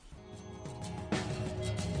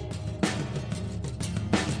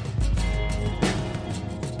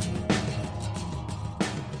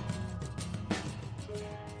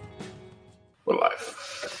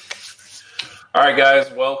All right,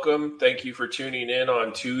 guys, welcome. Thank you for tuning in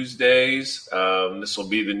on Tuesdays. This will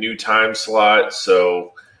be the new time slot,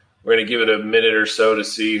 so we're going to give it a minute or so to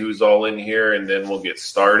see who's all in here, and then we'll get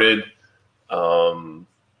started. But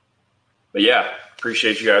yeah,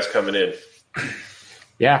 appreciate you guys coming in.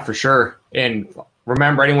 Yeah, for sure. And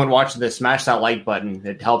remember, anyone watching this, smash that like button.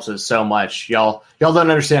 It helps us so much. Y'all don't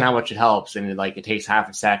understand how much it helps, and it takes half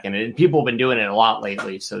a second. And people have been doing it a lot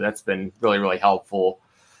lately, so that's been really, really helpful.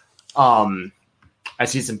 I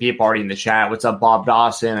see some people already in the chat. What's up, Bob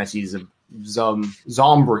Dawson? I see some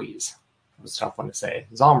Zombrees. That's a tough one to say.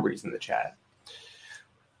 Zombrees in the chat.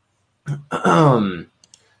 Let's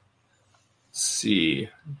see.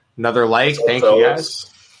 Another like. Thank you,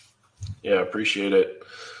 guys. Yeah, appreciate it.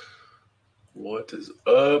 What is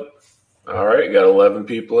up? All right, got 11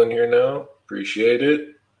 people in here now. Appreciate it.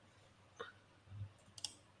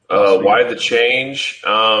 Why the change?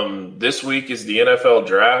 This week is the NFL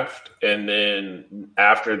draft, and then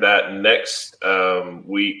after that, next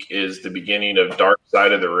week is the beginning of Dark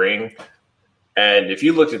Side of the Ring. And if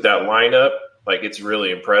you looked at that lineup, it's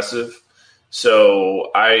really impressive.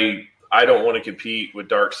 So I don't want to compete with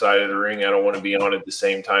Dark Side of the Ring. I don't want to be on at the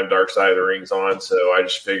same time Dark Side of the Ring's on. So I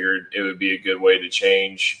just figured it would be a good way to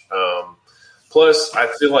change. Plus, I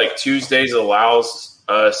feel like Tuesdays allows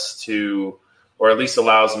us to, or at least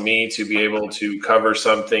allows me to be able to cover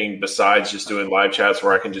something besides just doing live chats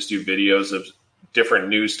where I can just do videos of different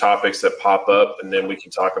news topics that pop up, and then we can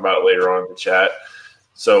talk about it later on in the chat.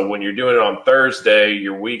 So when you're doing it on Thursday,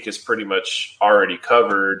 your week is pretty much already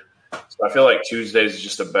covered. So I feel like Tuesdays is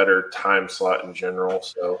just a better time slot in general.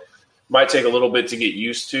 So it might take a little bit to get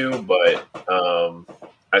used to, but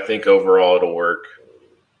I think overall it'll work.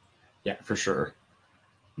 Yeah, for sure.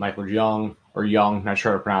 Michael Young, not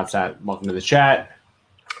sure how to pronounce that. Welcome to the chat.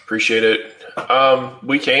 Appreciate it.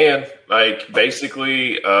 We can.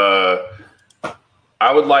 Basically, I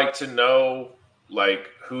would like to know,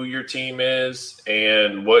 who your team is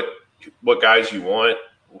and what guys you want,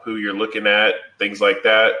 who you're looking at, things like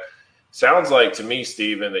that. Sounds like to me,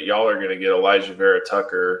 Steven, that y'all are going to get Elijah Vera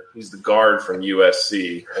Tucker. He's the guard from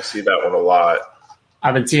USC. I see that one a lot.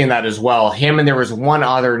 I've been seeing that as well. Him, and there was one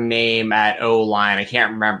other name at O-line. I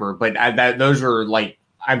can't remember, but those are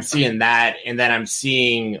I'm seeing that. And then I'm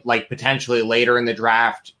seeing potentially later in the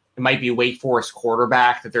draft, it might be Wake Forest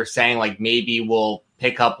quarterback that they're saying maybe we'll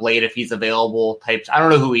pick up late if he's available types. I don't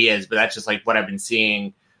know who he is, but that's just what I've been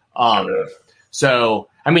seeing. So,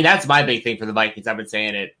 I mean, that's my big thing for the Vikings. I've been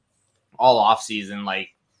saying it all offseason,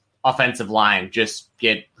 offensive line, just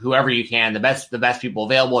get whoever you can, the best people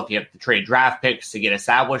available. If you have to trade draft picks to get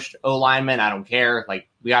established O-linemen, I don't care.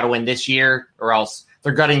 We got to win this year or else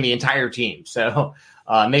they're gutting the entire team. So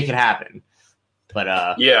make it happen.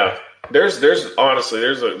 But yeah, there's honestly,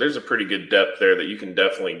 there's a pretty good depth there that you can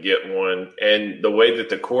definitely get one. And the way that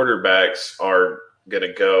the quarterbacks are going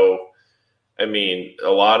to go, I mean,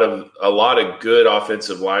 a lot of good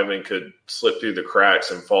offensive linemen could slip through the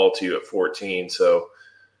cracks and fall to you at 14. So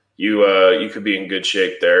you could be in good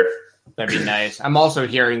shape there. That'd be nice. I'm also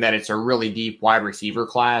hearing that it's a really deep wide receiver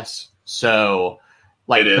class. So,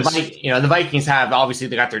 the Vikings have, obviously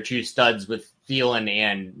they got their two studs with Thielen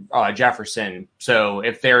and Jefferson. So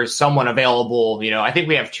if there's someone available, I think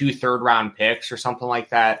we have 2 third-round picks or something like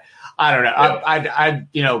that. I don't know.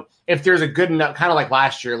 Yeah. If there's a good enough, kind of like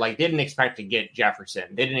last year, they didn't expect to get Jefferson.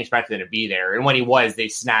 They didn't expect him to be there. And when he was, they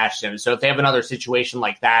snatched him. So if they have another situation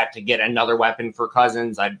like that to get another weapon for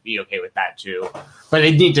Cousins, I'd be okay with that too. But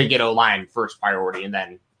they need to get O-line first priority. And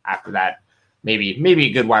then after that, maybe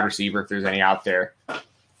a good wide receiver if there's any out there.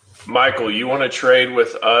 Michael, you want to trade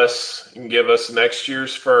with us and give us next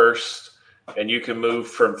year's first, and you can move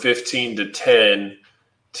from 15 to 10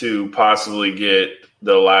 to possibly get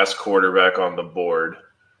the last quarterback on the board.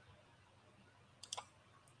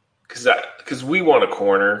 Because we want a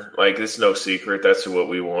corner. It's no secret. That's what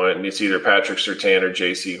we want. And it's either Patrick Surtain or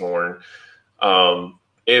J.C. Horn.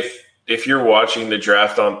 If you're watching the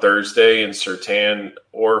draft on Thursday and Surtain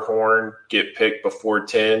or Horn get picked before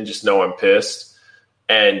 10, just know I'm pissed.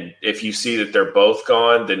 And if you see that they're both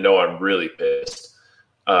gone, then know I'm really pissed.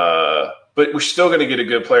 But we're still going to get a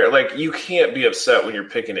good player. You can't be upset when you're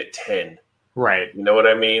picking at 10. Right. You know what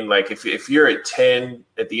I mean? If you're at 10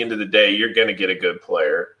 at the end of the day, you're going to get a good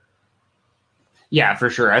player. Yeah, for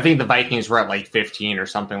sure. I think the Vikings were at 15 or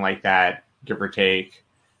something like that, give or take.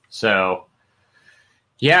 So,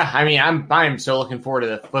 yeah, I mean, I'm still looking forward to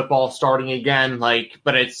the football starting again,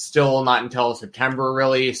 but it's still not until September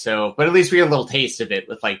really. So, but at least we get a little taste of it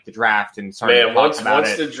with the draft and starting to talk about it.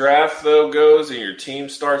 Once the draft though goes and your team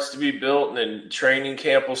starts to be built, and then training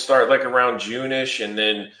camp will start around June-ish, and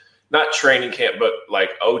then not training camp, but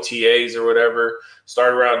like OTAs or whatever,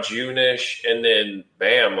 start around June-ish, and then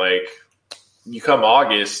bam, like you come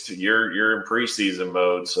August, you're in preseason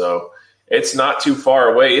mode. So it's not too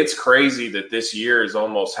far away. It's crazy that this year is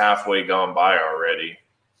almost halfway gone by already.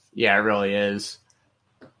 Yeah, it really is.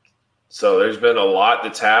 So there's been a lot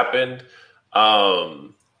that's happened.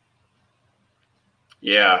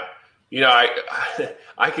 Yeah.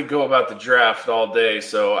 I could go about the draft all day,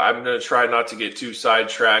 so I'm going to try not to get too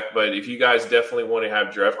sidetracked. But if you guys definitely want to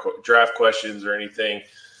have draft questions or anything,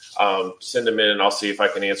 send them in, and I'll see if I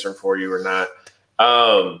can answer them for you or not.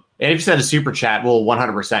 And if you send a super chat, we'll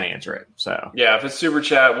 100% answer it. So yeah, if it's super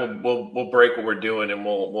chat, we'll break what we're doing and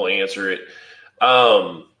we'll answer it.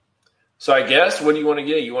 So I guess, what do you want to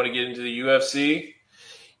get? You want to get into the UFC?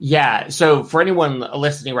 Yeah. So for anyone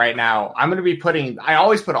listening right now, I'm going to be I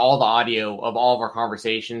always put all the audio of all of our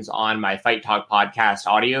conversations on my Fight Talk podcast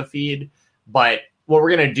audio feed. But what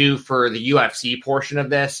we're going to do for the UFC portion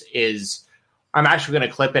of this is I'm actually going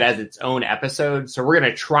to clip it as its own episode. So we're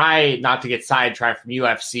going to try not to get sidetracked from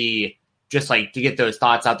UFC, just like to get those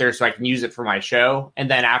thoughts out there so I can use it for my show. And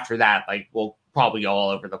then after that, like we'll probably go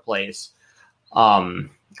all over the place.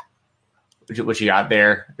 What you got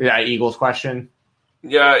there? Eagles question?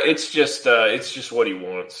 Yeah, it's just what he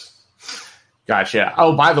wants. Gotcha.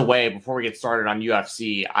 Oh, by the way, before we get started on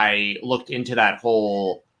UFC, I looked into that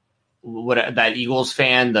whole that Eagles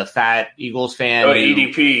fan, the fat Eagles fan. Oh,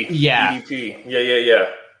 EDP. Yeah. EDP. Yeah.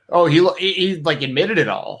 Oh, he like admitted it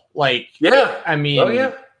all. Like, yeah. I mean, oh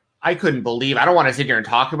yeah. I couldn't believe. I don't want to sit here and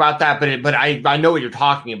talk about that, but I know what you're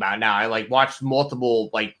talking about now. I like watched multiple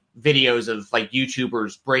like videos of like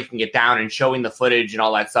YouTubers breaking it down and showing the footage and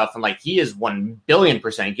all that stuff, and like he is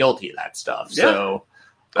 1,000,000,000% guilty of that stuff. Yeah. So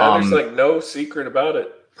there's like no secret about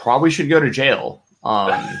it. Probably should go to jail.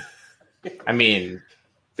 I mean,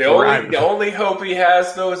 the only hope he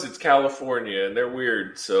has though is it's California and they're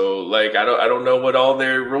weird. So like I don't know what all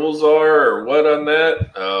their rules are or what on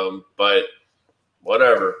that. But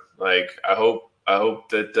whatever. Like I hope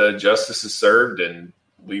that justice is served and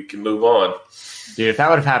we can move on. Dude, if that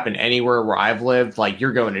would have happened anywhere where I've lived, like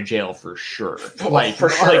you're going to jail for sure. Like, for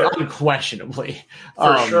sure. Like unquestionably.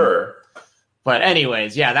 For sure. But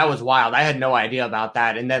anyways, yeah, that was wild. I had no idea about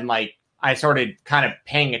that. And then like I started kind of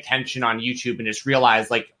paying attention on YouTube and just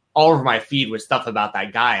realized like all over my feed was stuff about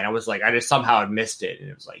that guy. And I was like, I just somehow had missed it. And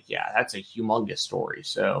it was like, yeah, that's a humongous story.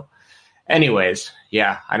 So anyways,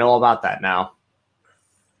 yeah, I know all about that now.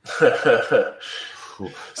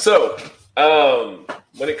 So,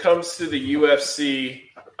 when it comes to the UFC,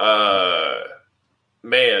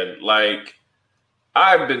 man, like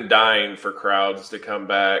I've been dying for crowds to come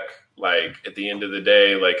back. Like at the end of the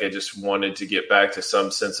day, like I just wanted to get back to some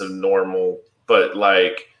sense of normal, but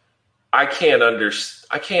like I can't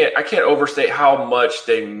overstate how much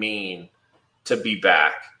they mean to be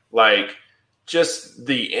back. Like just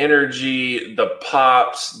the energy, the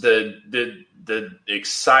pops, the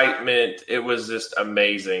excitement. It was just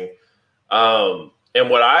amazing. And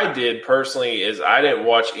what I did personally is I didn't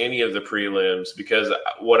watch any of the prelims because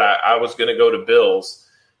I was going to go to Bill's.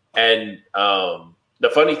 And the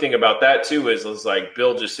funny thing about that too is like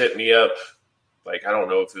Bill just hit me up. Like, I don't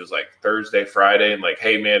know if it was like Thursday, Friday, and like,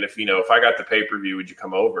 hey man, if I got the pay-per-view, would you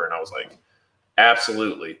come over? And I was like,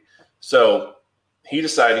 absolutely. So he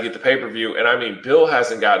decided to get the pay-per-view. And I mean, Bill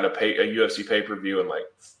hasn't gotten a UFC pay-per-view in like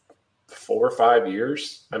 4 or 5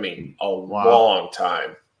 years. I mean, a long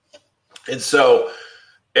time. And so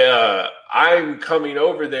I'm coming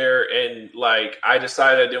over there and like I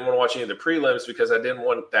decided I didn't want to watch any of the prelims because I didn't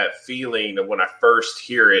want that feeling of when I first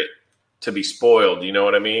hear it to be spoiled. You know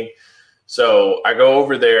what I mean? So I go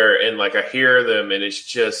over there and like I hear them and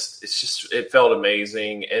it felt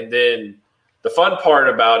amazing. And then the fun part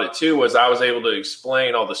about it too was I was able to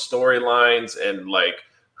explain all the storylines and like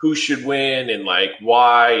who should win and like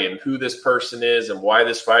why and who this person is and why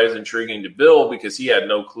this fight is intriguing to Bill because he had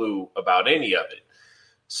no clue about any of it.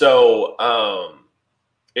 So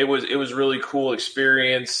it was really cool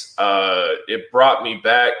experience. It brought me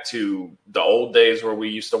back to the old days where we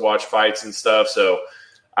used to watch fights and stuff. So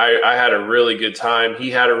I had a really good time. He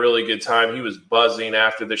had a really good time. He was buzzing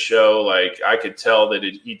after the show. Like I could tell that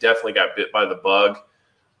he definitely got bit by the bug.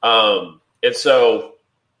 And so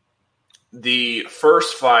the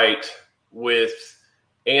first fight with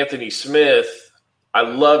Anthony Smith, I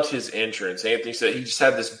loved his entrance. Anthony said he just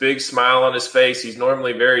had this big smile on his face. He's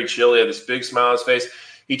normally very chill. He had this big smile on his face.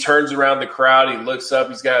 He turns around the crowd. He looks up.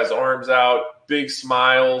 He's got his arms out, big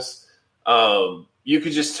smiles. You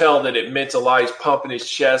could just tell that it meant a lot. He's pumping his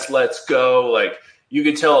chest. Let's go. Like you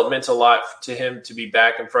could tell it meant a lot to him to be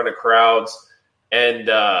back in front of crowds. And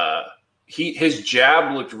his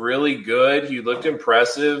jab looked really good. He looked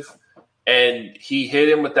impressive. And he hit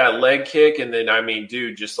him with that leg kick, and then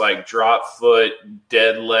dude, just like drop foot,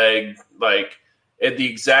 dead leg, like the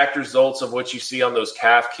exact results of what you see on those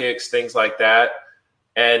calf kicks, things like that.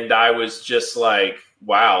 And I was just like,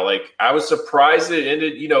 wow, like I was surprised it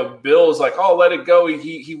ended. Bill was like, "Oh, let it go.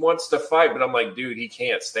 He wants to fight," but I'm like, dude, he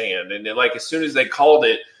can't stand. And then like as soon as they called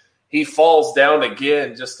it, he falls down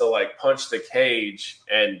again just to like punch the cage.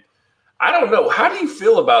 And I don't know. How do you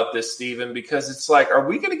feel about this, Steven? Because it's like, are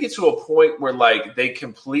we going to get to a point where like they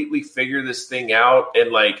completely figure this thing out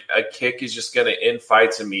and like a kick is just going to end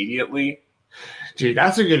fights immediately? Dude,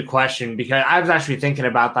 that's a good question because I was actually thinking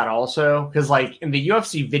about that also. Because like in the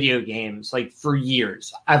UFC video games, like for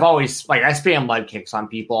years, I've always like I spam leg kicks on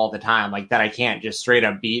people all the time, like that I can't just straight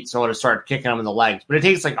up beat. So I want to start kicking them in the legs, but it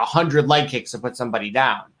takes like 100 leg kicks to put somebody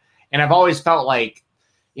down. And I've always felt like,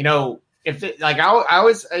 if it, like I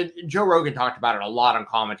was Joe Rogan talked about it a lot on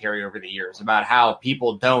commentary over the years about how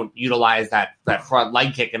people don't utilize that front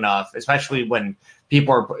leg kick enough, especially when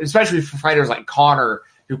especially for fighters like Conor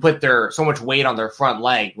who put so much weight on their front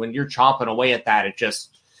leg. When you're chopping away at that, it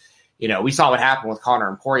just we saw what happened with Conor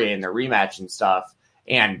and Poirier in their rematch and stuff.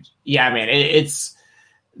 And yeah, man, it's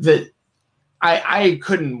I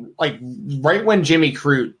couldn't like right when Jimmy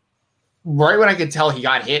Crute. Right when I could tell he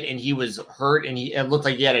got hit and he was hurt and it looked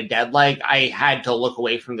like he had a dead leg, I had to look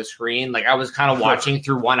away from the screen. Like I was kind of watching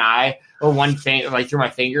through one eye or one thing, like through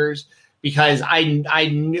my fingers, because I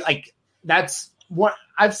knew like that's what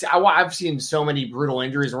I've seen so many brutal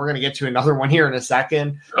injuries, and we're gonna get to another one here in a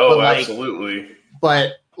second. Oh, but absolutely.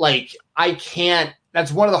 But like I can't. That's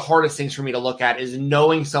one of the hardest things for me to look at is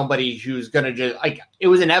knowing somebody who's going to just like it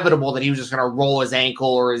was inevitable that he was just going to roll his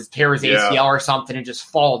ankle or tear his ACL or something and just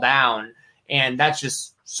fall down. And that's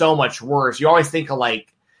just so much worse. You always think of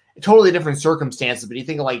like totally different circumstances, but you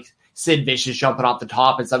think of like Sid Vicious jumping off the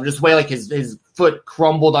top and stuff, just way like his foot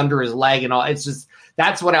crumbled under his leg and all. It's just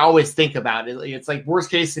that's what I always think about. It's like worst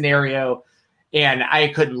case scenario, and I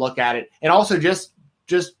couldn't look at it. And also just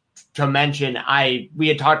to mention, we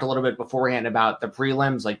had talked a little bit beforehand about the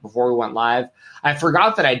prelims, like before we went live. I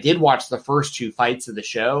forgot that I did watch the first two fights of the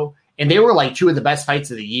show, and they were like two of the best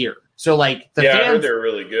fights of the year. So like I heard they're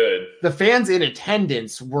really good. The fans in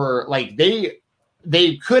attendance were like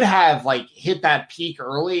they could have like hit that peak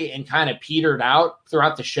early and kind of petered out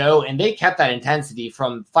throughout the show, and they kept that intensity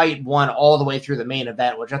from fight one all the way through the main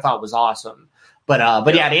event, which I thought was awesome. But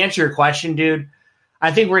yeah, to answer your question, dude,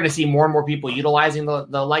 I think we're going to see more and more people utilizing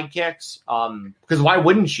the leg kicks. Because why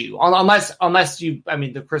wouldn't you? Unless you,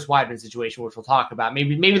 the Chris Weidman situation, which we'll talk about,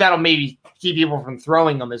 maybe that'll keep people from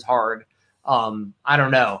throwing them as hard. I don't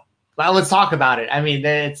know. Well, let's talk about it.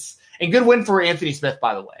 It's a good win for Anthony Smith,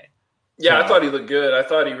 by the way. Yeah, I thought he looked good. I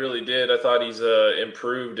thought he really did. I thought he's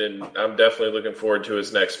improved, and I'm definitely looking forward to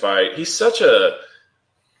his next fight. He's such a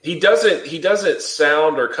he doesn't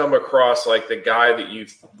sound or come across like the guy that you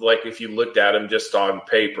like if you looked at him just on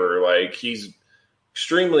paper. Like he's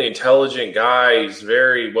extremely intelligent guy. He's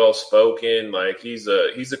very well spoken. Like he's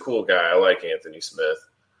a cool guy. I like Anthony Smith.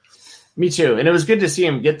 Me too. And it was good to see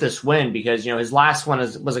him get this win because, his last one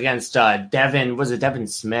was against Devin. Was it Devin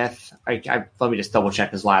Smith? Let me just double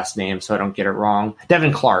check his last name so I don't get it wrong.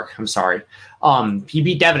 Devin Clark. I'm sorry. He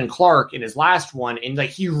beat Devin Clark in his last one. And like,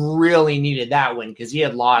 he really needed that win because he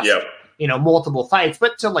had lost, multiple fights,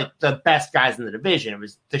 but to like the best guys in the division. It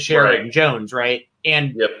was Teixeira and Jones, right?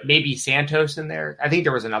 And maybe Santos in there. I think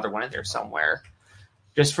there was another one in there somewhere.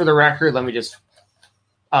 Just for the record, let me just.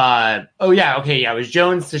 It was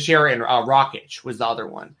Jones, Teixeira, and Rakic was the other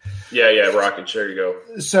one. Yeah, Rakic. There you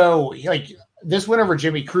go. So, like, this win over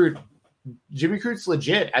Jimmy Crute, Jimmy Crute's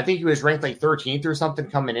legit. I think he was ranked like 13th or something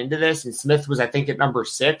coming into this, and Smith was, I think, at number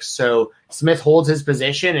 6. So Smith holds his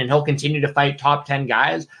position, and he'll continue to fight top 10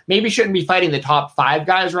 guys. Maybe shouldn't be fighting the top 5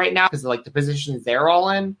 guys right now because, like, the positions they're all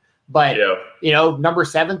in. But, number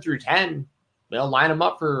 7 through 10, line them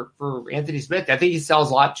up for Anthony Smith. I think he still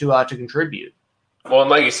has a lot to contribute. Well,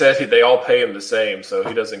 and like you said, they all pay him the same, so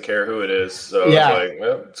he doesn't care who it is. So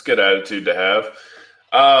it's a good attitude to have.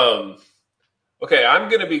 Okay, I'm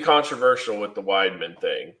going to be controversial with the Weidman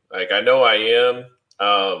thing. Like, I know I am.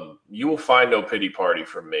 You will find no pity party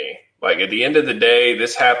from me. Like, at the end of the day,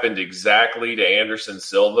 this happened exactly to Anderson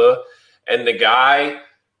Silva, and the guy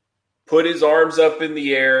put his arms up in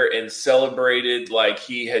the air and celebrated like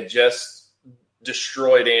he had just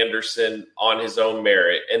destroyed Anderson on his own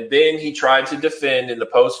merit. And then he tried to defend in the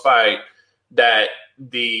post-fight that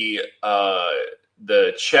the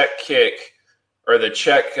check kick or the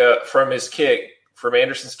check from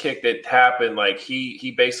Anderson's kick that happened, like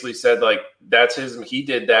he basically said like that's he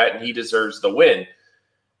did that and he deserves the win.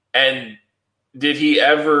 And did he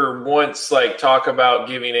ever once like talk about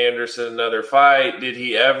giving Anderson another fight? Did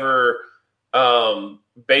he ever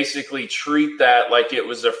basically treat that like it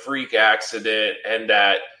was a freak accident and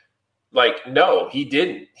that like no, he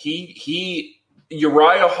didn't. He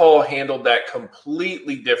Uriah Hall handled that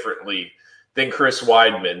completely differently than Chris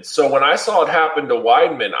Weidman. So when I saw it happen to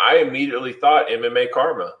Weidman, I immediately thought MMA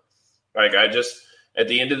karma. Like I just at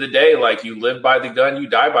the end of the day, like you live by the gun, you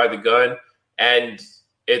die by the gun. And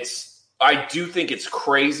I do think it's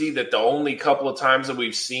crazy that the only couple of times that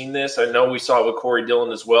we've seen this, I know we saw it with Corey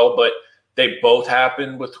Dillon as well, but they both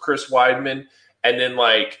happened with Chris Weidman. And then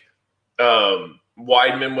like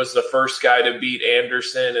Weidman was the first guy to beat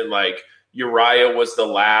Anderson and like Uriah was the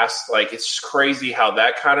last. Like it's crazy how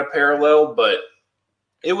that kind of paralleled, but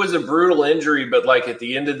it was a brutal injury. But like at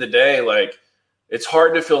the end of the day, like it's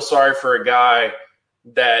hard to feel sorry for a guy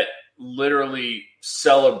that literally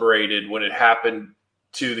celebrated when it happened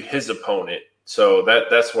to his opponent. So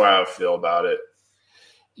that's why I feel about it.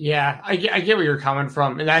 Yeah, I get where you're coming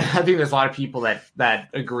from, and I think there's a lot of people that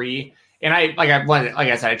agree. And like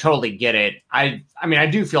I said, I totally get it. I mean, I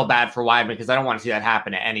do feel bad for Weidman because I don't want to see that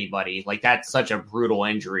happen to anybody. Like that's such a brutal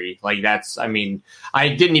injury. Like I mean, I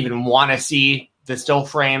didn't even want to see the still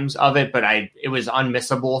frames of it, but it was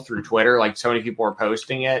unmissable through Twitter. Like so many people were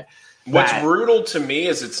posting it. What's brutal to me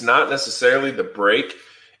is it's not necessarily the break.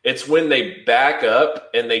 It's when they back up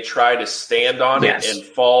and they try to stand on it and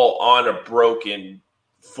fall on a broken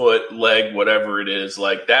foot, leg, whatever it is.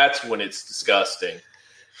 Like that's when it's disgusting.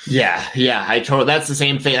 Yeah, that's the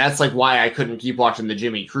same thing. That's like why I couldn't keep watching the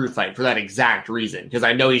Jimmy Crute fight for that exact reason. Because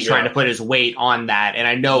I know he's trying to put his weight on that, and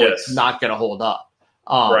I know it's not going to hold up.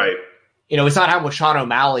 Right. You know, it's not happened with Sean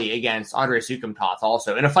O'Malley against Andre Sukumtoth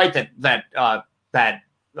also. In a fight that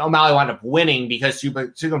O'Malley wound up winning because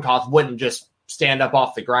Sukumtoth wouldn't just stand up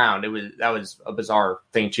off the ground. That was a bizarre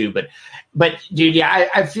thing too. But dude, yeah,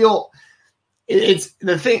 I feel it's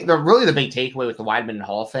the thing. The big takeaway with the Weidman and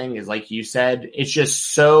Hall thing is, like you said, it's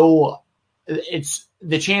just so. It's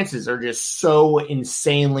the chances are just so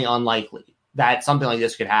insanely unlikely that something like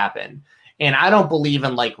this could happen. And I don't believe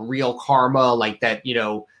in like real karma, like that. You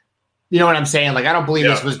know what I'm saying? Like I don't believe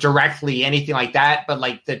this was directly anything like that. But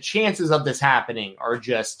like the chances of this happening are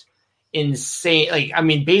just insane. Like I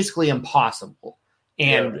mean, basically impossible.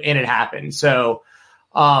 And it happened. So,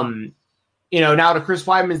 now to Chris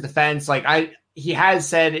Weidman's defense, like he has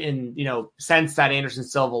said since that Anderson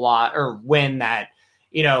Silva win that,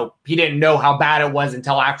 he didn't know how bad it was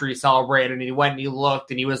until after he celebrated and he went and he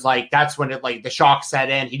looked and he was like, that's when it like the shock set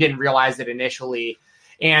in. He didn't realize it initially.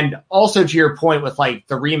 And also to your point with like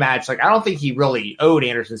the rematch, like I don't think he really owed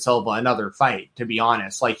Anderson Silva another fight, to be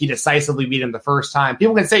honest. Like he decisively beat him the first time.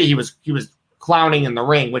 People can say he was clowning in the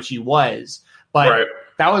ring, which he was, but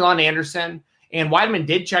that was on Anderson. And Weidman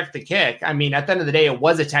did check the kick. I mean, at the end of the day, it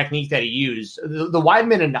was a technique that he used. The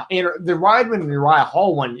Weidman and Uriah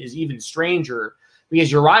Hall one is even stranger because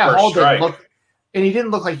Uriah Hall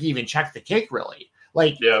didn't look like he even checked the kick really.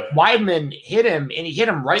 Like Weidman hit him and he hit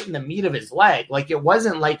him right in the meat of his leg. Like it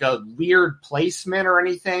wasn't like a weird placement or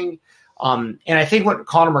anything. And I think what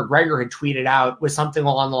Conor McGregor had tweeted out was something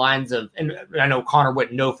along the lines of, and I know Conor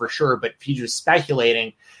wouldn't know for sure, but he was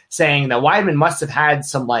speculating, saying that Weidman must have had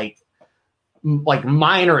some like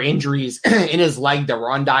minor injuries in his leg that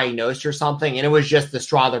were undiagnosed or something. And it was just the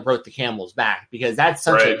straw that broke the camel's back because that's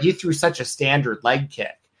he threw such a standard leg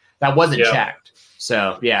kick that wasn't checked.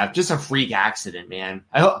 So yeah, just a freak accident, man.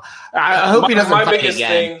 I hope he doesn't fight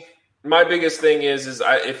again. My biggest thing is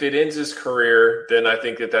if it ends his career, then I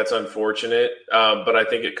think that's unfortunate. But I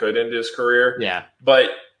think it could end his career. Yeah.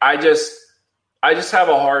 But I just have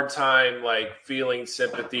a hard time like feeling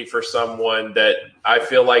sympathy for someone that I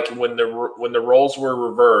feel like when the roles were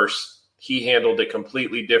reversed, he handled it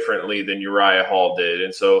completely differently than Uriah Hall did.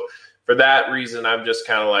 And so for that reason, I'm just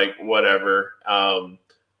kind of like, whatever.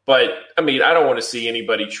 But I mean, I don't want to see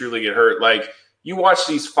anybody truly get hurt. Like you watch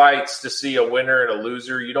these fights to see a winner and a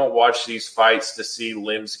loser. You don't watch these fights to see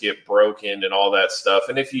limbs get broken and all that stuff.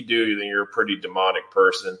 And if you do, then you're a pretty demonic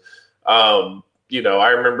person. I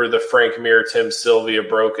remember the Frank Mir, Tim Sylvia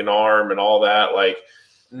broken arm and all that. Like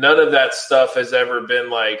none of that stuff has ever been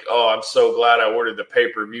like, oh, I'm so glad I ordered the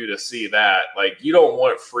pay-per-view to see that. Like you don't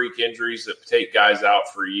want freak injuries that take guys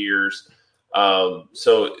out for years.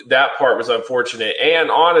 So that part was unfortunate.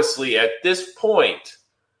 And honestly, at this point,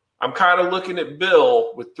 I'm kind of looking at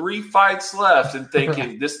Bill with 3 fights left and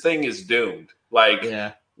thinking this thing is doomed. Like,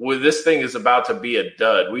 this thing is about to be a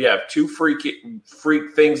dud. We have 2 freak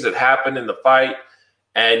things that happened in the fight,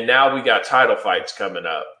 and now we got title fights coming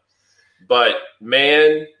up. But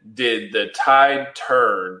man, did the tide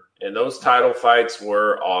turn and those title fights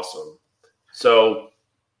were awesome. So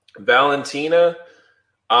Valentina,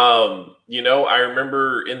 I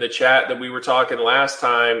remember in the chat that we were talking last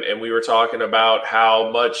time, and we were talking about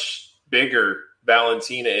how much bigger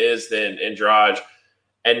Valentina is than Andrade.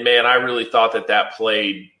 And man, I really thought that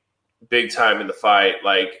played big time in the fight.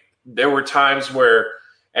 Like, there were times where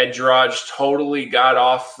Andrade totally got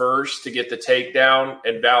off first to get the takedown,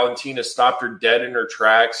 and Valentina stopped her dead in her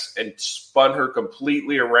tracks and spun her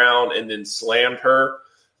completely around and then slammed her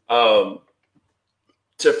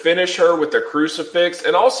to finish her with the crucifix.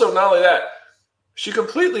 And also, not only that, she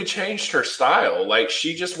completely changed her style. Like,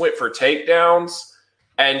 she just went for takedowns,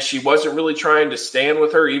 and she wasn't really trying to stand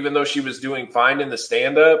with her, even though she was doing fine in the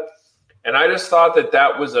stand-up. And I just thought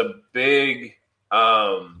that was a big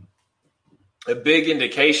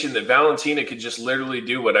indication that Valentina could just literally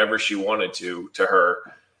do whatever she wanted to her.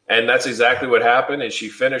 And that's exactly what happened. And she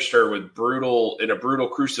finished her with a brutal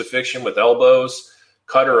crucifixion with elbows,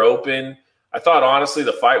 cut her open. I thought, honestly,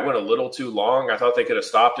 the fight went a little too long. I thought they could have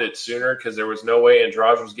stopped it sooner because there was no way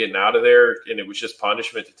Andrade was getting out of there, and it was just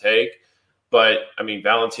punishment to take. But, I mean,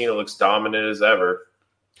 Valentina looks dominant as ever.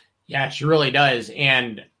 Yeah, she really does.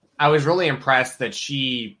 And I was really impressed that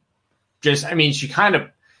she kind of,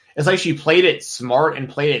 it's like she played it smart and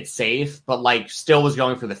played it safe, but like still was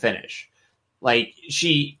going for the finish. Like,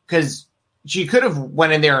 because she could have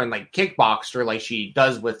went in there and like kickboxed her like she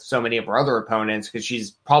does with so many of her other opponents, because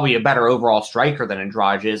she's probably a better overall striker than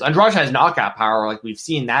Andrade is. Andrade has knockout power, like we've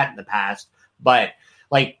seen that in the past, but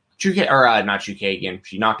like she knocked out Chookagian.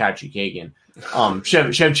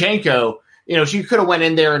 Shevchenko, she could have went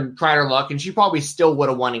in there and tried her luck, and she probably still would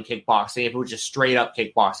have won in kickboxing if it was just straight up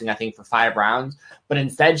kickboxing, I think, for 5 rounds. But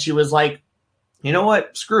instead, she was like, you know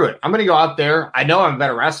what? Screw it. I'm going to go out there. I know I'm a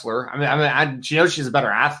better wrestler. She knows she's a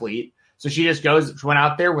better athlete. So she went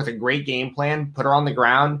out there with a great game plan, put her on the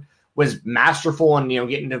ground, was masterful in,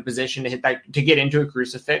 getting into a position to get into a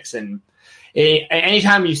crucifix. And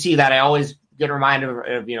anytime you see that, I always get reminded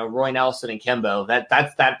of Roy Nelson and Kimbo.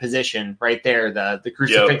 That's that position right there, the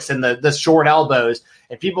crucifix and the short elbows.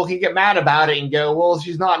 And people can get mad about it and go, well,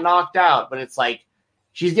 she's not knocked out. But it's like,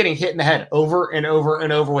 she's getting hit in the head over and over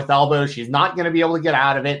and over with elbows. She's not going to be able to get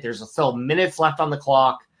out of it. There's still minutes left on the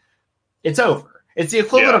clock. It's over. It's the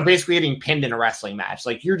equivalent of basically getting pinned in a wrestling match.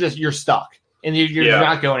 Like, you're stuck and you're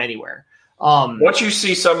not going anywhere. Once you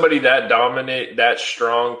see somebody that dominant, that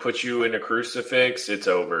strong, put you in a crucifix, it's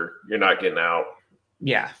over. You're not getting out.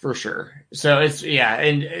 Yeah, for sure. So it's,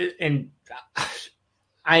 and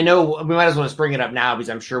I know we might as well just bring it up now because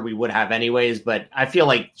I'm sure we would have anyways, but I feel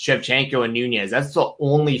like Shevchenko and Nunes, that's the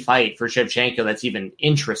only fight for Shevchenko that's even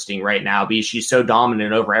interesting right now because she's so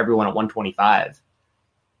dominant over everyone at 125.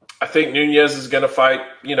 I think Nunes is going to fight,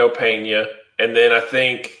 Pena. And then I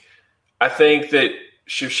think that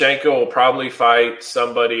Shevchenko will probably fight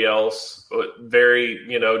somebody else,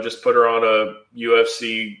 just put her on a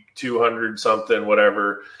UFC 200 something,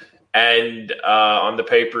 whatever, and on the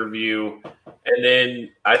pay-per-view. And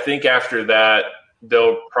then I think after that,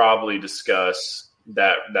 they'll probably discuss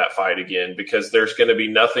that fight again because there's going to be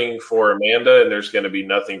nothing for Amanda and there's going to be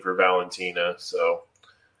nothing for Valentina. So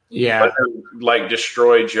yeah, let her, like,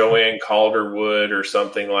 destroy Joanne Calderwood or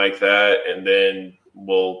something like that, and then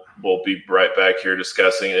we'll be right back here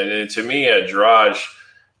discussing. And then to me, Andrade,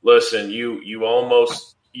 listen, you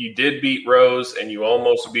did beat Rose, and you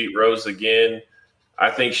almost beat Rose again.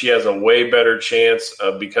 I think she has a way better chance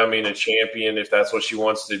of becoming a champion if that's what she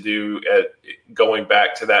wants to do, at going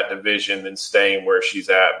back to that division than staying where she's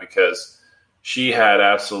at, because she had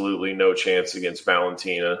absolutely no chance against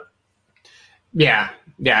Valentina. Yeah,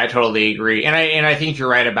 I totally agree, and I think you're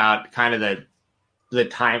right about kind of the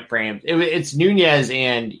time frame. It's Nunes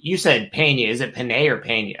and you said Pena. Is it Pena or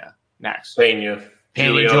Pena next? Pena.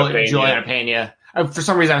 Juliana Pena. For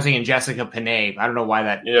some reason, I'm thinking Jessica Pena. I don't know why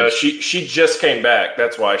that. She just came back.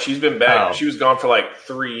 That's why she's been back. Oh. She was gone for like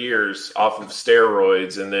 3 years off of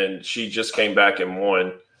steroids, and then she just came back and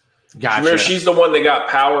won. Gotcha. Remember, she's the one that got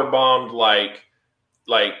power bombed like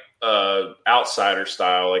outsider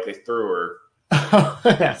style, like they threw her.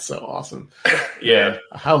 That's so awesome. Yeah.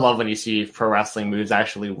 I love when you see pro wrestling moves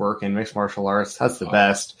actually work in mixed martial arts. That's the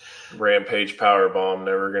best. Rampage powerbomb,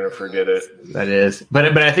 never gonna forget it. That is.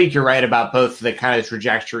 But I think you're right about both the kind of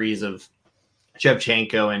trajectories of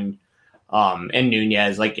Shevchenko and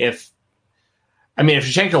Nunes. Like, if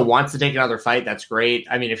Shevchenko wants to take another fight, that's great.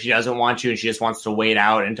 I mean, if she doesn't want to and she just wants to wait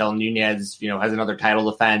out until Nunes, has another title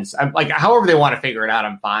defense, I'm like, however they want to figure it out,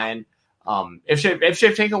 I'm fine. If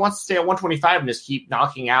Shevchenko wants to stay at 125 and just keep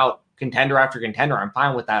knocking out contender after contender, I'm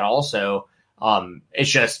fine with that also. It's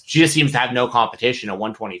just she just seems to have no competition at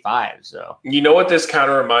 125. So you know what this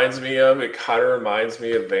kind of reminds me of? It kind of reminds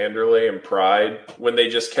me of Vanderlei and Pride when they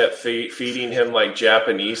just kept feeding him like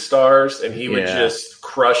Japanese stars, and he would just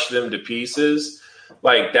crush them to pieces.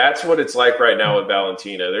 Like, that's what it's like right now with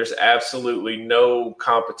Valentina. There's absolutely no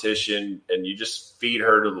competition, and you just feed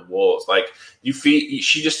her to the wolves. Like, she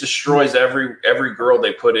just destroys every girl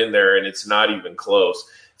they put in there, and it's not even close.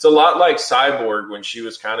 It's a lot like Cyborg when she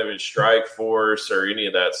was kind of in Strike Force or any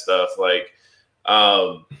of that stuff. Like,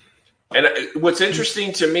 and what's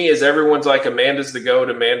interesting to me is everyone's like, Amanda's the GOAT,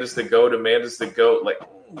 Amanda's the GOAT, Amanda's the GOAT. Like,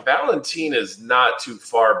 Valentina's not too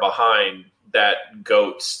far behind that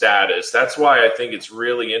GOAT status. That's why I think it's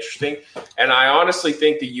really interesting. And I honestly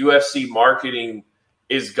think the UFC marketing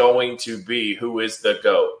is going to be who is the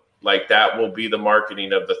GOAT. Like, that will be the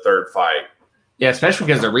marketing of the third fight. Yeah, especially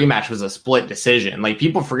because the rematch was a split decision. Like,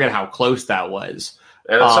 people forget how close that was.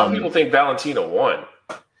 And some people think Valentina won.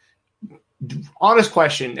 Honest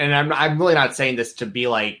question, and I'm really not saying this to be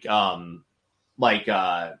I'm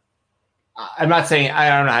not saying,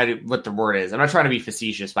 I don't know what the word is. I'm not trying to be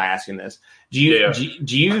facetious by asking this. Do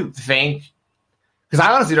you think, because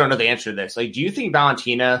I honestly don't know the answer to this. Like, do you think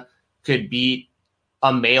Valentina could beat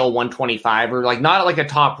a male 125 or like not like a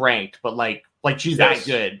top ranked, but like she's that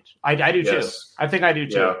good? I do too. I think I do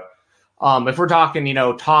too. Yeah. If we're talking,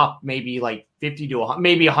 top maybe like 50 to 100,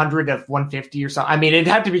 maybe 100 to 150 or something. I mean, it'd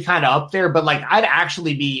have to be kind of up there, but like I'd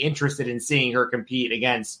actually be interested in seeing her compete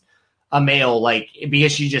against a male, like,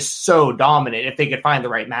 because she's just so dominant if they could find the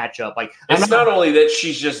right matchup. Like, it's not only that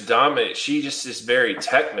she's just dominant, she just is very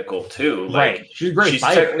technical too. Like, right. She's a great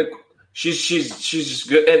fighter. Technical. She's just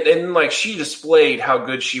good. And like, she displayed how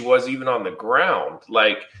good she was even on the ground.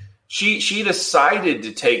 Like, she decided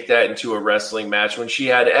to take that into a wrestling match when she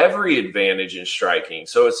had every advantage in striking.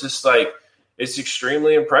 So it's just like, it's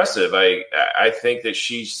extremely impressive. I think that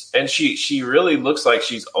she really looks like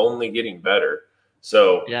she's only getting better.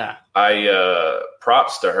 So yeah, I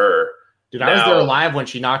props to her. Dude, I was there live when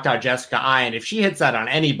she knocked out Jessica Eye, and if she hits that on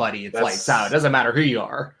anybody, it's lights out. It doesn't matter who you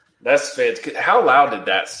are. That's fantastic. How loud did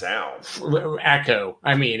that sound? Echo.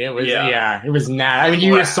 I mean, it was it was not. I mean,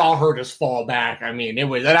 you just saw her just fall back. I mean, it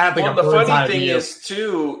was. That had like the funny thing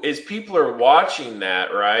is people are watching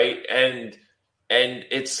that, right? And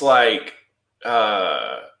it's like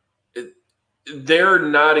they're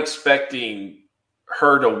not expecting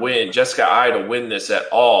her to win, Jessica Eye to win this at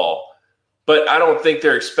all. But I don't think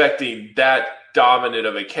they're expecting that dominant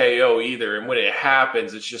of a KO either. And when it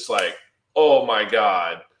happens, it's just like, oh my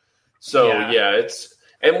God. So it's,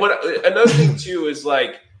 and what another thing too is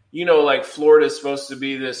like, like Florida's supposed to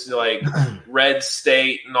be this like red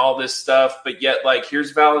state and all this stuff, but yet like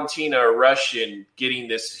here's Valentina, a Russian, getting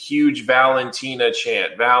this huge Valentina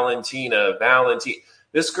chant, Valentina.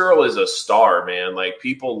 This girl is a star, man. Like,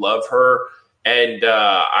 people love her. And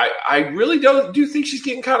I really do think she's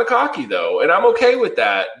getting kind of cocky, though. And I'm okay with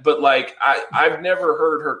that. But, like, I've never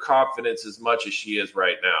heard her confidence as much as she is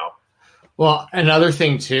right now. Well, another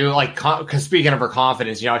thing, too, like, because speaking of her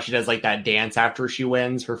confidence, she does, like, that dance after she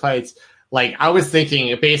wins her fights. Like, I was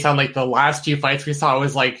thinking, based on, like, the last two fights we saw, it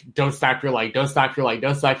was like, don't stop your leg, don't stop your leg,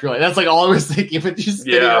 don't stop your leg. That's, like, all I was thinking, but she's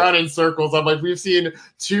spinning around in circles. I'm like, we've seen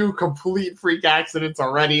two complete freak accidents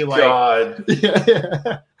already. Like, God.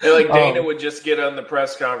 And, like, Dana would just get on the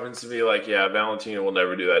press conference and be like, yeah, Valentina will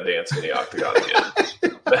never do that dance in the octagon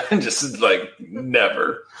again. Just, like,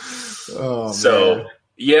 never. Oh, so, man.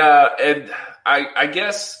 Yeah, and I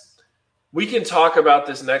guess we can talk about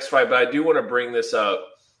this next fight, but I do want to bring this up.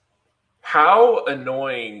 How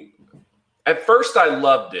annoying – at first I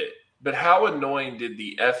loved it, but how annoying did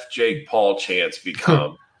the F. Jake Paul chants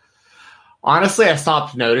become? Honestly, I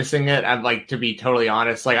stopped noticing it. I'm like, to be totally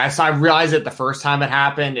honest, like I realized it the first time it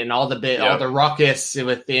happened, and all the ruckus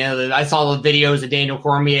with I saw the videos of Daniel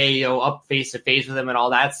Cormier, up face to face with him and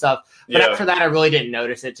all that stuff. But after that, I really didn't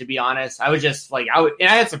notice it. To be honest, I was just like, and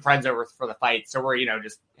I had some friends over for the fight, so we're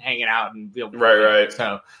just hanging out and right.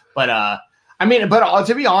 So, but I mean, but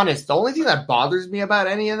to be honest, the only thing that bothers me about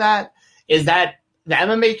any of that is that the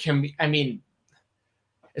MMA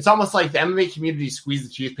it's almost like the MMA community squeezed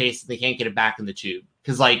the toothpaste and they can't get it back in the tube.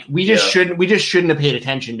 Because like we just shouldn't have paid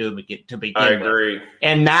attention to him to begin with. I agree.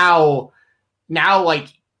 And now like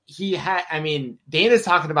Dana's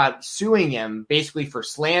talking about suing him basically for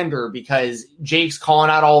slander because Jake's calling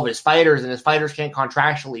out all of his fighters and his fighters can't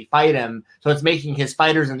contractually fight him. So it's making his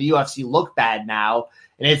fighters in the UFC look bad now.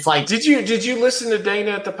 And it's like, did you listen to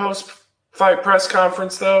Dana at the post-fight press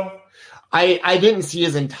conference though? I didn't see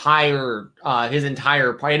his entire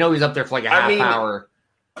part. I know he's up there for like a half hour.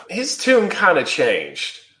 His tune kind of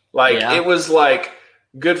changed. Like it was like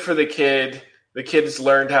good for the kid. The kids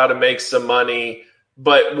learned how to make some money.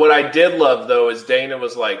 But what I did love, though, is Dana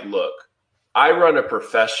was like, look, I run a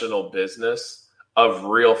professional business of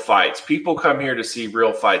real fights. People come here to see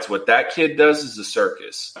real fights. What that kid does is a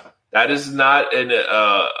circus. That is not an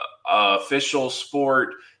official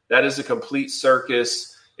sport. That is a complete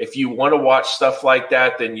circus. If you want to watch stuff like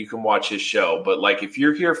that, then you can watch his show. But like, if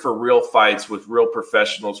you're here for real fights with real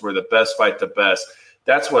professionals where the best fight the best,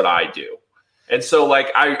 that's what I do. And so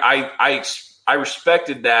like, I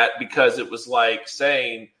respected that because it was like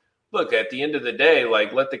saying, look, at the end of the day,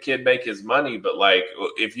 like, let the kid make his money. But like,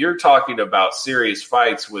 if you're talking about serious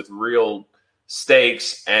fights with real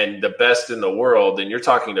stakes and the best in the world, then you're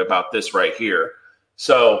talking about this right here.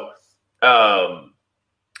 So,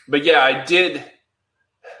 but yeah,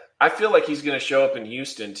 I feel like he's going to show up in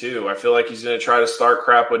Houston too. I feel like he's going to try to start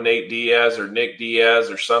crap with Nate Diaz or Nick Diaz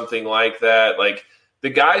or something like that. Like, the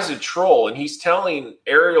guy's a troll, and he's telling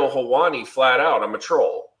Ariel Helwani flat out, I'm a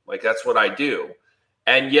troll. Like, that's what I do.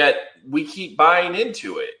 And yet we keep buying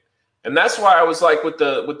into it. And that's why I was like, with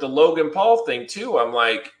the Logan Paul thing too, I'm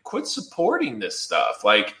like, quit supporting this stuff.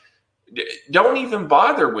 Like, don't even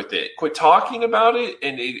bother with it. Quit talking about it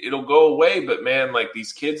and it'll go away. But man, like,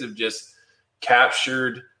 these kids have just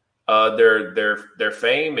captured their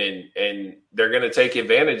fame, and they're going to take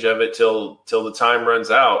advantage of it till the time runs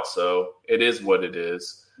out. So it is what it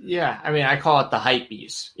is. Yeah, I mean, I call it the hype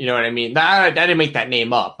beast. You know what I mean? I didn't make that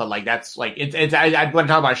name up, but like, that's like, it's. I when I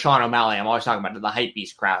talk about Sean O'Malley, I'm always talking about the hype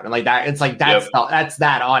beast crowd, and like that. It's like that's that's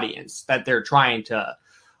that audience that they're trying to.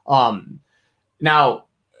 Now,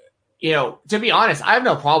 you know, to be honest, I have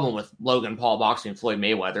no problem with Logan Paul boxing Floyd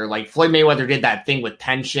Mayweather. Like, Floyd Mayweather did that thing with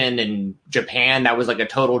Tenshin in Japan. That was like a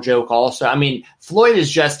total joke also. I mean, Floyd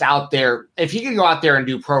is just out there. If he could go out there and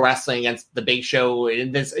do pro wrestling against the Big Show,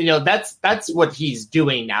 and this, you know, that's what he's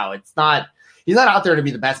doing now. It's not, he's not out there to be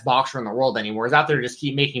the best boxer in the world anymore. He's out there to just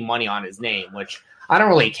keep making money on his name, which I don't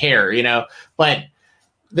really care, you know. But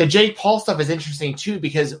the Jake Paul stuff is interesting too,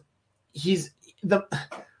 because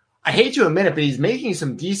I hate to admit it, but he's making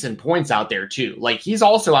some decent points out there too. Like, he's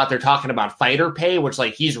also out there talking about fighter pay, which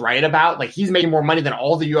like he's right about. Like, he's making more money than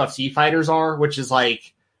all the UFC fighters are, which is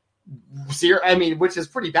like, I mean, which is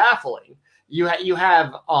pretty baffling. You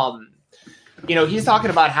have, you know, he's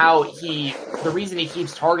talking about how the reason he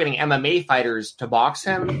keeps targeting MMA fighters to box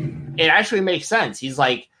him, it actually makes sense. He's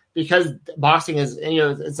like, because boxing is, you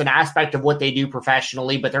know, it's an aspect of what they do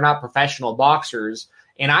professionally, but they're not professional boxers.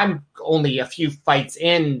 And I'm only a few fights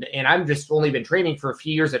in, and I've just only been training for a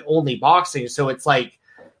few years at only boxing. So it's like,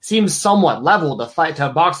 seems somewhat level to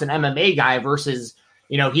box an MMA guy versus,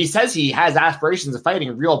 you know, he says he has aspirations of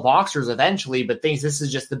fighting real boxers eventually, but thinks this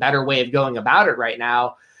is just the better way of going about it right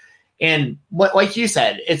now. And what, like you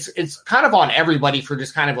said, it's kind of on everybody for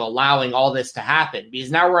just kind of allowing all this to happen,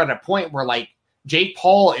 because now we're at a point where like Jake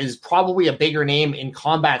Paul is probably a bigger name in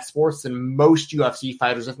combat sports than most UFC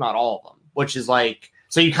fighters, if not all of them, which is like,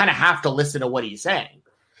 so you kind of have to listen to what he's saying.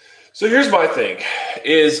 So here's my thing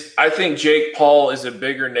is, I think Jake Paul is a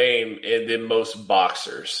bigger name than most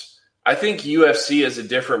boxers. I think UFC is a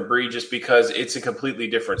different breed just because it's a completely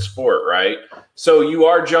different sport, right? So you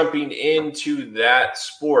are jumping into that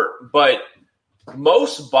sport, but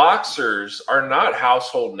most boxers are not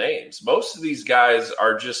household names. Most of these guys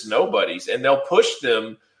are just nobodies, and they'll push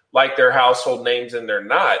them like they're household names, and they're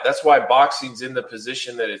not. That's why boxing's in the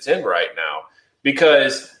position that it's in right now,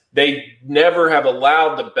 because they never have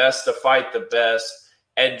allowed the best to fight the best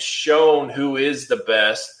and shown who is the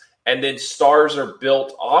best. And then stars are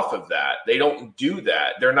built off of that. They don't do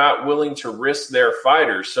that. They're not willing to risk their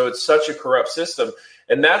fighters. So it's such a corrupt system.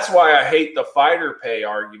 And that's why I hate the fighter pay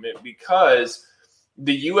argument, because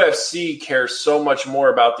the UFC cares so much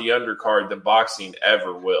more about the undercard than boxing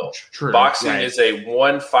ever will. True, boxing right. is a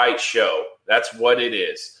one fight show. That's what it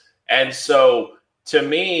is. And so to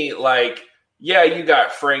me, like, yeah, you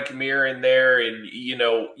got Frank Mir in there, and, you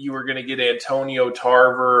know, you were going to get Antonio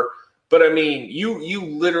Tarver. But, I mean, you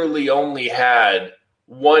literally only had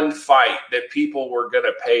one fight that people were going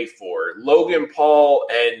to pay for. Logan Paul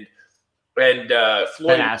and Floyd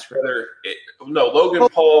Mayweather. Logan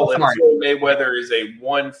Paul and Floyd Mayweather is a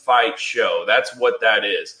one-fight show. That's what that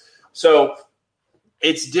is. So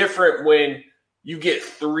it's different when you get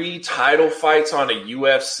 3 title fights on a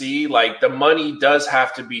UFC. Like, the money does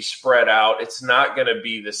have to be spread out. It's not going to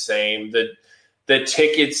be the same. The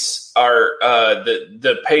tickets are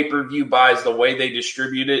the pay-per-view buys, the way they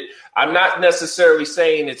distribute it. I'm not necessarily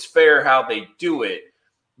saying it's fair how they do it,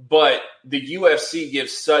 but the UFC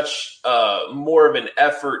gives such more of an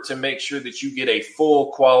effort to make sure that you get a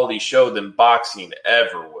full quality show than boxing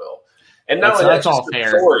ever will. And not only that's all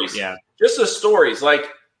fair. Stories, yeah, just the stories. Like,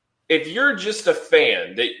 if you're just a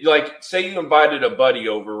fan that, like, say you invited a buddy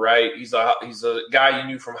over, right? He's a guy you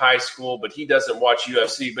knew from high school, but he doesn't watch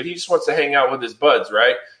UFC, but he just wants to hang out with his buds,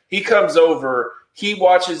 right? He comes over, he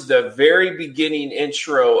watches the very beginning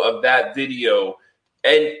intro of that video,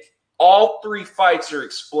 and all 3 fights are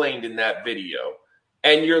explained in that video.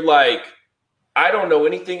 And you're like, I don't know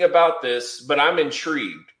anything about this, but I'm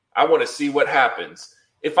intrigued. I want to see what happens.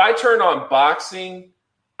 If I turn on boxing,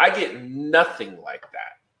 I get nothing like that.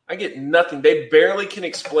 I get nothing. They barely can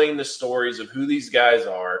explain the stories of who these guys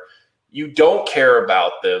are. You don't care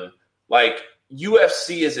about them. Like,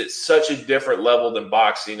 UFC is at such a different level than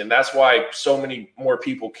boxing, and that's why so many more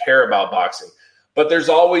people care about boxing. But there's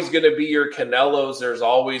always going to be your Canelos. There's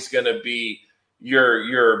always going to be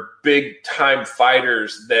your big time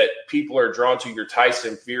fighters that people are drawn to, your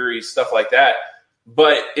Tyson Fury, stuff like that.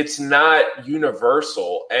 But it's not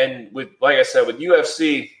universal. And with, like I said, with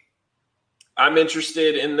UFC, I'm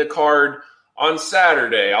interested in the card on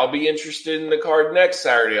Saturday. I'll be interested in the card next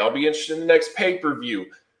Saturday. I'll be interested in the next pay-per-view.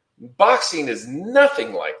 Boxing is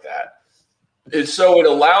nothing like that. And so it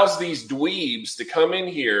allows these dweebs to come in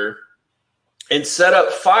here and set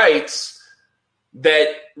up fights that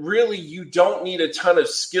really you don't need a ton of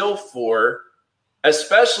skill for,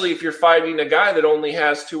 especially if you're fighting a guy that only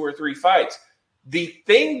has 2 or 3 fights. The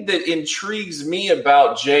thing that intrigues me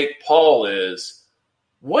about Jake Paul is,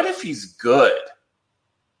 what if he's good?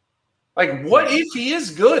 Like, what if he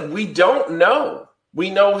is good? We don't know. We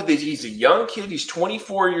know that he's a young kid. He's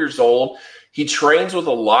 24 years old. He trains with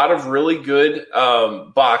a lot of really good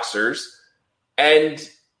boxers, and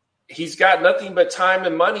he's got nothing but time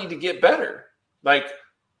and money to get better. Like,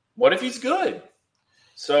 what if he's good?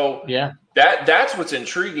 So yeah, that's what's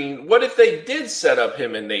intriguing. What if they did set up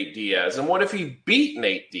him and Nate Diaz? And what if he beat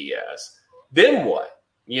Nate Diaz? Then what?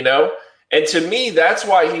 You know? And to me, that's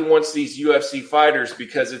why he wants these UFC fighters,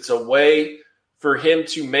 because it's a way for him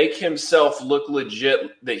to make himself look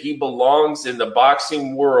legit, that he belongs in the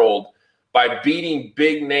boxing world by beating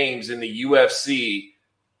big names in the UFC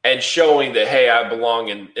and showing that, hey, I belong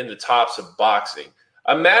in the tops of boxing.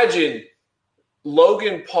 Imagine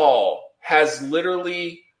Logan Paul has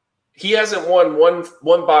literally – he hasn't won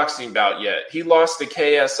one boxing bout yet. He lost to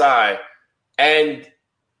KSI, and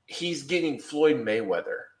he's getting Floyd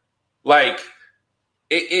Mayweather. Like,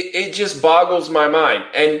 it just boggles my mind.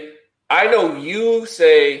 And I know you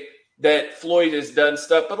say that Floyd has done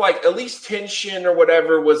stuff, but, like, at least Tenshin or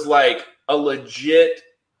whatever was, like, a legit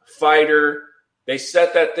fighter. They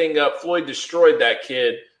set that thing up. Floyd destroyed that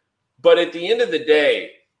kid. But at the end of the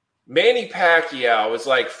day, Manny Pacquiao is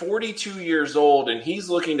like 42 years old, and he's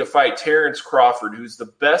looking to fight Terrence Crawford, who's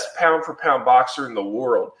the best pound-for-pound boxer in the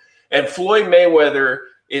world. And Floyd Mayweather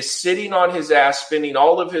is sitting on his ass, spending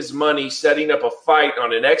all of his money setting up a fight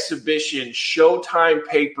on an exhibition Showtime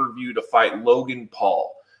pay-per-view to fight Logan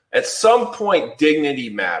Paul. At some point, dignity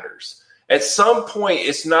matters. At some point,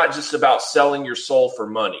 it's not just about selling your soul for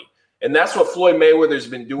money. And that's what Floyd Mayweather's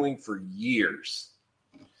been doing for years.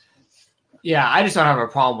 Yeah, I just don't have a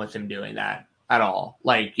problem with him doing that at all.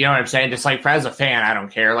 Like, you know what I'm saying? Just like, as a fan, I don't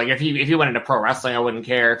care. Like, if he went into pro wrestling, I wouldn't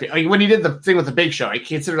care. When he did the thing with the Big Show, I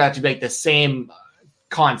consider that to be like the same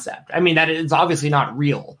concept. I mean, that is obviously not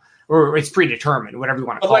real, or it's predetermined, whatever you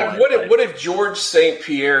want to call it. What if George St.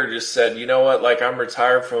 Pierre just said, you know what, like, I'm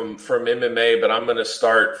retired from MMA, but I'm going to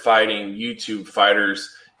start fighting YouTube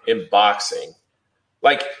fighters in boxing?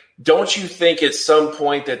 Like, don't you think at some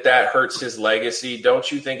point that hurts his legacy?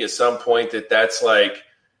 Don't you think at some point that that's like,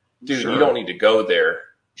 dude, sure, you don't need to go there?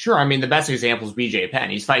 Sure. I mean, the best example is BJ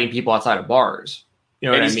Penn. He's fighting people outside of bars. You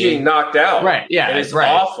know, and he's getting knocked out. Right. Yeah. And it's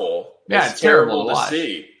awful. Yeah, it's terrible to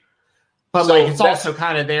see. But, so, like, it's also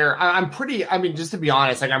kind of there. I'm pretty, I mean, just to be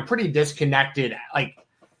honest, like, I'm pretty disconnected. Like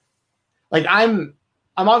I'm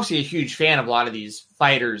obviously a huge fan of a lot of these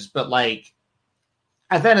fighters, but, like,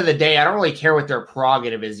 at the end of the day, I don't really care what their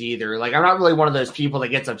prerogative is either. Like, I'm not really one of those people that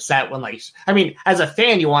gets upset when, like, I mean, as a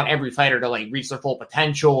fan, you want every fighter to, like, reach their full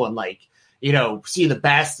potential and, like, you know, see the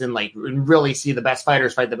best and, like, really see the best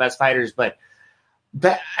fighters fight the best fighters. But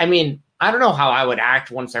I mean, I don't know how I would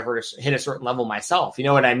act once I hit a certain level myself. You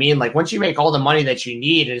know what I mean? Like, once you make all the money that you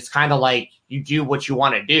need, it's kind of like you do what you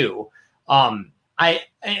want to do.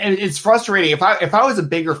 It's frustrating. If I was a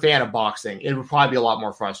bigger fan of boxing, it would probably be a lot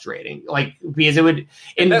more frustrating. Like, because it would.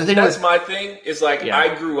 And that's my thing. Is like, yeah.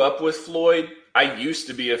 I grew up with Floyd. I used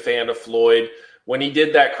to be a fan of Floyd. When he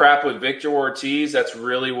did that crap with Victor Ortiz, that's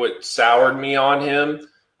really what soured me on him.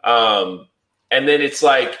 And then it's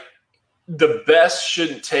like, the best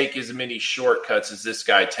shouldn't take as many shortcuts as this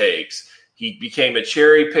guy takes. He became a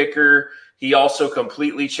cherry picker. He also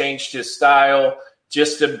completely changed his style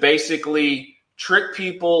just to basically trick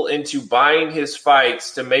people into buying his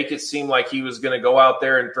fights to make it seem like he was going to go out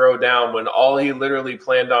there and throw down when all he literally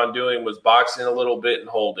planned on doing was boxing a little bit and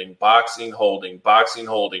holding, boxing, holding, boxing,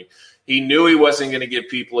 holding. He knew he wasn't going to give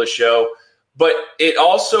people a show, but it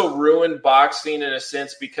also ruined boxing in a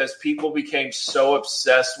sense because people became so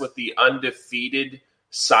obsessed with the undefeated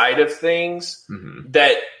side of things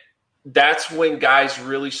that's when guys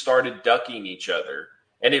really started ducking each other.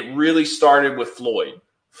 And it really started with Floyd.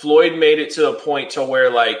 Floyd made it to a point to where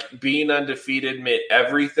like being undefeated meant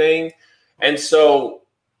everything. And so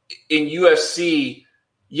in UFC,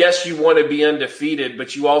 yes, you want to be undefeated,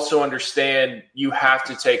 but you also understand you have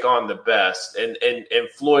to take on the best. And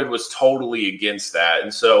Floyd was totally against that.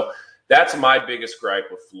 And so that's my biggest gripe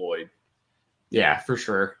with Floyd. Yeah, for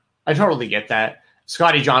sure. I totally get that.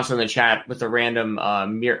 Scotty Johnson in the chat with a random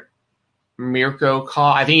Mirko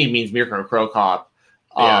Cop. I think he means Mirko Cro Cop.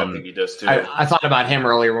 Yeah, I think he does too. I thought about him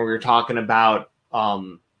earlier when we were talking about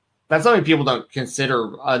that's something people don't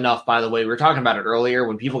consider enough, by the way. We were talking about it earlier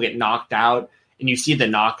when people get knocked out and you see the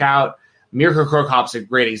knockout. Mirko Cro Cop's a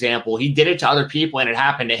great example. He did it to other people and it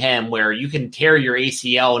happened to him where you can tear your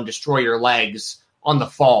ACL and destroy your legs on the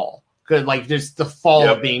fall. Good, like there's the fall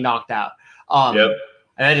of being knocked out. Kind of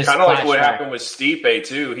like what happened with Stipe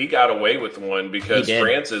too. He got away with one because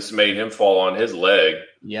Francis made him fall on his leg.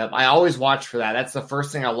 Yep, I always watch for that. That's the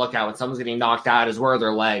first thing I look at when someone's getting knocked out is where are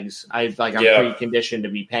their legs. I'm pretty conditioned to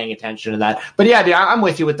be paying attention to that. But yeah, dude, I'm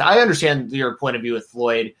with you with that. I understand your point of view with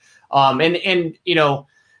Floyd. And you know,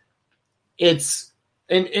 it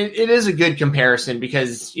is a good comparison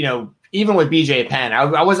because, you know, even with BJ Penn,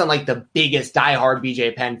 I wasn't like the biggest diehard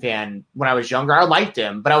BJ Penn fan when I was younger. I liked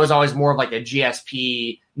him, but I was always more of like a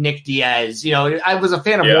GSP, Nick Diaz. You know, I was a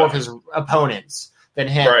fan of more of his opponents than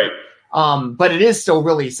him. Right. But it is still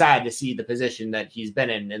really sad to see the position that he's been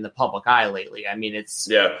in the public eye lately. I mean, it's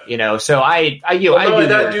you know. So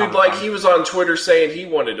that dude, like he was on Twitter saying he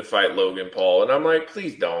wanted to fight Logan Paul, and I'm like,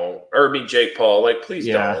 please don't, Jake Paul, like please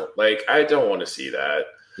don't, like I don't want to see that.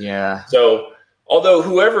 Yeah. So. Although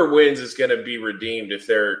whoever wins is going to be redeemed if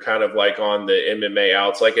they're kind of like on the MMA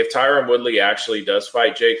outs. Like if Tyron Woodley actually does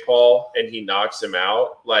fight Jake Paul and he knocks him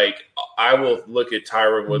out, like I will look at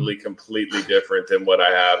Tyron Woodley completely different than what I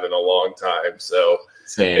have in a long time. So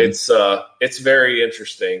it's very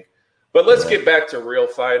interesting. But let's get back to real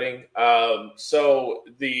fighting. So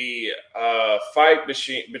the fight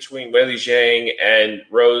between Weili Zhang and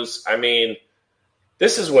Rose, I mean,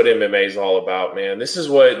 this is what MMA is all about, man. This was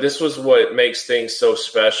what makes things so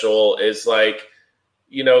special is like,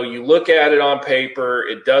 you know, you look at it on paper,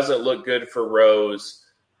 it doesn't look good for Rose,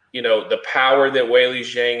 you know, the power that Weili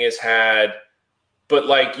Zhang has had, but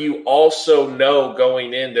like you also know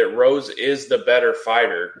going in that Rose is the better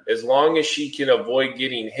fighter. As long as she can avoid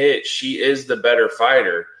getting hit, she is the better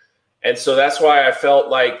fighter. And so that's why I felt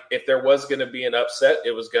like if there was going to be an upset,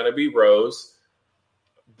 it was going to be Rose.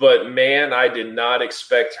 But, man, I did not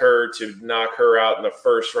expect her to knock her out in the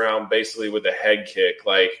first round basically with a head kick.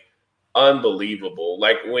 Like, unbelievable.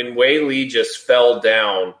 Like, when Weili just fell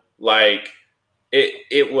down, like,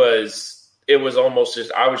 it was almost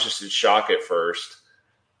just – I was just in shock at first.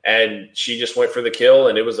 And she just went for the kill,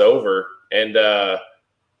 and it was over. And, like,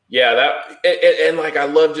 I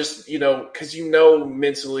love just, you know, because, you know,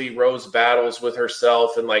 mentally Rose battles with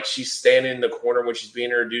herself. And, like, she's standing in the corner when she's being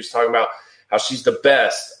introduced talking about – how she's the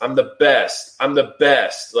best. I'm the best. I'm the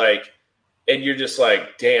best. Like, and you're just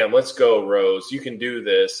like, damn, let's go, Rose. You can do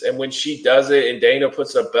this. And when she does it and Dana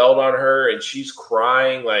puts a belt on her and she's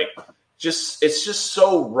crying, like, it's just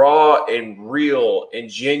so raw and real and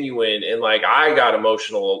genuine. And like, I got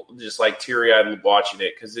emotional, just like teary-eyed watching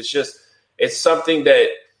it. Cause it's something that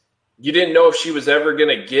you didn't know if she was ever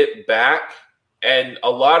going to get back. And a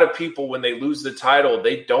lot of people, when they lose the title,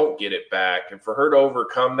 they don't get it back. And for her to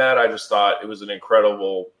overcome that, I just thought it was an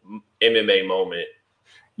incredible MMA moment.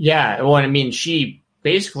 Yeah. Well, I mean, she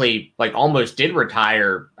basically like almost did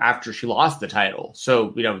retire after she lost the title.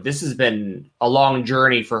 So, you know, this has been a long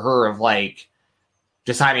journey for her of like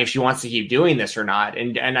deciding if she wants to keep doing this or not.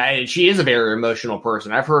 And she is a very emotional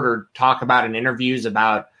person. I've heard her talk about in interviews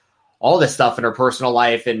about all this stuff in her personal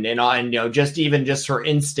life and you know, just her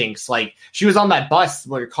instincts. Like she was on that bus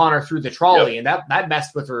where Connor threw the trolley and that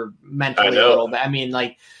messed with her mentally a little bit. I mean,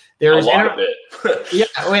 like there's a lot of it. Yeah.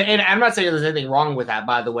 And I'm not saying there's anything wrong with that,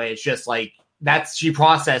 by the way. It's just like she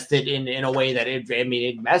processed it in a way that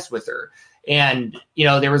it messed with her. And, you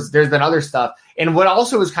know, there's been other stuff. And what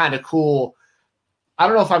also was kind of cool, I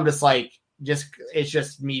don't know if I'm just like it's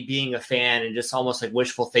just me being a fan and just almost like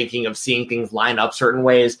wishful thinking of seeing things line up certain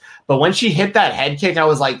ways. But when she hit that head kick, I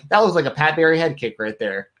was like, that was like a Pat Barry head kick right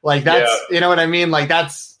there. Like that's, you know what I mean? Like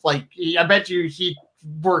that's like, I bet you he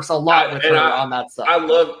works a lot with her on that stuff.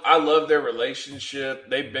 I love their relationship.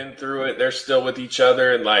 They've been through it. They're still with each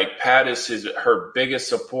other. And like Pat is her biggest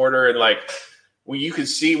supporter. And like, well, you could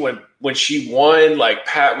see when she won, like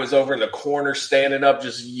Pat was over in the corner standing up,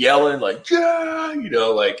 just yelling like, yeah, you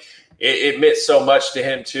know, like it meant so much to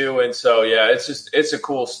him too. And so, yeah, it's a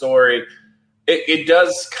cool story. It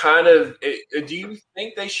does kind of, do you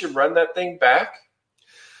think they should run that thing back?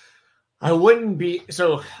 I wouldn't be.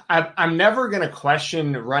 So I'm never going to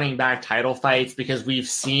question running back title fights because we've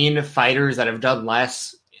seen fighters that have done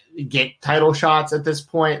less get title shots at this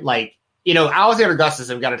point. Like, you know, Alexander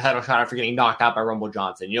Gustafsson got a title shot after getting knocked out by Rumble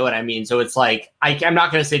Johnson. You know what I mean? So it's like, I'm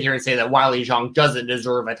not going to sit here and say that Weili Zhang doesn't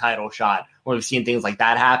deserve a title shot when we've seen things like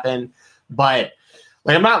that happen. But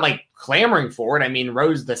like, I'm not like clamoring for it. I mean,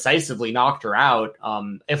 Rose decisively knocked her out.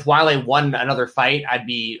 If Weili won another fight, I'd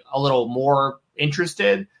be a little more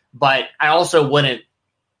interested. But I also wouldn't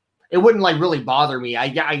like really bother me.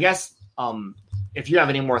 I guess if you have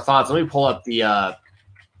any more thoughts, let me pull up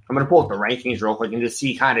I'm going to pull up the rankings real quick and just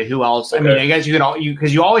see kind of who else. Okay. I mean, I guess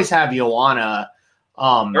because you always have Joanna.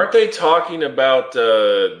 Aren't they talking about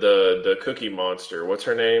the Cookie Monster? What's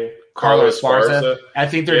her name? Carla Esparza. I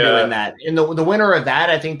think they're doing that. And the winner of that,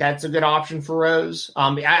 I think that's a good option for Rose.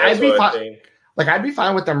 I'd be fine. Like I'd be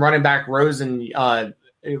fine with them running back Rose and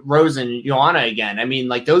Joanna again. I mean,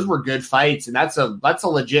 like those were good fights, and that's a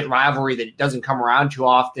legit rivalry that doesn't come around too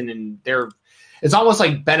often. And it's almost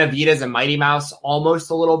like Benavidez and Mighty Mouse, almost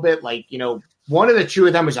a little bit. Like, you know, one of the two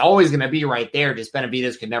of them is always going to be right there. Just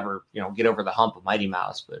Benavidez could never, you know, get over the hump of Mighty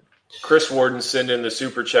Mouse. But Chris Warden sent in the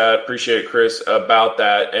super chat. Appreciate it, Chris, about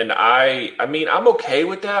that. And I mean, I'm okay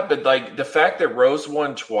with that. But like the fact that Rose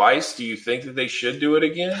won twice, do you think that they should do it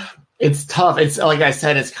again? It's tough. It's like I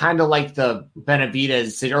said, it's kind of like the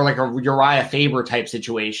Benavidez or like a Uriah Faber type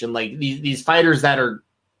situation. Like these fighters that are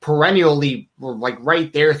perennially were like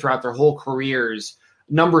right there throughout their whole careers,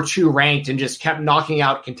 number 2 ranked, and just kept knocking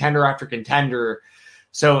out contender after contender.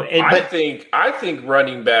 So I think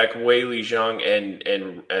running back Weili Zhang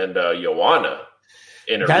and Joanna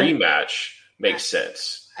in a rematch makes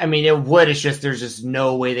sense. I mean, it would. It's just there's just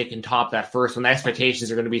no way they can top that first one. The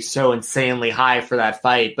expectations are going to be so insanely high for that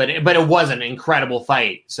fight. But it was an incredible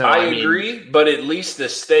fight. So I agree, but at least the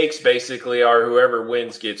stakes basically are whoever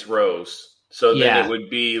wins gets Rose. So then it would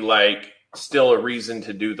be like still a reason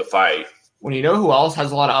to do the fight. When you know who else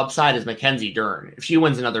has a lot of upside is Mackenzie Dern. If she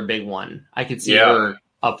wins another big one, I could see her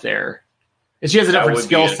up there. And she has a different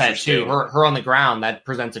skill set too. Her on the ground, that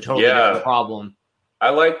presents a totally different problem. I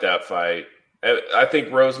like that fight. I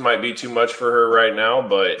think Rose might be too much for her right now,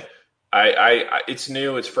 but I it's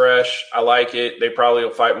new, it's fresh. I like it. They probably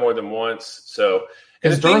will fight more than once. So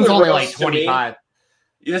because Dern's only like 25.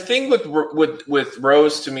 The thing with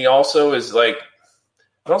Rose to me also is like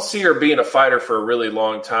I don't see her being a fighter for a really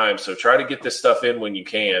long time. So try to get this stuff in when you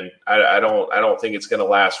can. I don't think it's going to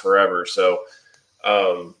last forever. So,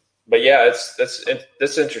 but yeah,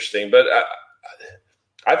 that's interesting. But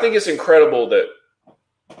I think it's incredible that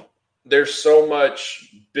there's so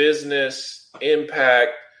much business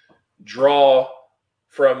impact draw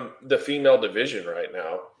from the female division right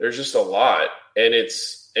now. There's just a lot, and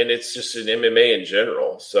it's just an MMA in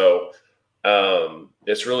general. So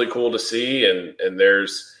it's really cool to see, and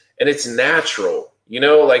it's natural, you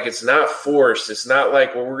know, like it's not forced. It's not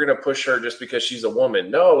like, well, we're going to push her just because she's a woman.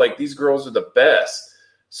 No, like these girls are the best.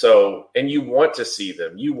 So, and you want to see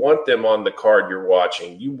them. You want them on the card you're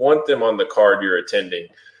watching. You want them on the card you're attending.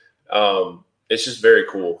 It's just very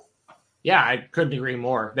cool. Yeah, I couldn't agree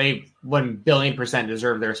more. They 1,000,000,000%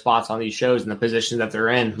 deserve their spots on these shows and the positions that they're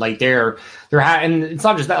in. Like they're and it's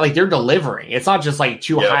not just that, like they're delivering. It's not just like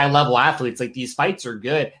two high level athletes. Like these fights are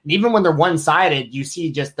good. And even when they're one-sided, you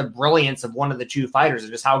see just the brilliance of one of the two fighters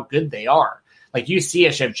and just how good they are. Like you see a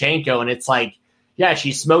Shevchenko and it's like, yeah,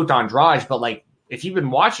 she smoked Andrade, but like if you've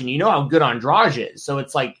been watching, you know how good Andrade is. So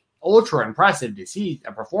it's like ultra impressive to see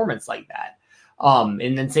a performance like that.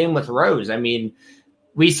 And then same with Rose. I mean,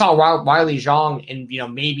 we saw Weili Zhang, and you know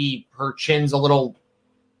maybe her chin's a little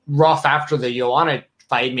rough after the Joanna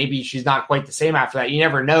fight. Maybe she's not quite the same after that. You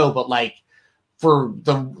never know. But like for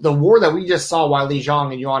the war that we just saw Weili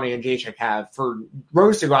Zhang and Joanna Jędrzejczyk have, for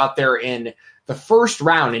Rose to go out there in the first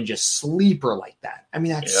round and just sleep her like that, I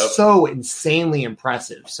mean that's so insanely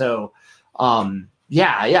impressive. So I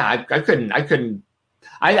couldn't.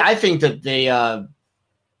 I think that they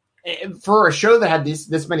for a show that had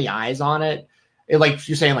this many eyes on it. like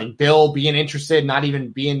you're saying, like Bill being interested, not even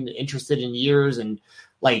being interested in years, and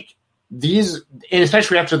like these, and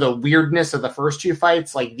especially after the weirdness of the first two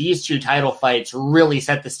fights, like these two title fights really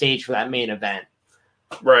set the stage for that main event.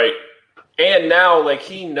 Right. And now, like,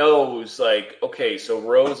 he knows, like, okay, so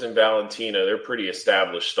Rose and Valentina, they're pretty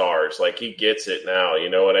established stars. Like, he gets it now. You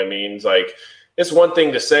know what I mean? It's like, it's one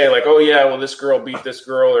thing to say, like, oh, yeah, well, this girl beat this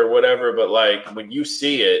girl or whatever. But, like, when you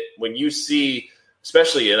see,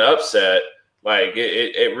 especially an upset, like,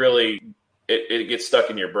 it really gets stuck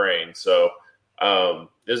in your brain. So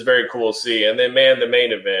it's very cool to see. And then, man, the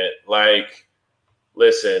main event, like,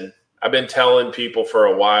 listen, I've been telling people for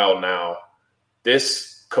a while now, this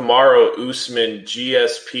Kamaru Usman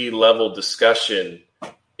GSP level discussion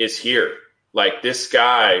is here. Like, this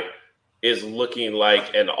guy is looking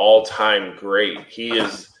like an all-time great. He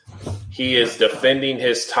is defending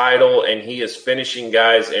his title, and he is finishing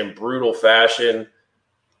guys in brutal fashion.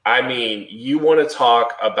 I mean, you want to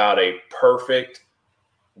talk about a perfect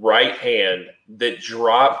right hand that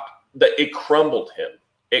it crumbled him.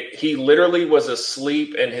 He literally was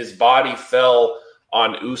asleep, and his body fell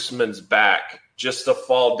on Usman's back just to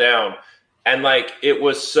fall down. And like, it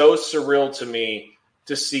was so surreal to me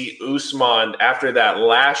to see Usman after that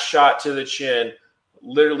last shot to the chin,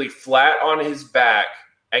 literally flat on his back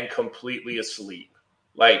and completely asleep.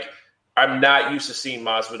 Like, I'm not used to seeing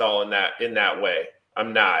Masvidal in that way.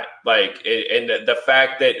 I'm not. Like, and the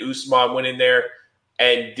fact that Usman went in there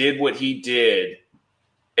and did what he did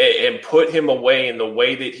and put him away in the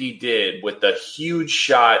way that he did with the huge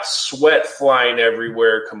shot, sweat flying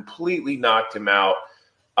everywhere, completely knocked him out.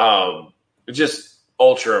 Just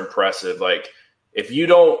ultra impressive. Like, if you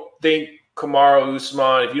don't think Kamaru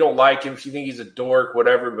Usman, if you don't like him, if you think he's a dork,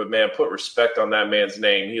 whatever, but man, put respect on that man's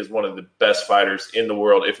name. He is one of the best fighters in the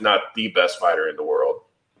world, if not the best fighter in the world.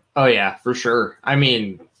 Oh yeah, for sure. I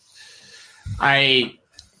mean,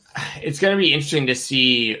 it's going to be interesting to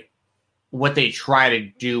see what they try to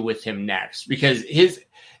do with him next, because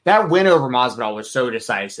that win over Masvidal was so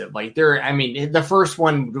decisive. Like, the first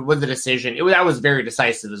one was a decision. That was very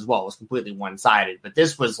decisive as well. It was completely one-sided, but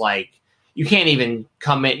this was like, you can't even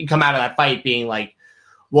come out of that fight being like,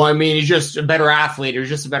 well, I mean, he's just a better athlete or he's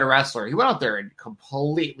just a better wrestler. He went out there and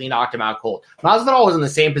completely knocked him out cold. Masvidal was in the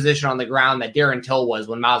same position on the ground that Darren Till was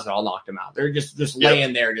when Masvidal knocked him out. They're just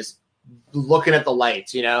laying there, just looking at the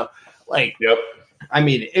lights, you know? Like, yep. I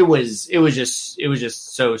mean, it was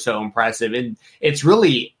just so impressive. And it's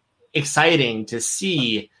really exciting to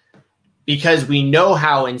see, because we know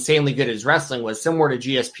how insanely good his wrestling was, similar to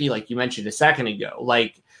GSP, like you mentioned a second ago.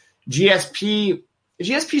 Like,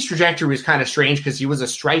 GSP's trajectory was kind of strange because he was a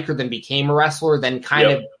striker, then became a wrestler, then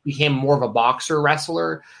kind of became more of a boxer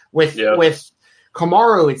wrestler. With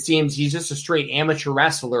Kamaru, it seems he's just a straight amateur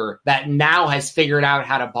wrestler that now has figured out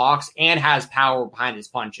how to box and has power behind his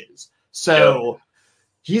punches. So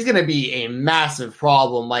he's going to be a massive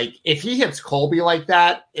problem. Like, if he hits Colby like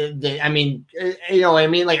that, I mean, you know what I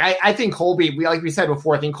mean? Like, I think Colby, like we said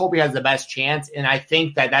before, I think Colby has the best chance. And I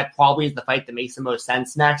think that probably is the fight that makes the most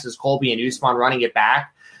sense next, is Colby and Usman running it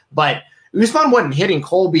back. But Usman wasn't hitting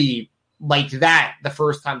Colby like that the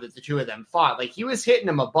first time that the two of them fought. Like, he was hitting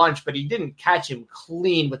him a bunch, but he didn't catch him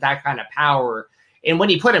clean with that kind of power. And when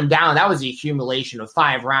he put him down, that was the accumulation of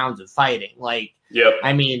 5 rounds of fighting. Like,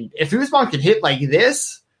 I mean, if Usman could hit like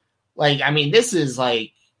this, like, I mean, this is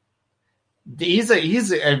like, he's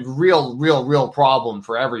a real problem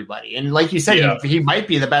for everybody. And like you said, he might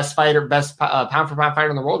be the best fighter, best pound for pound fighter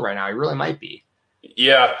in the world right now. He really might be.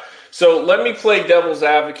 Yeah. So let me play devil's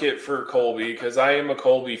advocate for Colby, because I am a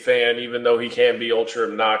Colby fan, even though he can be ultra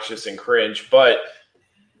obnoxious and cringe. But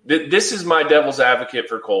this is my devil's advocate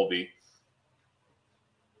for Colby.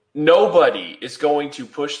 Nobody is going to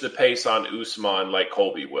push the pace on Usman like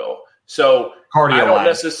Colby will. So I don't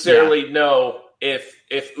necessarily know if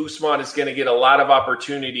Usman is going to get a lot of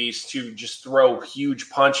opportunities to just throw huge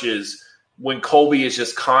punches when Colby is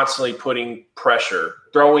just constantly putting pressure,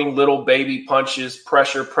 throwing little baby punches,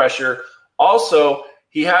 pressure. Also,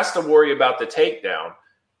 he has to worry about the takedown.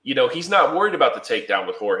 You know, he's not worried about the takedown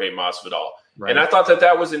with Jorge Masvidal. Right. And I thought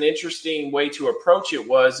that was an interesting way to approach it.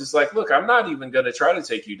 It's like, look, I'm not even going to try to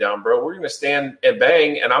take you down, bro. We're going to stand and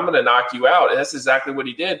bang, and I'm going to knock you out. And that's exactly what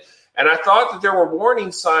he did. And I thought that there were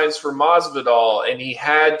warning signs for Masvidal, and he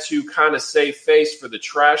had to kind of save face for the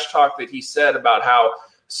trash talk that he said about how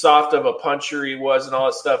soft of a puncher he was and all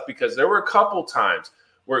that stuff, because there were a couple times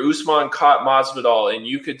where Usman caught Masvidal, and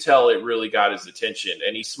you could tell it really got his attention.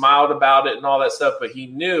 And he smiled about it and all that stuff, but he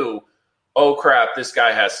knew, oh, crap, this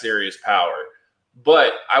guy has serious power.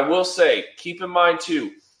 But I will say, keep in mind,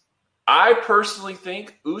 too, I personally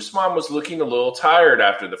think Usman was looking a little tired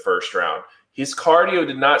after the first round. his cardio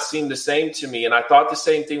did not seem the same to me. And I thought the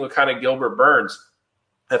same thing with kind of Gilbert Burns.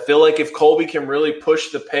 I feel like if Colby can really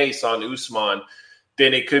push the pace on Usman,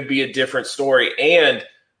 then it could be a different story. And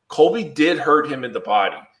Colby did hurt him in the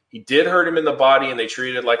body. He did hurt him in the body, and they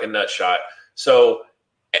treated it like a nut shot. So,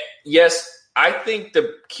 yes, I think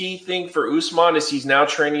the key thing for Usman is he's now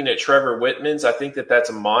training at Trevor Whitman's. I think that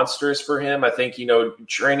that's monstrous for him. I think,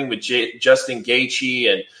 training with Justin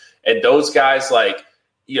Gaethje and those guys, like,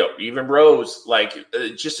 even Rose, like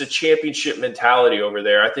just a championship mentality over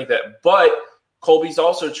there. I think that, but Colby's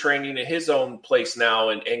also training at his own place now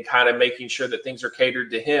and kind of making sure that things are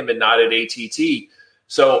catered to him and not at ATT.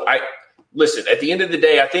 So listen, at the end of the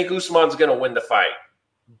day, I think Usman's going to win the fight,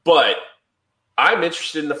 but I'm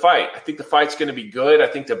interested in the fight. I think the fight's going to be good. I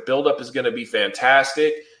think the buildup is going to be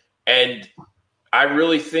fantastic. And I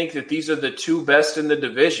really think that these are the two best in the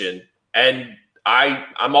division. And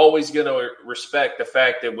I'm always going to respect the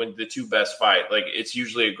fact that when the two best fight, like, it's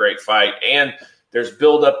usually a great fight. And there's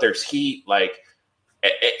buildup, there's heat.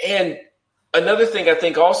 And another thing I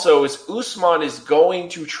think also is Usman is going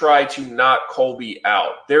to try to knock Colby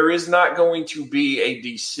out. There is not going to be a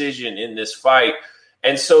decision in this fight.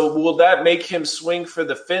 And so will that make him swing for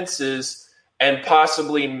the fences and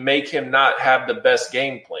possibly make him not have the best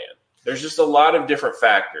game plan? There's just a lot of different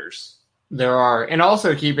factors. There are. And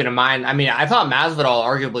also keeping in mind, I mean, I thought Masvidal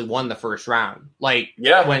arguably won the first round. And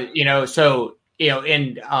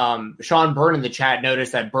Sean Byrne in the chat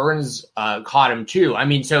noticed that Burns caught him too. I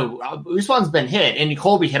mean, so Usman's been hit, and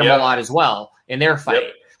Colby hit him a lot as well in their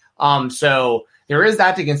fight. Yep. So there is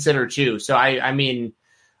that to consider too. So I'm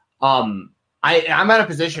at a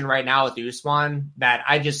position right now with Usman that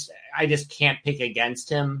I just can't pick against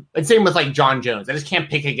him. And same with like John Jones. I just can't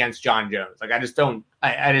pick against John Jones. Like, I just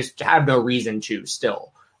have no reason to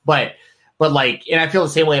still. But like, and I feel the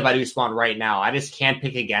same way about Usman right now. I just can't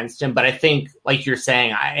pick against him. But I think, like you're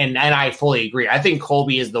saying, and I fully agree. I think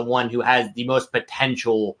Colby is the one who has the most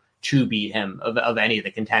potential to beat him of any of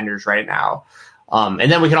the contenders right now.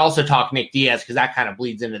 And then we can also talk Nick Diaz, because that kind of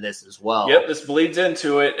bleeds into this as well. Yep, this bleeds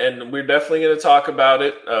into it, and we're definitely going to talk about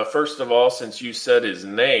it. First of all, since you said his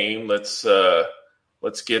name, let's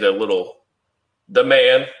get a little – the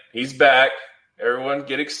man. He's back. Everyone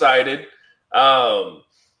get excited. So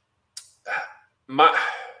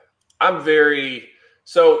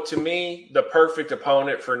to me, the perfect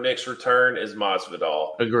opponent for Nick's return is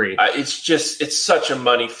Masvidal. Agree. It's such a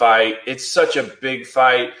money fight. It's such a big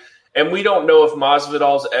fight. And we don't know if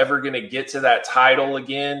Masvidal's ever going to get to that title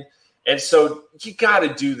again. And so you got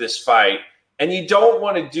to do this fight. And you don't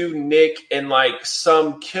want to do Nick in like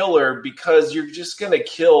some killer, because you're just going to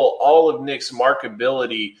kill all of Nick's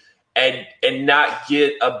markability and not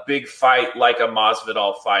get a big fight like a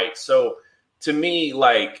Masvidal fight. So to me,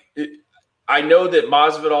 like, I know that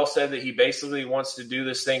Masvidal said that he basically wants to do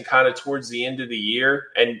this thing kind of towards the end of the year,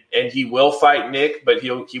 and he will fight Nick, but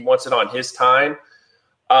he wants it on his time.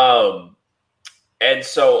 And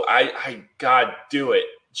so God, do it.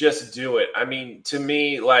 Just do it. I mean, to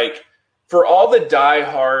me, like, for all the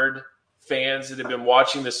diehard fans that have been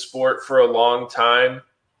watching the sport for a long time,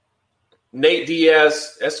 Nate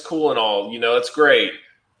Diaz, that's cool and all, it's great.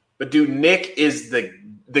 But dude, Nick is the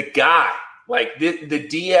guy. Like, the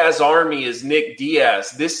Diaz army is Nick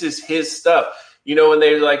Diaz. This is his stuff. When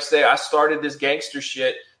they like say, I started this gangster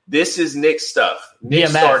shit, this is Nick's stuff. Nick BMF.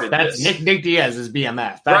 started That's this. Nick Diaz is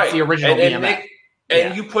BMF. That's right. The original BMF.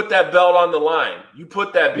 Nick, you put that belt on the line. You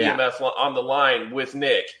put that BMF on the line with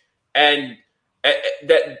Nick. And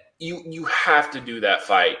that you have to do that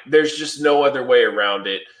fight. There's just no other way around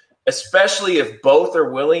it, especially if both are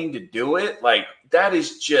willing to do it. Like, that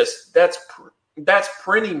is just that's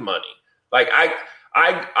printing money. Like,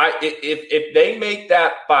 if they make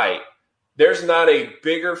that fight, there's not a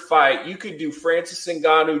bigger fight. You could do Francis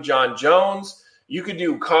Ngannou, John Jones. You could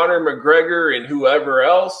do Conor McGregor and whoever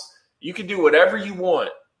else. You could do whatever you want.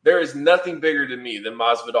 There is nothing bigger to me than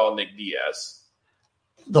Masvidal, Nick Diaz.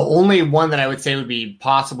 The only one that I would say would be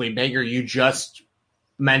possibly bigger, you just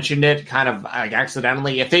mentioned it kind of like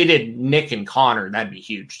accidentally. If they did Nick and Conor, that'd be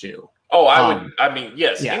huge too. Oh, I would. I mean,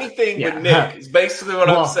 yes. Yeah, anything with Nick is basically what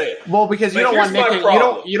I'm saying. Well, because you don't want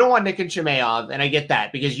Nick. You don't want Nick and Chimaev, and I get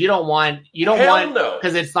that, because you don't want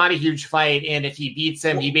because it's not a huge fight, and if he beats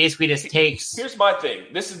him, he basically just takes. Here's my thing.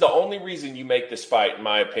 This is the only reason you make this fight, in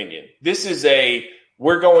my opinion. This is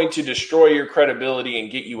we're going to destroy your credibility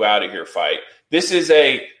and get you out of here fight. This is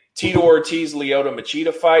a Tito Ortiz, Lyoto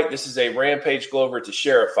Machida fight. This is a Rampage Glover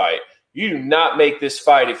Teixeira fight. You do not make this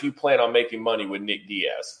fight if you plan on making money with Nick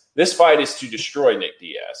Diaz. This fight is to destroy Nick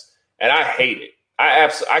Diaz, and I hate it.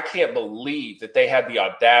 I can't believe that they had the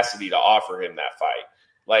audacity to offer him that fight.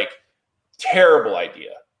 Like, Terrible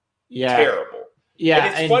idea. Yeah. Terrible. Yeah.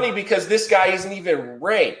 And it's funny because this guy isn't even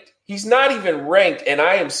ranked. He's not even ranked, and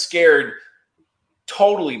I am scared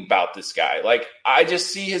totally about this guy. Like, I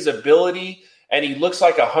just see his ability, and he looks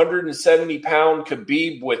like 170-pound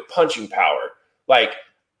Khabib with punching power. Like,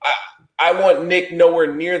 I want Nick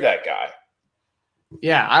nowhere near that guy.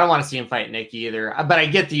 Yeah, I don't want to see him fight Nick either. But I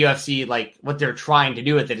get the UFC, like, what they're trying to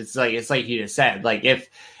do with it. It's like you just said. Like,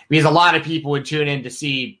 because a lot of people would tune in to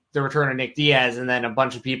see the return of Nick Diaz, and then a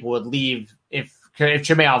bunch of people would leave if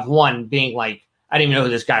Chimaev won, being like, I didn't even know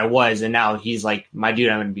who this guy was, and now he's like my dude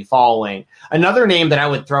I'm going to be following. Another name that I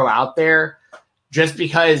would throw out there, just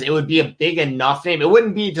because it would be a big enough name. It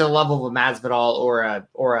wouldn't be to the level of a Masvidal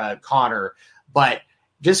or a Conor, but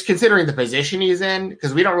just considering the position he's in,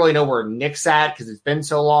 because we don't really know where Nick's at because it's been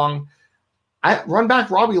so long. I run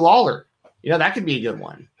back Robbie Lawler. That could be a good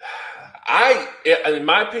one. In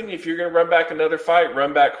my opinion, if you're going to run back another fight,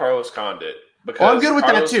 run back Carlos Condit. Because I'm good with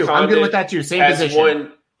that too. Same position.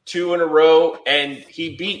 Won 2 in a row, and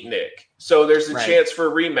he beat Nick. So there's a chance for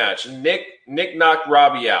a rematch. Nick knocked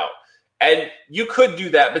Robbie out. And you could do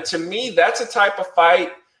that. But to me, that's a type of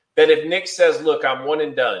fight that if Nick says, look, I'm one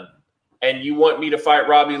and done, and you want me to fight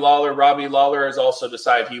Robbie Lawler has also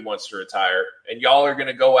decided he wants to retire. And y'all are going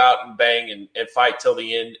to go out and bang and fight till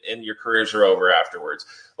the end, and your careers are over afterwards.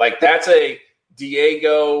 Like, that's a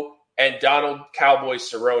Diego and Donald Cowboy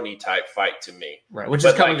Cerrone type fight to me. Right, which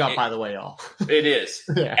is coming up, by the way, y'all. It is.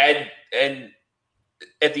 Yeah. And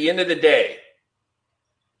at the end of the day,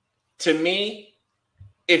 to me,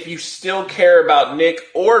 if you still care about Nick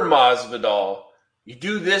or Masvidal, you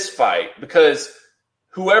do this fight because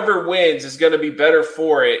whoever wins is going to be better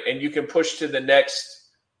for it, and you can push to the next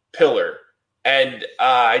pillar. And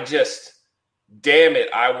damn it,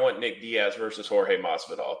 I want Nick Diaz versus Jorge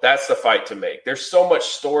Masvidal. That's the fight to make. There's so much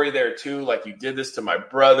story there too. Like, you did this to my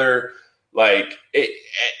brother. Like,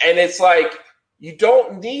 and it's like, you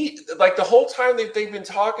don't need, like, the whole time that they've been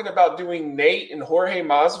talking about doing Nate and Jorge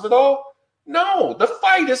Masvidal. No, the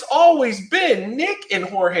fight has always been Nick and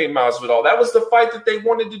Jorge Masvidal. That was the fight that they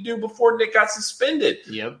wanted to do before Nick got suspended.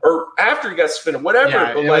 Yep. Or after he got suspended, whatever.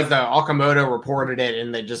 Yeah, but was the Okamoto reported it,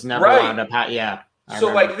 and they just never wound up. Yeah.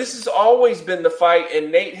 So, like, this has always been the fight,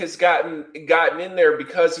 and Nate has gotten in there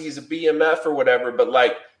because he's a BMF or whatever. But,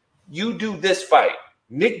 like, you do this fight,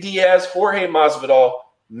 Nick Diaz, Jorge Masvidal,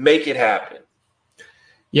 make it happen.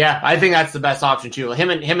 Yeah, I think that's the best option too. Him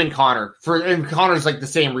and Conor. And Conor's like the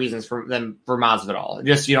same reasons for Masvidal.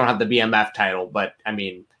 Just you don't have the BMF title, but I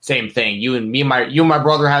mean, same thing. You and my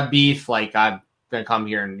brother have beef. Like, I'm gonna come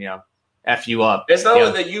here and F you up. It's not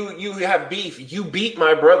only that you have beef. You beat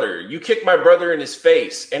my brother. You kicked my brother in his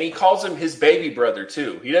face, and he calls him his baby brother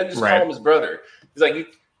too. He doesn't just call him his brother. He's like,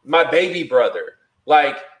 my baby brother.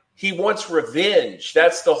 Like, he wants revenge.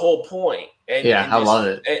 That's the whole point. I love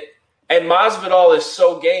it. And Masvidal is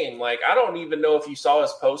so game. Like, I don't even know if you saw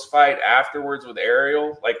his post-fight afterwards with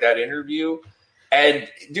Ariel, like that interview. And,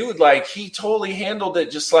 dude, like, he totally handled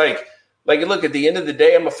it just like, look, at the end of the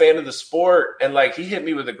day, I'm a fan of the sport. And, like, he hit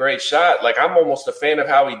me with a great shot. Like, I'm almost a fan of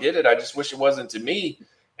how he did it. I just wish it wasn't to me.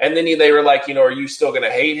 And then they were like, are you still going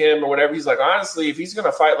to hate him or whatever? He's like, honestly, if he's going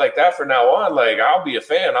to fight like that from now on, like, I'll be a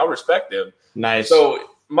fan. I'll respect him. Nice. So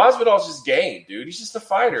Masvidal's just game, dude. He's just a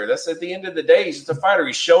fighter. That's at the end of the day. He's just a fighter.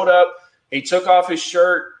 He showed up. He took off his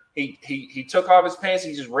shirt. He took off his pants.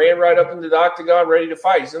 He just ran right up into the octagon, ready to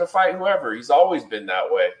fight. He's going to fight whoever. He's always been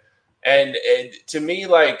that way. And to me,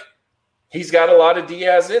 like, he's got a lot of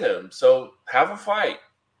Diaz in him. So have a fight.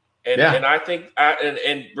 And I think,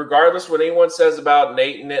 and regardless what anyone says about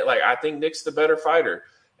Nate and it, like, I think Nick's the better fighter.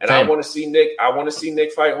 And I want to see Nick. I want to see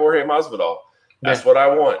Nick fight Jorge Masvidal. That's what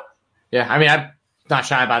I want. Yeah, I mean, I'm not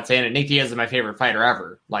shy about saying it. Nick Diaz is my favorite fighter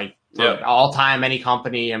ever. Like, all time, any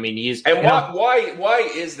company. I mean, he's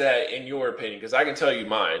why is that in your opinion? Because I can tell you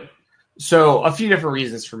mine. So a few different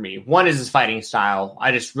reasons for me. One is his fighting style.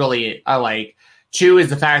 I like. 2 is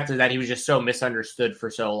the fact that he was just so misunderstood for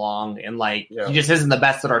so long, and he just isn't the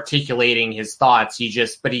best at articulating his thoughts.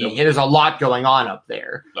 There's a lot going on up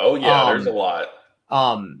there. Oh yeah, there's a lot.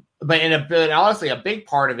 But honestly, a big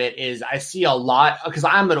part of it is I see a lot because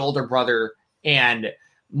I'm an older brother, and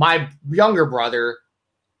my younger brother,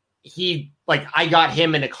 I got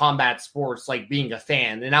him into combat sports, like being a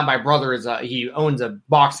fan. And now my brother he owns a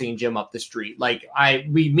boxing gym up the street. Like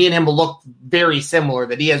me and him look very similar.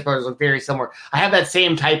 The Diaz brothers look very similar. I have that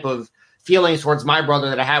same type of feelings towards my brother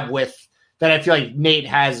that I feel like Nick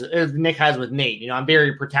has with Nate. I'm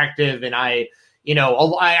very protective, and I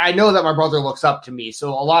know that my brother looks up to me. So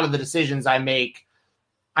a lot of the decisions I make,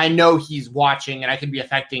 I know he's watching, and I could be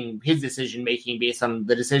affecting his decision making based on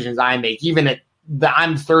the decisions I make, even at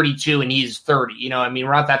I'm 32 and he's 30. You know, I mean,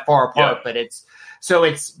 we're not that far apart, but there's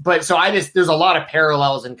a lot of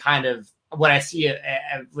parallels in kind of what I see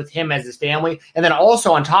with him as his family. And then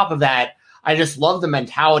also on top of that, I just love the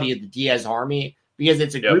mentality of the Diaz Army because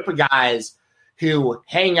it's a group of guys who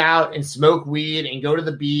hang out and smoke weed and go to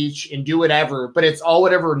the beach and do whatever, but it's all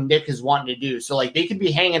whatever Nick is wanting to do. So like they could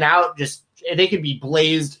be hanging out, they could be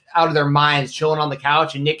blazed out of their minds, chilling on the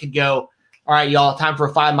couch, and Nick could go, all right, y'all, time for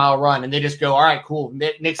a 5-mile run. And they just go, all right, cool.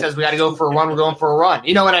 Nick says we got to go for a run. We're going for a run.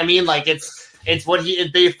 You know what I mean? Like it's what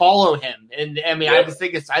they follow him. And I mean, I just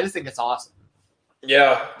think it's awesome.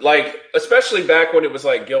 Yeah, like especially back when it was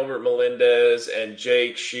like Gilbert Melendez and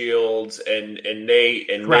Jake Shields and Nate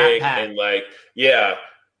and Nick and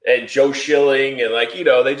and Joe Schilling and like, you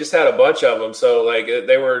know, they just had a bunch of them. So like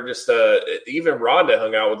they were just even Rhonda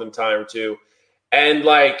hung out with them time or two. And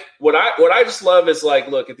like what I just love is like,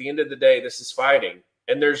 look, at the end of the day, this is fighting,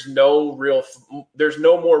 and there's no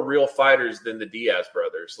more real fighters than the Diaz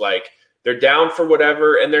brothers. Like they're down for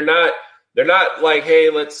whatever, and they're not like, hey,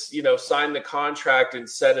 let's, you know, sign the contract and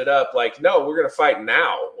set it up. Like, no, we're going to fight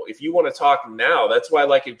now. If you want to talk now, that's why,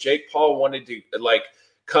 like, if Jake Paul wanted to, like,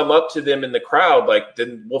 come up to them in the crowd, like,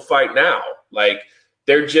 then we'll fight now. Like,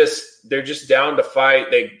 they're just down to fight.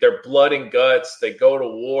 They're blood and guts. They go to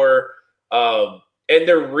war. And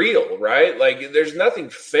they're real, right? Like, there's nothing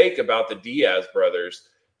fake about the Diaz brothers.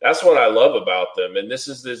 That's what I love about them. And this,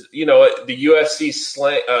 you know, the UFC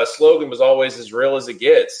slogan was always as real as it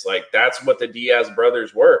gets. Like, that's what the Diaz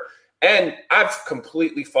brothers were. And I've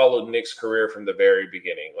completely followed Nick's career from the very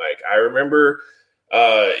beginning. Like, I remember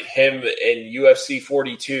him in UFC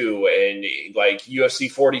 42 and like UFC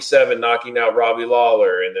 47 knocking out Robbie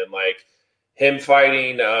Lawler. And then like him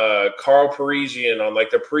fighting Carl Parisian on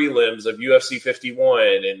like the prelims of UFC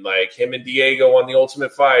 51, and like him and Diego on the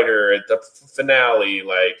Ultimate Fighter at the finale.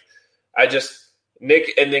 Like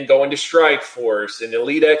Nick, and then going to Strike Force and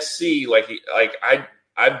Elite XC.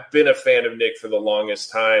 I've been a fan of Nick for the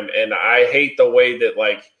longest time, and I hate the way that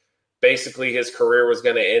like basically his career was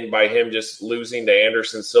going to end by him just losing to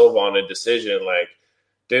Anderson Silva on a decision. Like,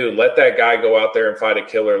 dude, let that guy go out there and fight a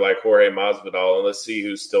killer like Jorge Masvidal, and let's see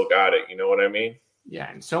who's still got it. You know what I mean? Yeah,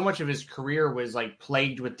 and so much of his career was like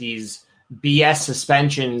plagued with these BS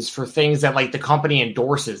suspensions for things that like the company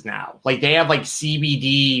endorses now. Like they have like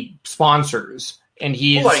CBD sponsors, and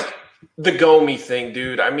he's like the Gomi thing,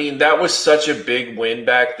 dude. I mean, that was such a big win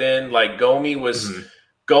back then. Like Gomi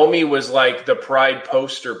was like the Pride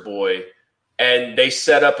poster boy, and they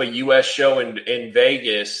set up a US show in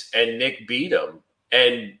Vegas, and Nick beat him.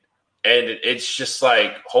 And it's just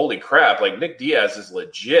like, holy crap, like Nick Diaz is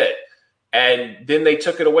legit. And then they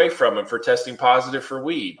took it away from him for testing positive for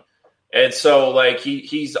weed. And so like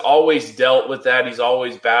he's always dealt with that. He's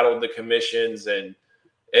always battled the commissions. And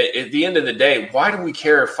at the end of the day, why do we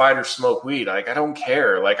care if fighters smoke weed? Like, I don't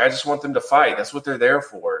care. Like, I just want them to fight. That's what they're there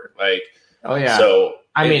for. Like, oh yeah. So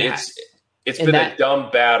I mean, it's been a dumb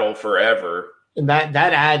battle forever. And that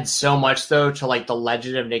adds so much though to like the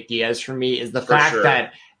legend of Nick Diaz for me is the fact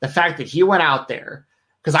that he went out there,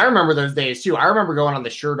 because I remember those days too. I remember going on the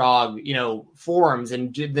SureDog, you know, forums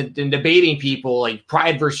and debating people like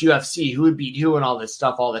Pride versus UFC, who would beat who and all this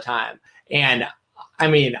stuff all the time. And I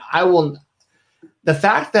mean, the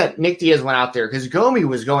fact that Nick Diaz went out there, because Gomi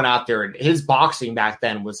was going out there and his boxing back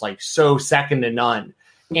then was like so second to none.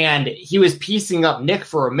 And he was piecing up Nick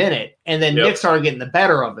for a minute, and then Nick started getting the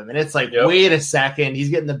better of him. And it's like, wait a second, he's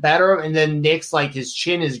getting the better of him. And then Nick's like, his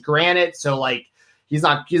chin is granite, so like he's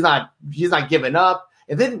not giving up.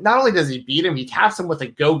 And then not only does he beat him, he taps him with a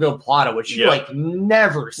go-go plata, which you like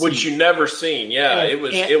never see. Which you never seen. Yeah,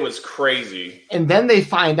 it was crazy. And then they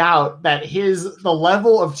find out that the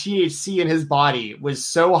level of THC in his body was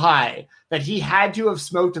so high that he had to have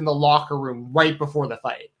smoked in the locker room right before the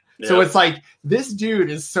fight. So it's like, this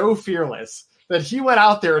dude is so fearless that he went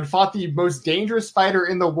out there and fought the most dangerous fighter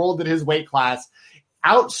in the world in his weight class,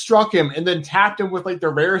 outstruck him, and then tapped him with like the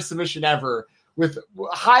rarest submission ever, with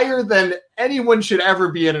higher than anyone should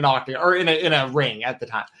ever be in an octagon or in a ring at the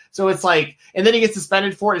time. So it's like, and then he gets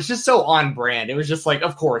suspended for it. It's just so on brand. It was just like,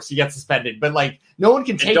 of course he gets suspended, but like no one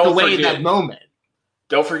can take away that moment.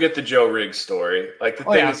 Don't forget the Joe Riggs story. Like the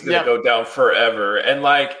thing is going to go down forever. And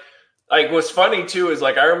like what's funny too is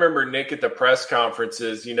like I remember Nick at the press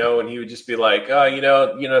conferences, you know, and he would just be like, "Oh, you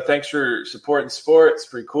know, thanks for supporting sports.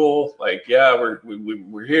 Pretty cool. Like, yeah,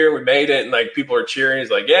 we're here, we made it," and like people are cheering.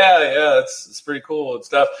 He's like, "Yeah, it's pretty cool and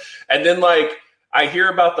stuff." And then like I hear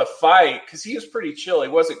about the fight because he was pretty chill. He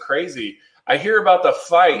wasn't crazy. I hear about the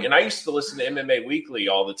fight, and I used to listen to MMA Weekly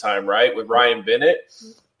all the time, right, with Ryan Bennett.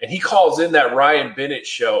 And he calls in that Ryan Bennett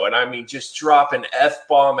show, and I mean, just dropping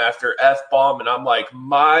F-bomb after F-bomb. And I'm like,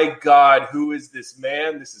 my God, who is this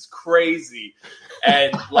man? This is crazy.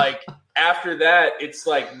 And like after that, it's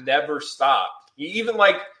like never stopped. Even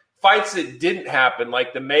like fights that didn't happen,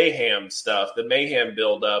 like the Mayhem stuff, the Mayhem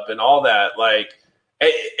buildup and all that. Like,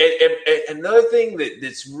 and another thing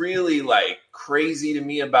that's really like crazy to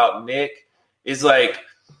me about Nick is like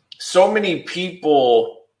so many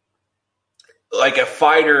people, like a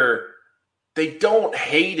fighter, they don't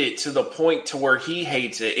hate it to the point to where he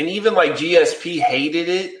hates it. And even like GSP hated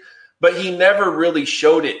it, but he never really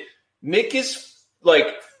showed it. Nick is like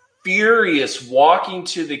furious walking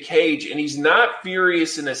to the cage, and he's not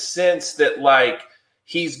furious in a sense that like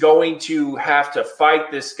he's going to have to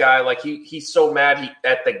fight this guy. Like he's so mad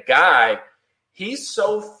at the guy. He's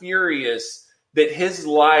so furious that his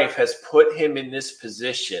life has put him in this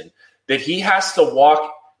position that he has to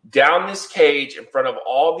walk down this cage in front of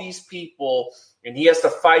all these people, and he has to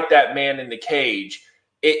fight that man in the cage.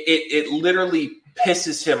 It literally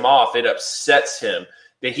pisses him off. It upsets him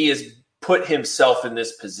that he has put himself in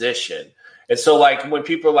this position. And so like when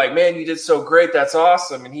people are like, man, you did so great, that's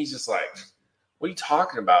awesome, and he's just like, what are you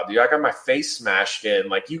talking about, dude? I got my face smashed in.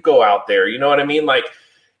 Like, you go out there, you know what I mean? Like,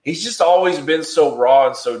 he's just always been so raw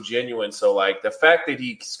and so genuine. So like the fact that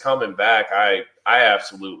he's coming back, I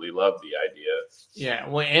absolutely love the idea. Yeah,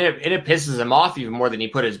 well, and it pisses him off even more than he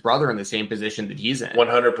put his brother in the same position that he's in.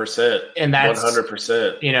 100%. And that's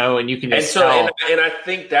 100%. You know, and you can just and I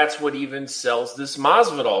think that's what even sells this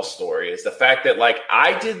Masvidal story is the fact that like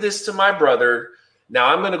I did this to my brother. Now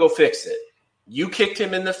I'm going to go fix it. You kicked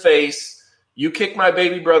him in the face. You kicked my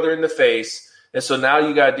baby brother in the face. And so now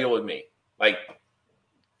you got to deal with me. Like,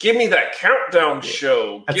 give me that countdown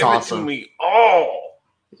show. That's Give awesome. it to me all.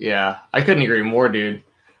 Yeah, I couldn't agree more, dude.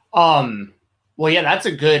 Well, yeah, that's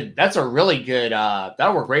a really good,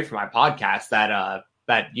 that'll work great for my podcast, that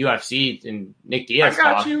UFC and Nick Diaz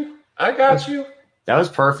talk. I got you. That was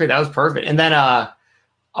perfect. And then,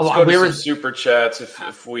 we were super chats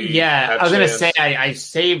if we. Yeah, I was going to say, I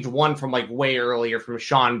saved one from like way earlier from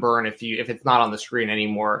Sean Byrne if it's not on the screen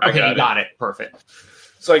anymore. Okay, you got it. Perfect.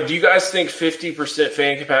 It's like, do you guys think 50%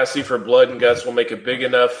 fan capacity for Blood and Guts will make a big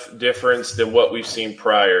enough difference than what we've seen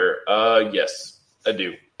prior? Yes, I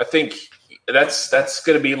do. I think that's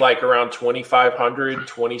going to be like around 2,500,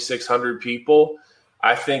 2,600 people.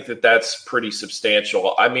 I think that's pretty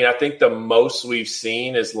substantial. I mean, I think the most we've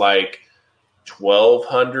seen is like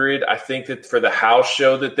 1,200. I think that for the house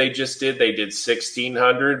show that they just did, they did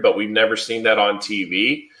 1,600, but we've never seen that on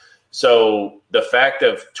TV. So the fact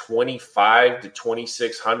of 25 to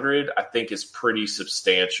 2,600, I think is pretty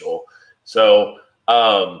substantial. So,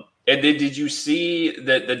 and did you see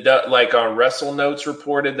that like on Wrestle Notes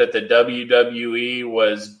reported that the WWE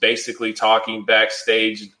was basically talking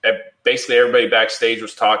backstage? Basically, everybody backstage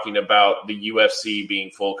was talking about the UFC being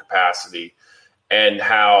full capacity and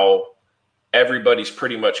how everybody's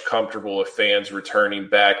pretty much comfortable with fans returning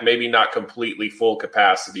back. Maybe not completely full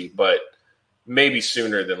capacity, but maybe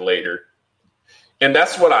sooner than later. And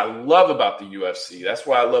that's what I love about the UFC. That's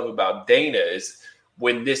what I love about Dana is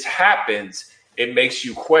when this happens, it makes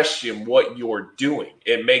you question what you're doing.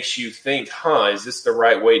 It makes you think, is this the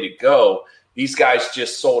right way to go? These guys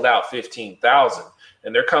just sold out 15,000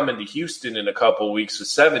 and they're coming to Houston in a couple of weeks with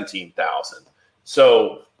 17,000.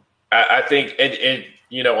 So I think, and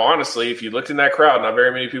you know, honestly, if you looked in that crowd, not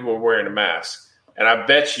very many people were wearing a mask. And I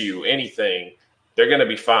bet you anything, they're going to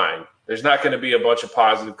be fine. There's not going to be a bunch of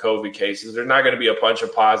positive COVID cases. There's not going to be a bunch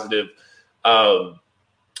of positive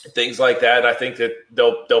things like that. I think that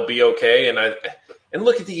they'll be okay. And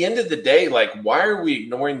look, at the end of the day, like, why are we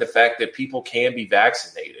ignoring the fact that people can be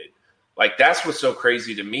vaccinated? Like, that's what's so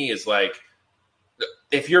crazy to me is like,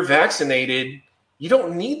 if you're vaccinated, you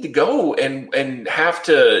don't need to go and have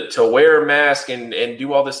to wear a mask and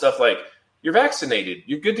do all this stuff. Like, you're vaccinated,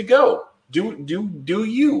 you're good to go. Do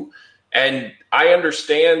you? And I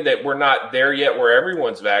understand that we're not there yet where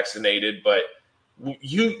everyone's vaccinated, but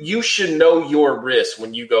you should know your risk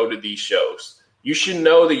when you go to these shows. You should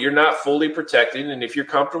know that you're not fully protected, and if you're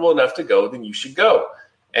comfortable enough to go, then you should go.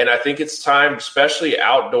 And I think it's time, especially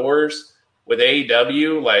outdoors with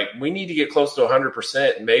AEW, like we need to get close to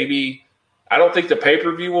 100%. Maybe, I don't think the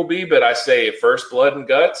pay-per-view will be, but I say at First Blood and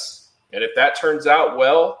Guts, and if that turns out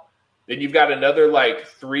well, then you've got another like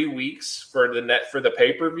 3 weeks for the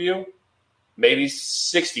pay-per-view. Maybe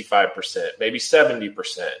 65%, maybe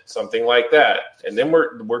 70%, something like that. And then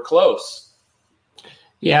we're close.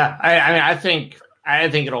 Yeah. I mean, I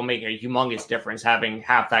think it'll make a humongous difference having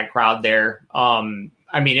half that crowd there. I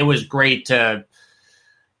mean, it was great to,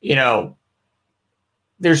 you know,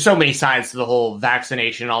 there's so many sides to the whole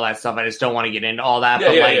vaccination and all that stuff. I just don't want to get into all that.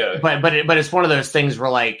 But it's one of those things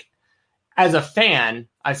where, like, as a fan,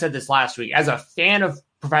 I said this last week, as a fan of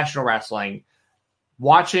professional wrestling,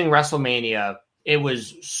 watching WrestleMania, it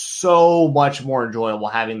was so much more enjoyable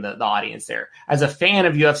having the audience there. As a fan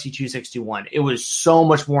of UFC 261, it was so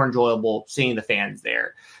much more enjoyable seeing the fans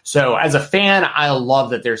there. So as a fan, I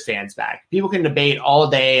love that there's fans back. People can debate all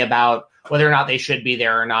day about whether or not they should be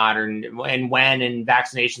there or not, and when, and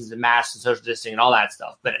vaccinations and masks and social distancing and all that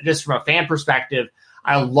stuff. But just from a fan perspective,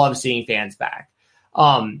 I love seeing fans back.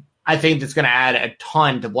 I think that's going to add a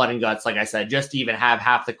ton to Blood and Guts, like I said, just to even have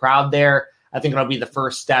half the crowd there. I think it'll be the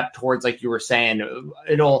first step towards, like you were saying,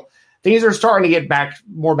 things are starting to get back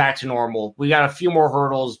to normal. We got a few more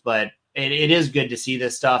hurdles, but it is good to see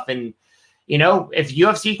this stuff. And, if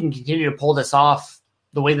UFC can continue to pull this off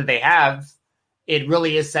the way that they have, it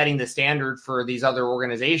really is setting the standard for these other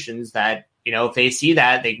organizations that, if they see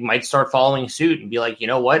that, they might start following suit and be like, you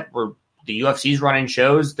know what, the UFC's running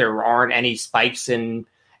shows. There aren't any spikes in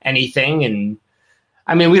anything. And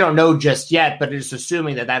I mean, we don't know just yet, but it's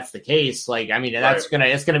assuming that that's the case. Like, I mean, it's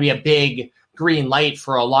going to be a big green light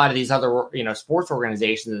for a lot of these other, sports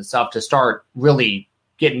organizations and stuff to start really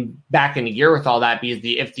getting back into gear with all that, because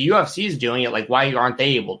if the UFC is doing it, like, why aren't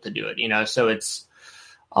they able to do it? So it's,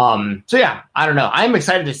 so yeah, I don't know. I'm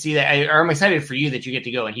excited to see that. I'm excited for you that you get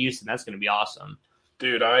to go in Houston. That's going to be awesome.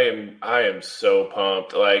 Dude, I am so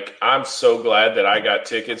pumped. Like, I'm so glad that I got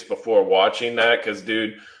tickets before watching that, because,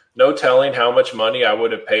 dude, no telling how much money I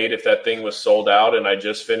would have paid if that thing was sold out and I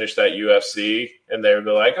just finished that UFC and they would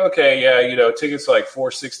be like, okay, yeah, tickets are like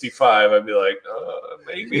 $465. I'd be like,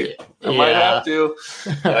 maybe I might have to.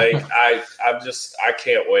 Like, I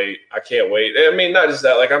can't wait. I can't wait. I mean, not just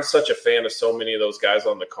that, like, I'm such a fan of so many of those guys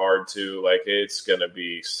on the card too. Like, it's going to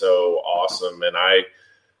be so awesome. And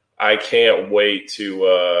I can't wait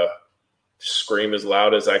to scream as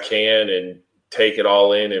loud as I can and take it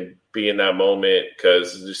all in and be in that moment,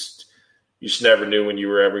 because you just never knew when you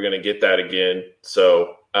were ever going to get that again.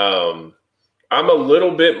 So I'm a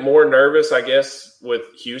little bit more nervous, I guess, with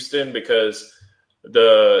Houston, because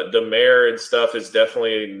the mayor and stuff is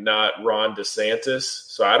definitely not Ron DeSantis.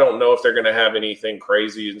 So I don't know if they're going to have anything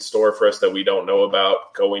crazy in store for us that we don't know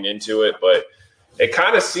about going into it. But it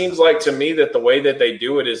kind of seems like to me that the way that they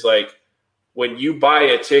do it is like, when you buy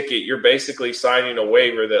a ticket, you're basically signing a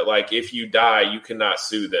waiver that, like, if you die, you cannot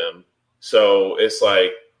sue them. So it's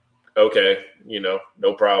like, okay, no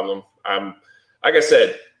problem. Like I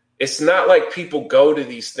said, it's not like people go to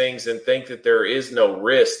these things and think that there is no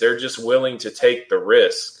risk. They're just willing to take the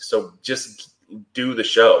risk. So just do the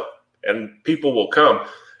show and people will come.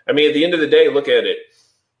 I mean, at the end of the day, look at it.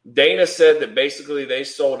 Dana said that basically they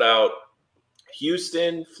sold out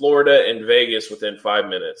Houston, Florida, and Vegas within 5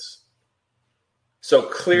 minutes. So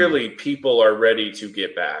clearly people are ready to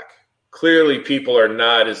get back. Clearly people are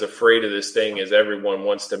not as afraid of this thing as everyone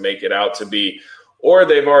wants to make it out to be, or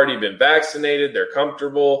they've already been vaccinated. They're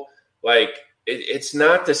comfortable. Like, it's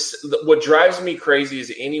not this. What drives me crazy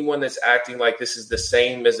is anyone that's acting like this is the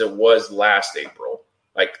same as it was last April.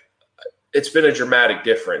 Like, it's been a dramatic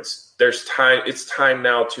difference. There's time. It's time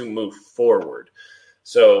now to move forward.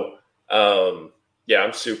 So, yeah,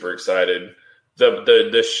 I'm super excited.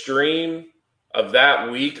 The stream of that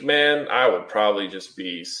week, man, I will probably just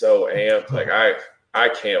be so amped. Like, I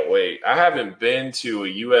can't wait. I haven't been to a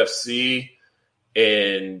UFC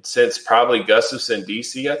since probably Gustafson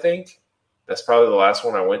DC, I think. That's probably the last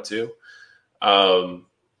one I went to.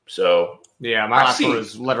 So yeah, my last one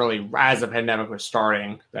was literally as the pandemic was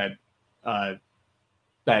starting. That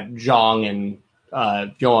Zhang and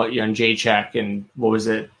Jacek, and what was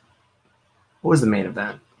it? What was the main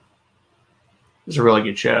event? It was a really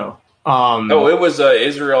good show. It was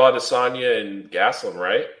Israel Adesanya and Gastelum,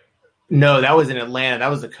 right? No, that was in Atlanta. That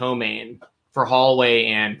was the co-main for Holloway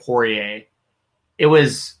and Poirier. It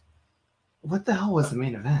was, what the hell was the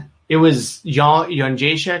main event? It was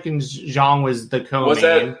Jacek and Zhang was the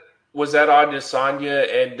co-main. Was that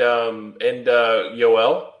Adesanya and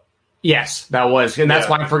Yoel? Yes, that was, and that's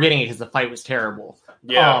why I'm forgetting it, because the fight was terrible.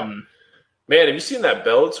 Yeah, man, have you seen that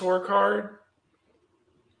Bellator card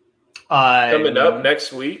coming up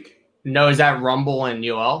next week? No, is that Rumble and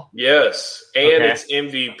Yoel? Yes, and it's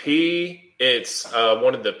MVP. It's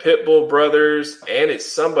one of the Pitbull brothers, and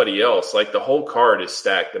it's somebody else. Like, the whole card is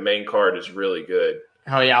stacked. The main card is really good.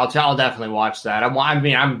 Oh yeah, I'll definitely watch that.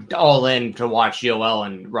 I'm all in to watch Yoel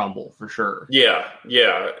and Rumble for sure. Yeah,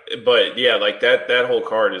 but yeah, like that whole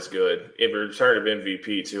card is good. If return of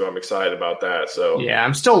MVP too, I'm excited about that. So Yeah,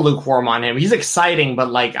 I'm still lukewarm on him. He's exciting, but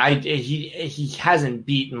like he hasn't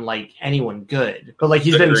beaten like anyone good. But like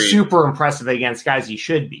he's been agreed. super impressive against guys he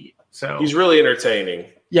should beat. So He's really entertaining.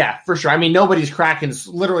 yeah, for sure. I mean, nobody's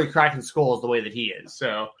literally cracking skulls the way that he is.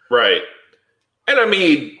 So Right. And I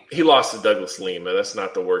mean, he lost to Douglas Lima. That's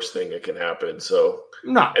not the worst thing that can happen. So,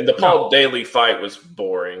 no, and the Paul no. Daly fight was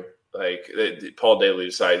boring. Like Paul Daly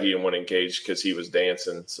decided he didn't want to engage because he was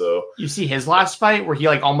dancing. So You see his last fight where he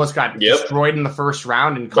like almost got destroyed in the first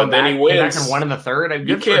round and came back and won in the third.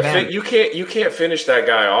 You can't finish that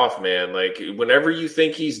guy off, man. Like whenever you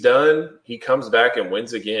think he's done, he comes back and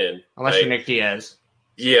wins again. Unless like, you're Nick Diaz.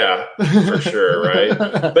 Yeah, for sure, right?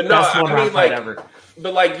 But no, I mean, like, ever.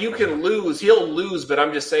 But like you can lose, he'll lose. But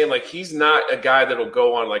I'm just saying, like, he's not a guy that'll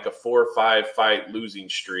go on like a 4 or 5 fight losing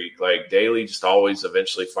streak. Like Daly just always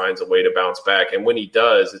eventually finds a way to bounce back, and when he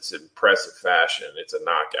does, it's impressive fashion. It's a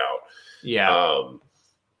knockout. Yeah.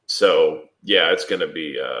 So yeah, it's gonna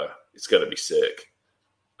be sick.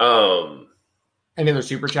 Any other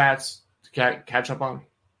super chats to catch up on?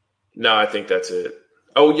 No, I think that's it.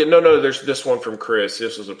 Oh yeah, no. There's this one from Chris.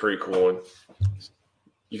 This was a pretty cool one.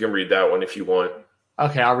 You can read that one if you want.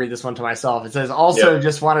 Okay, I'll read this one to myself. It says, also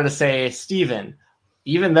just wanted to say, Steven,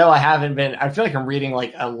 even though I haven't been, I feel like I'm reading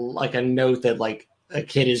like a note that like a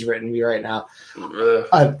kid has written me right now.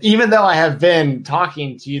 Even though I have been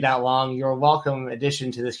talking to you that long, you're a welcome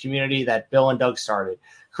addition to this community that Bill and Doug started.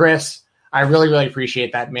 Chris, I really, really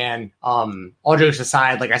appreciate that, man. All jokes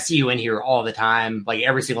aside, like I see you in here all the time, like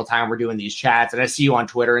every single time we're doing these chats, and I see you on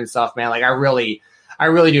Twitter and stuff, man. Like I really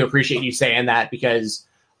do appreciate you saying that because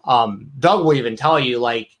Doug will even tell you,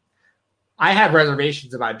 like, I had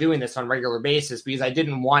reservations about doing this on a regular basis because I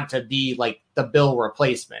didn't want to be like the Bill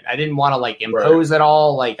replacement. I didn't want to like impose at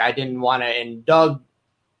all. Like I didn't want to, and Doug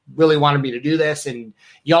really wanted me to do this, and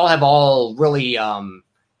y'all have all really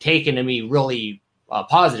taken to me really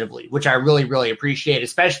positively, which I really, really appreciate,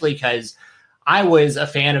 especially because I was a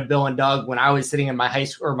fan of Bill and Doug when I was sitting in my high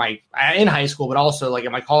school in high school, but also like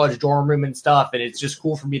in my college dorm room and stuff. And it's just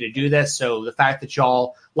cool for me to do this. So the fact that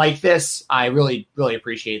y'all like this, I really, really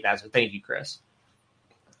appreciate that. So thank you, Chris.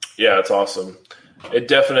 Yeah, it's awesome. It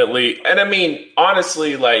definitely, and I mean,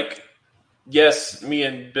 honestly, like, yes, me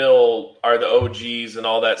and Bill are the OGs and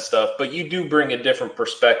all that stuff, but you do bring a different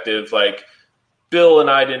perspective. Like Bill and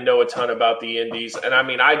I didn't know a ton about the indies. And I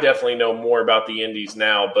mean, I definitely know more about the indies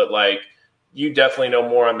now, but like, you definitely know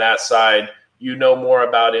more on that side. You know more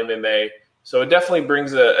about MMA. So it definitely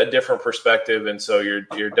brings a different perspective. And so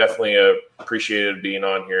you're definitely appreciated being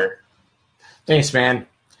on here. Thanks, man.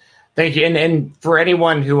 Thank you. And for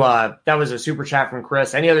anyone who that was a super chat from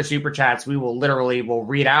Chris, any other super chats, we'll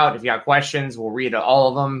read out. If you got questions, we'll read all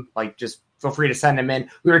of them. Like just feel free to send them in.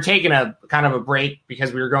 We were taking a kind of a break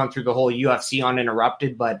because we were going through the whole UFC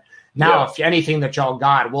uninterrupted. But now if anything that y'all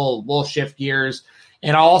got, we'll shift gears.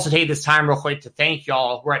 And I'll also take this time real quick to thank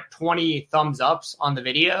y'all. We're at 20 thumbs ups on the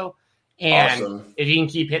video. And awesome. If you can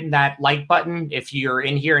keep hitting that like button, if you're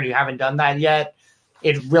in here and you haven't done that yet,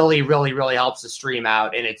 it really, really, really helps the stream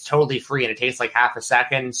out. And it's totally free and it takes like half a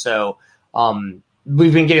second. So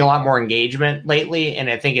we've been getting a lot more engagement lately. And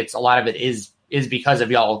I think a lot of it is because of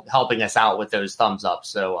y'all helping us out with those thumbs up.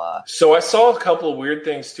 So I saw a couple of weird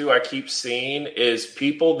things too. I keep seeing is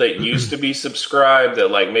people that used to be subscribed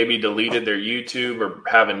that like maybe deleted their YouTube or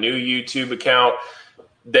have a new YouTube account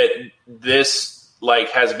that this like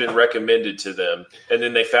has been recommended to them. And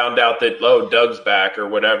then they found out that, Doug's back or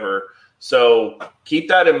whatever. So keep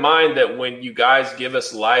that in mind that when you guys give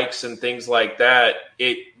us likes and things like that,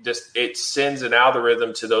 it sends an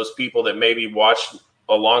algorithm to those people that maybe watched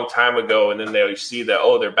a long time ago, and then they see that,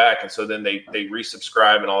 they're back. And so then they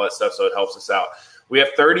resubscribe and all that stuff. So it helps us out. We have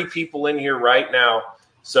 30 people in here right now.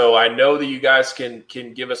 So I know that you guys can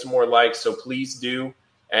give us more likes. So please do.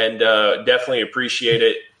 And definitely appreciate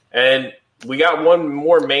it. And we got one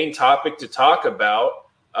more main topic to talk about.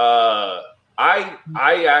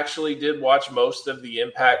 I actually did watch most of the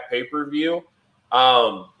Impact pay-per-view.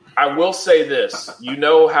 I will say this, you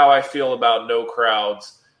know how I feel about no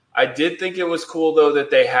crowds. I did think it was cool, though,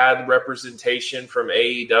 that they had representation from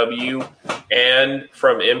AEW and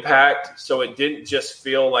from Impact, so it didn't just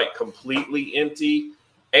feel like completely empty.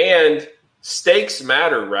 And stakes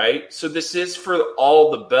matter, right? So this is for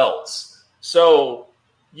all the belts. So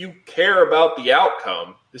you care about the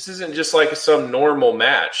outcome. This isn't just like some normal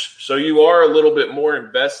match. So you are a little bit more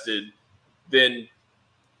invested than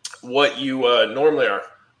what you normally are.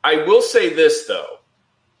 I will say this, though.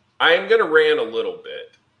 I am going to rant a little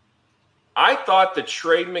bit. I thought the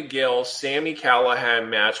Trey Miguel Sami Callihan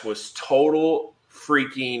match was total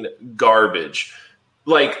freaking garbage.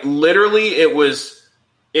 Like literally, it was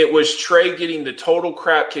Trey getting the total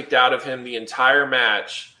crap kicked out of him the entire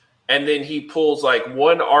match, and then he pulls like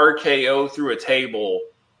one RKO through a table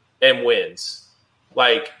and wins.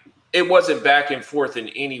 Like it wasn't back and forth in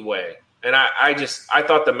any way, and I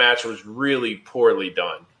thought the match was really poorly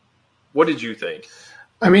done. What did you think?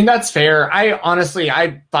 I mean, that's fair. I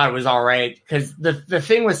thought it was all right because the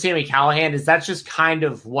thing with Sami Callihan is that's just kind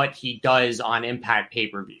of what he does on Impact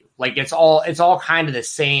pay-per-view. Like it's all kind of the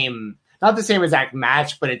same, not the same exact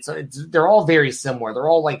match, but they're all very similar. They're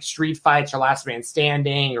all like street fights or last man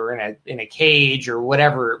standing or in a cage or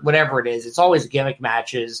whatever it is. It's always gimmick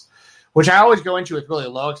matches, which I always go into with really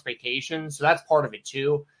low expectations. So that's part of it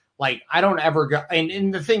too. Like I don't ever go,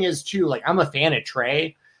 and the thing is too, like I'm a fan of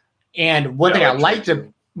Trey. And one thing I liked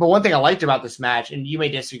about this match, and you may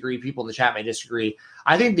disagree, people in the chat may disagree,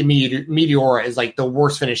 I think the Meteora is like the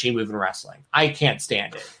worst finishing move in wrestling. I can't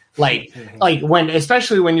stand it. Like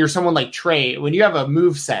especially when you're someone like Trey, when you have a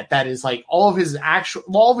move set that is like all of his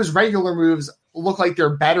regular moves look like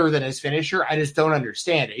they're better than his finisher. I just don't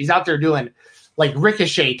understand it. He's out there doing like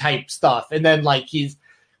ricochet type stuff. And then like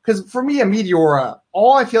because for me, a Meteora,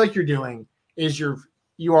 all I feel like you're doing is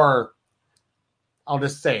you are, I'll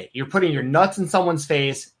just say it. You're putting your nuts in someone's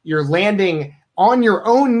face. You're landing on your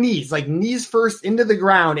own knees, like knees first into the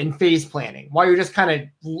ground and face planting while you're just kind of,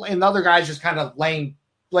 and the other guy's just kind of laying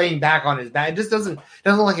back on his back. It just doesn't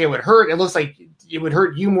look like it would hurt. It looks like it would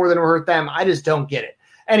hurt you more than it would hurt them. I just don't get it.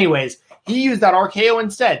 Anyways, he used that RKO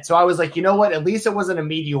instead. So I was like, you know what? At least it wasn't a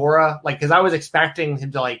Meteora. Like, cause I was expecting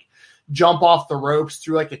him to like jump off the ropes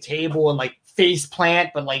through like a table and like face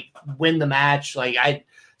plant, but like win the match.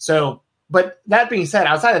 But that being said,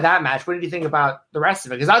 outside of that match, what did you think about the rest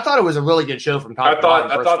of it? Because I thought it was a really good show from top to bottom.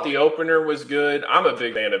 I thought the opener was good. I'm a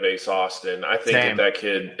big fan of Ace Austin. I think that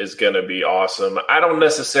kid is going to be awesome. I don't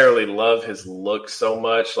necessarily love his look so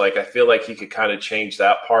much. Like, I feel like he could kind of change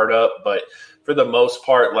that part up. But for the most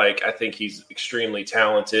part, like, I think he's extremely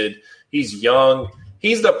talented. He's young.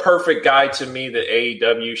 He's the perfect guy to me that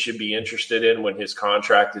AEW should be interested in when his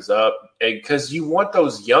contract is up. Because you want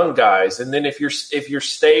those young guys. And then if you're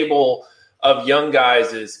stable of young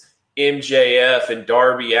guys is MJF and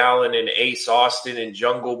Darby Allin and Ace Austin and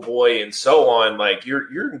Jungle Boy and so on, like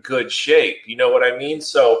you're in good shape. You know what I mean?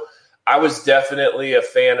 So I was definitely a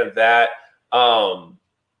fan of that. I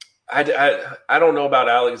don't know about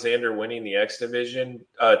Alexander winning the X Division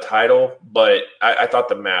title, but I thought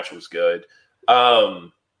the match was good. I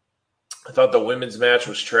thought the women's match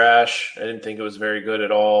was trash. I didn't think it was very good at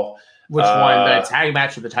all. Which one? The tag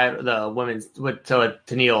match with the title, the women's with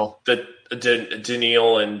Tenille.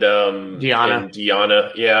 Daniil and Deanna. And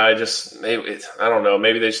Deanna. Yeah, I don't know.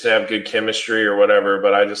 Maybe they just have good chemistry or whatever,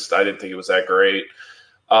 but I didn't think it was that great.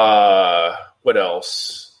 What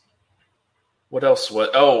else?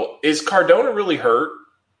 Is Cardona really hurt?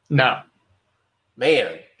 No.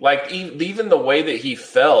 Man, like even the way that he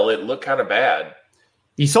fell, it looked kind of bad.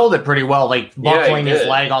 He sold it pretty well, like buckling his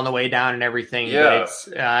leg on the way down and everything. Yeah.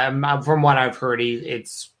 But it's from what I've heard,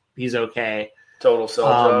 he's okay. Total sell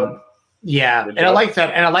job. Yeah, and I like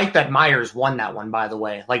that. And I like that Myers won that one. By the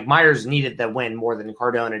way, like Myers needed the win more than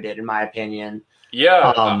Cardona did, in my opinion.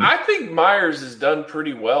 Yeah, I think Myers has done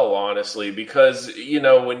pretty well, honestly, because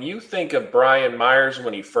when you think of Brian Myers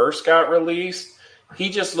when he first got released,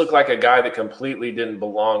 he just looked like a guy that completely didn't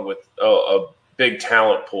belong with a big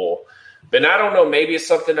talent pool. But I don't know, maybe it's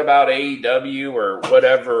something about AEW or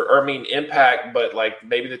whatever, or Impact, but like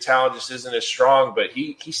maybe the talent just isn't as strong, but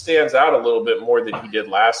he stands out a little bit more than he did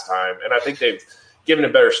last time. And I think they've given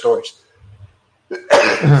him better stories.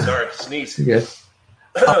 Sorry, sneeze. Yes.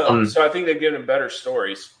 So I think they've given him better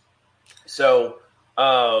stories. So,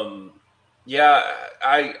 yeah,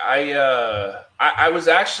 I was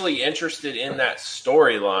actually interested in that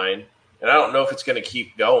storyline, and I don't know if it's going to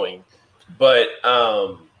keep going, but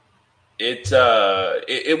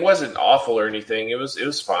it wasn't awful or anything. It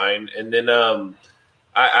was fine. And then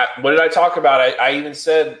what did I talk about? I even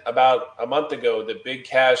said about a month ago that Big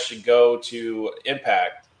Cass should go to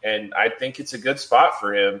Impact, and I think it's a good spot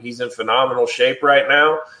for him. He's in phenomenal shape right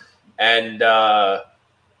now, and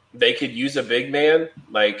they could use a big man.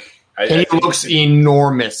 Like he looks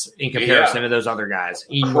enormous in comparison to those other guys.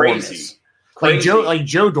 Enormous. Crazy. Like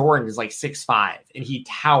Joe Doring is like 6'5", and he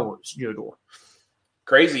towers Joe Doring.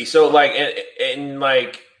 Crazy. So like, and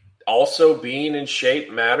like also being in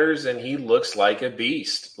shape matters, and he looks like a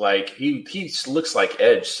beast. Like he looks like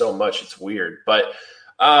Edge so much. It's weird. But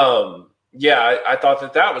yeah, I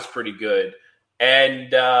thought that was pretty good.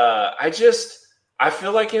 And I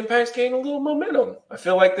feel like Impact's gained a little momentum. I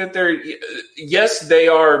feel like that yes, they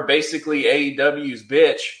are basically AEW's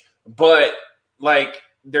bitch, but like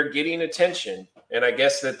they're getting attention. And I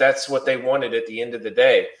guess that's what they wanted at the end of the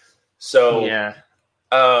day. So yeah.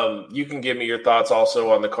 You can give me your thoughts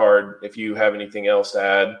also on the card if you have anything else to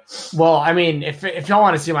add. Well, I mean, if y'all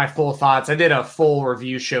want to see my full thoughts, I did a full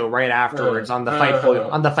review show right afterwards on the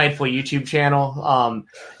Fightful YouTube channel.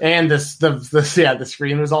 And the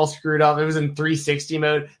screen was all screwed up. It was in 360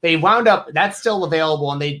 mode. They wound up that's still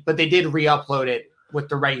available, but they did re-upload it with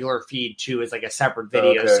the regular feed too as like a separate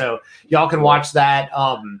video, so y'all can watch that.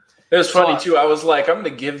 It was funny, too. I was like, I'm going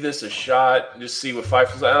to give this a shot, just see what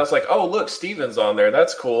Fightful's on. I was like, oh, look, Steven's on there.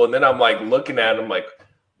 That's cool. And then I'm like looking at him like,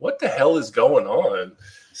 what the hell is going on?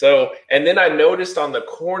 So, and then I noticed on the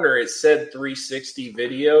corner it said 360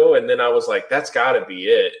 video. And then I was like, that's got to be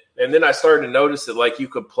it. And then I started to notice that like you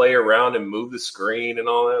could play around and move the screen and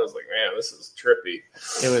all that. I was like, man, this is trippy.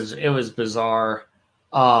 It was bizarre.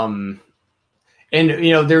 And,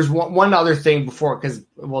 there's one other thing before, because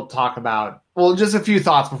we'll talk about, just a few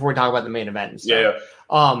thoughts before we talk about the main event and stuff.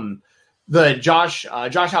 Yeah. The Josh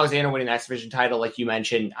Alexander winning the X Division title, like you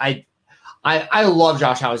mentioned, I love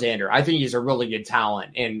Josh Alexander. I think he's a really good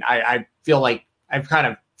talent, and I feel like I kind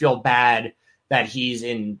of feel bad that he's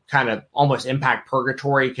in kind of almost Impact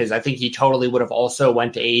purgatory, because I think he totally would have also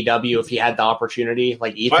went to AEW if he had the opportunity,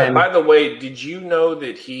 like Ethan. By the way, did you know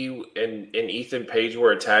that he and Ethan Page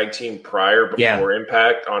were a tag team before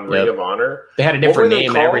Impact on Ring of Honor? They had a different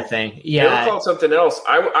name and everything. Yeah. They were called something else.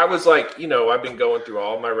 I was like, I've been going through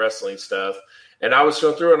all my wrestling stuff, and I was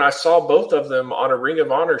going through and I saw both of them on a Ring of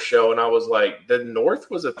Honor show, and I was like, the North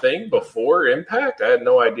was a thing before Impact? I had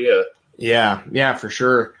no idea. Yeah, for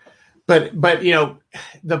sure. But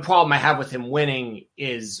the problem I have with him winning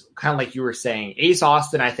is kind of like you were saying. Ace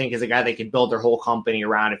Austin, I think, is a guy they could build their whole company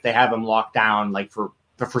around if they have him locked down like for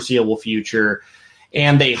the foreseeable future.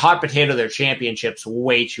 And they hot potato their championships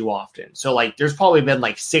way too often. So like there's probably been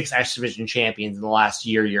like 6 X Division champions in the last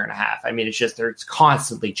year and a half. I mean, it's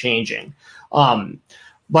constantly changing. But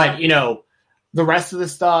the rest of the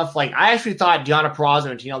stuff, like I actually thought Deonna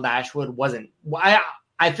Purrazzo and Tennille Dashwood wasn't.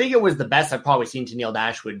 I think it was the best I've probably seen Tennille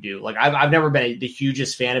Dashwood do. Like I've never been the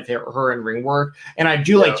hugest fan of her in ring work, and I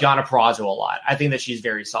do like Deonna Purrazzo a lot. I think that she's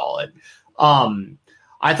very solid.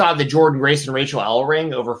 I thought the Jordan Grace and Rachel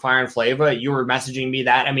Ellering over Fire and Flava. You were messaging me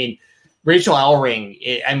that. I mean, Rachel Ellering.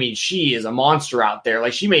 She is a monster out there.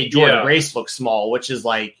 Like she made Jordan Grace look small, which is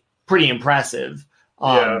like pretty impressive.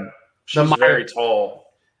 She's very tall.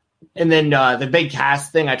 And then the Big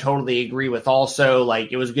Cass thing, I totally agree with also.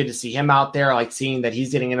 Like, it was good to see him out there, like, seeing that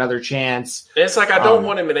he's getting another chance. And it's like, I don't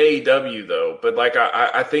want him in AEW, though, but, like,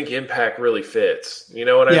 I think Impact really fits. You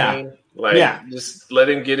know what I mean? Like, just let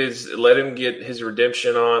him get his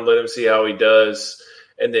redemption on, let him see how he does,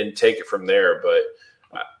 and then take it from there. But,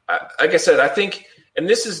 like I said, I think – and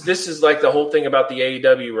this is like the whole thing about the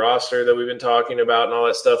AEW roster that we've been talking about and all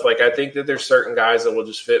that stuff. Like, I think that there's certain guys that will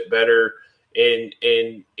just fit better –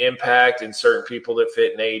 in Impact and certain people that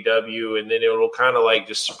fit in AEW, and then it'll kind of like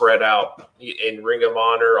just spread out in Ring of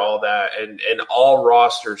Honor, all that, and all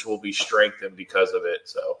rosters will be strengthened because of it.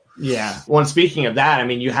 So well, and speaking of that, I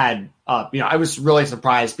mean, you had I was really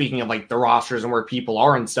surprised, speaking of like the rosters and where people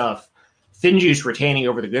are and stuff, Finjuice retaining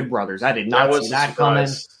over the Good Brothers. I did not see that coming.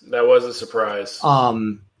 That was a surprise.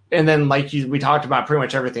 And then we talked about pretty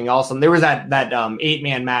much everything else, and there was that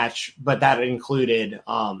 8-man match, but that included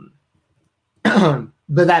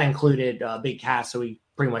Big Cass, so we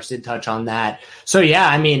pretty much did touch on that. So yeah,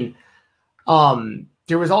 I mean,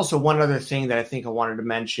 there was also one other thing that I think I wanted to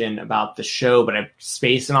mention about the show, but I'm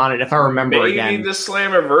spacing on it. If I remember again, the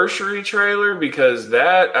Slammiversary trailer, because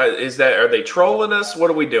are they trolling us?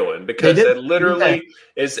 What are we doing? Because that literally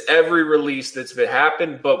is every release that's been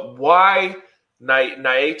happened. But why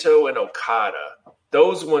Naito and Okada?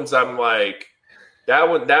 Those ones, I'm like, that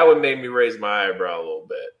one made me raise my eyebrow a little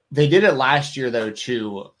bit. They did it last year, though,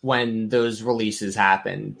 too, when those releases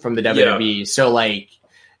happened from the WWE. Yeah. So, like,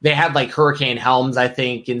 they had, like, Hurricane Helms, I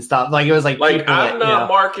think, and stuff. Like, it was like I'm not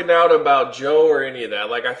marking out about Joe or any of that.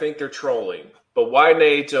 Like, I think they're trolling. But why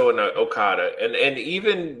Naito and Okada? And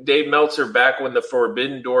even Dave Meltzer, back when the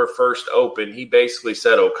Forbidden Door first opened, he basically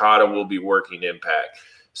said Okada will be working Impact.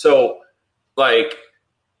 So, like,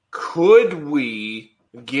 could we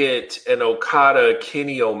get an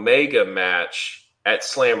Okada-Kenny Omega match at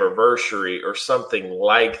Slammiversary or something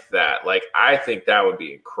like that? Like, I think that would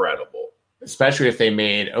be incredible. Especially if they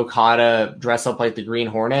made Okada dress up like the Green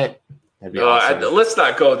Hornet. That'd be awesome. Let's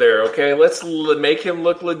not go there, okay? Let's make him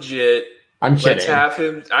look legit. I'm kidding.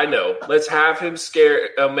 Let's have him scared,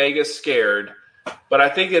 Omega scared, But I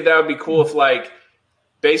think that would be cool if, like,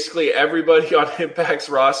 basically everybody on Impact's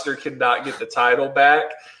roster cannot get the title back,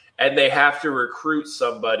 and they have to recruit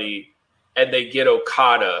somebody, and they get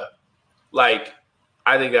Okada. Like,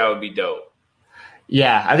 I think that would be dope.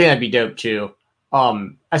 Yeah, I think that'd be dope too.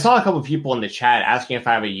 I saw a couple of people in the chat asking if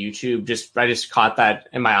I have a YouTube. I just caught that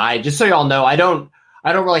in my eye. Just so y'all know, I don't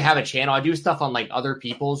really have a channel. I do stuff on like other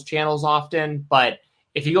people's channels often, but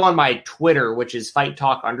if you go on my Twitter, which is Fight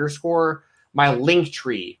Talk _, my link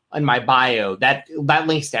tree in my bio, that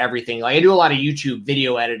links to everything. Like I do a lot of YouTube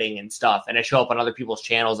video editing and stuff, and I show up on other people's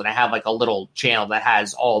channels, and I have like a little channel that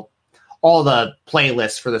has all the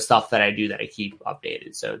playlists for the stuff that I do that I keep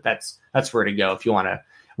updated. So that's where to go if you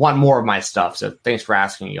want more of my stuff. So thanks for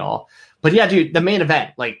asking, y'all. But yeah, dude, the main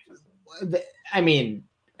event, I mean,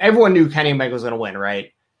 everyone knew Kenny Omega was going to win,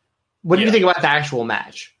 right? What do you think about the actual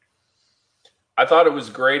match? I thought it was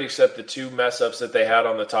great, except the two mess-ups that they had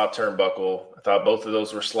on the top turnbuckle. I thought both of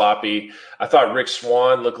those were sloppy. I thought Rick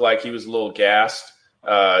Swann looked like he was a little gassed.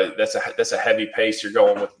 That's a heavy pace. You're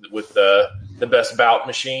going with the best bout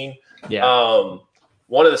machine. Yeah.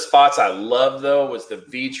 One of the spots I love, though, was the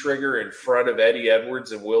V-trigger in front of Eddie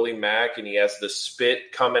Edwards and Willie Mack, and he has the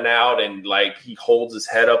spit coming out, and, like, he holds his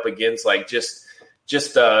head up against, like, just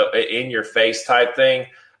in-your-face type thing.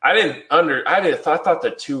 I thought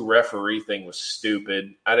the two referee thing was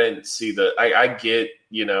stupid. I didn't see I get,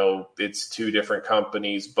 it's two different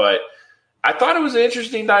companies, but I thought it was an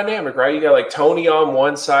interesting dynamic, right? You got like Tony on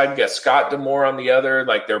one side, you got Scott D'Amore on the other.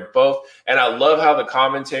 Like they're both, and I love how the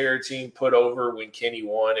commentator team put over when Kenny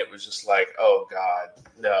won. It was just like, oh God,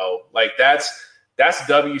 no. Like that's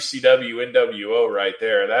WCW NWO right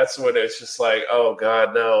there. That's what it's just like, oh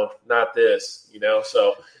God, no, not this,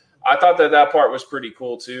 So I thought that part was pretty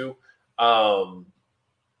cool too. So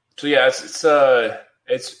yeah,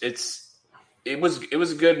 it was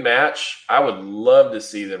a good match. I would love to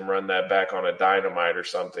see them run that back on a Dynamite or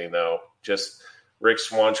something, though. Just Rick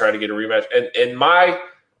Swann trying to get a rematch. And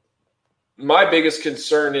my biggest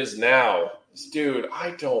concern is now, dude,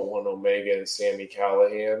 I don't want Omega and Sami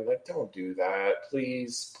Callihan. Like, don't do that,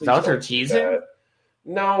 please. Is that what they're teasing?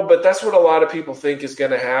 No, but that's what a lot of people think is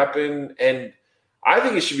going to happen, and I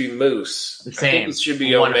think it should be Moose. The same. I think it should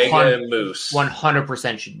be Omega and Moose.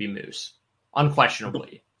 100% should be Moose,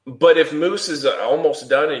 unquestionably. But if Moose is almost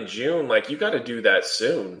done in June, like you got to do that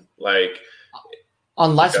soon. Like,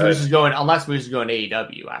 unless Moose is going to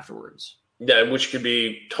AEW afterwards. Yeah, which could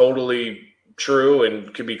be totally true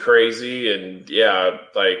and could be crazy. And yeah,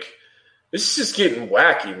 like this is just getting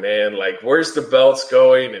wacky, man. Like, where's the belts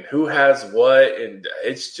going and who has what? And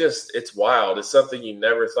it's wild. It's something you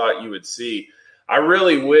never thought you would see. I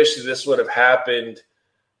really wish this would have happened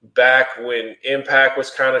back when Impact was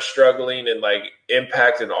kind of struggling and like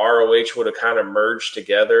Impact and ROH would have kind of merged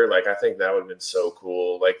together. Like, I think that would have been so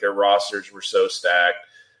cool. Like their rosters were so stacked.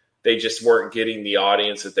 They just weren't getting the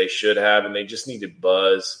audience that they should have, and they just needed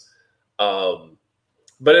buzz.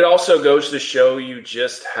 But it also goes to show you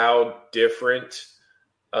just how different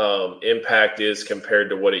Impact is compared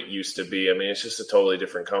to what it used to be. I mean, it's just a totally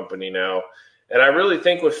different company now. And I really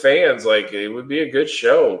think with fans, like, it would be a good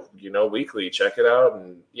show, weekly. Check it out.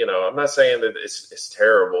 And, I'm not saying that it's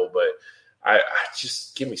terrible, but I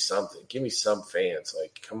just give me something. Give me some fans.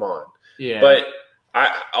 Like, come on. Yeah. But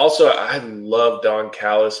I love Don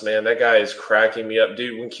Callis, man. That guy is cracking me up.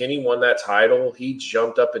 Dude, when Kenny won that title, he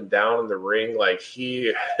jumped up and down in the ring like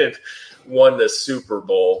he had won the Super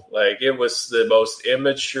Bowl. Like, it was the most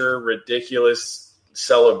immature, ridiculous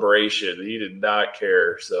celebration. He did not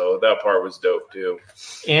care. So that part was dope too.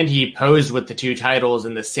 And he posed with the two titles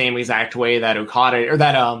in the same exact way that Okada or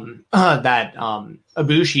that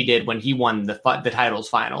Ibushi did when he won the titles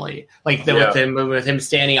finally. Like with him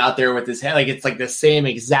standing out there with his head, like it's like the same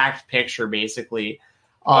exact picture basically.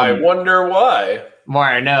 I wonder why. More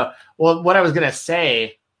I know. Well, what I was gonna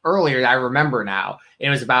say earlier, I remember now. It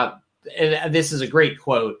was about. This is a great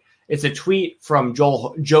quote. It's a tweet from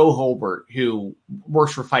Joe Holbert, who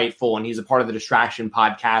works for Fightful, and he's a part of the Distraction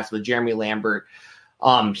podcast with Jeremy Lambert.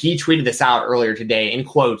 He tweeted this out earlier today in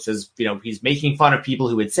quotes as, he's making fun of people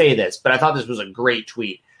who would say this, but I thought this was a great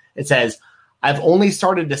tweet. It says, "I've only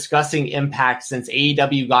started discussing Impact since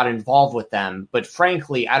AEW got involved with them, but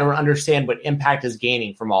frankly, I don't understand what Impact is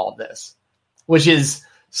gaining from all of this," which is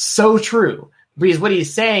so true. Because what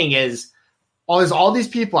he's saying is, there's all these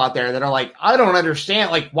people out there that are like, I don't understand.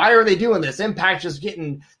 Like, why are they doing this? Impact just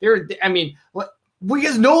getting there. I mean,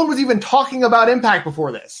 because no one was even talking about Impact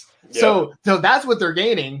before this. Yep. So that's what they're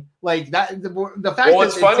gaining. Like that, the fact. Well,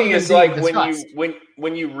 what's funny is like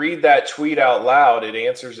when you read that tweet out loud, it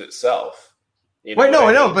answers itself. You know Wait, no, what I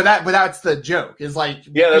I know, mean? but that's the joke. Is like,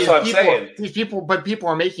 Yeah, that's what I'm people, saying. these people, but people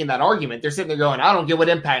are making that argument. They're sitting there going, "I don't get what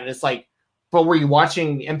Impact." And it's like, but were you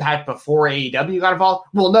watching Impact before AEW got involved?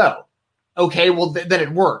 Well, no. Okay, well then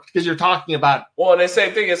it worked because you're talking about. Well, and the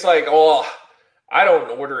same thing. It's like, oh, I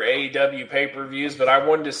don't order AEW pay-per-views, but I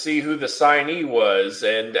wanted to see who the signee was,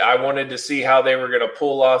 and I wanted to see how they were going to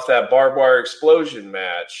pull off that barbed wire explosion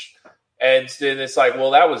match. And then it's like,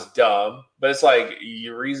 well, that was dumb. But it's like, the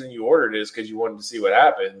reason you ordered it is because you wanted to see what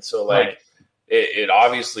happened. So, like, Right. it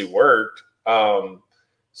obviously worked.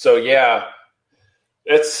 So, yeah,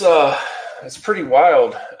 it's pretty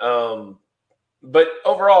wild. But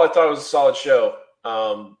overall, I thought it was a solid show.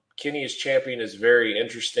 Kenny as champion is very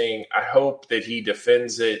interesting. I hope that he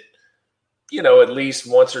defends it, at least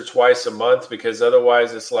once or twice a month, because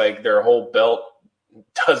otherwise it's like their whole belt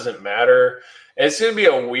doesn't matter. And it's going to be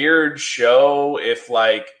a weird show if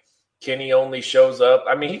like Kenny only shows up.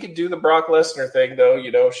 I mean, he could do the Brock Lesnar thing though,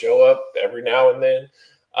 show up every now and then.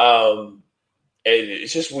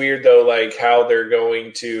 It's just weird though, like how they're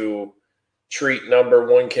going to treat number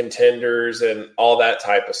one contenders and all that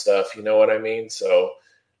type of stuff. You know what I mean? So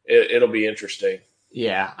it'll be interesting.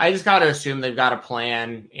 Yeah, I just got to assume they've got a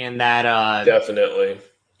plan, and that Definitely.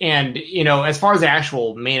 and as far as the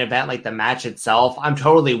actual main event, like the match itself, I'm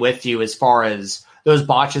totally with you as far as those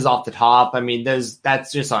botches off the top. I mean,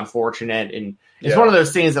 that's just unfortunate, and it's one of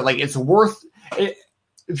those things that like it's worth it.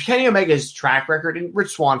 Kenny Omega's track record, and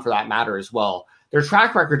Rich Swann for that matter as well, their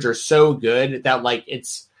track records are so good that like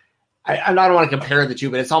it's. I don't want to compare the two,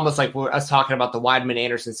 but it's almost like us talking about the Weidman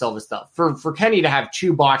Anderson Silva stuff. For Kenny to have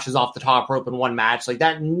two botches off the top rope in one match, like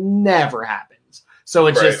that never happens. So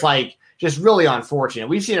it's just like just really unfortunate.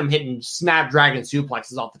 We've seen him hitting Snapdragon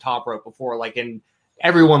suplexes off the top rope before, like, and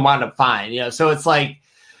everyone wound up fine, So it's like,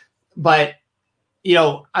 but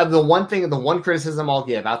the one criticism I'll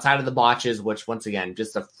give outside of the botches, which once again,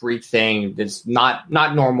 just a freak thing that's not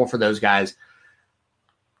normal for those guys.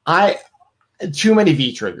 Too many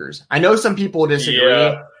V triggers. I know some people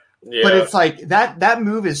disagree, but it's like that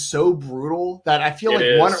move is so brutal that I feel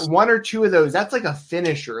like one or two of those, that's like a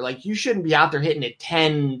finisher. Like you shouldn't be out there hitting it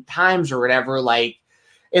 10 times or whatever. Like,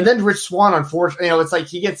 and then Rich Swann, unfortunately, it's like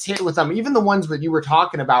he gets hit with them. Even the ones that you were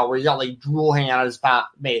talking about where he got like drool hanging out of his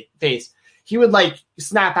face, he would like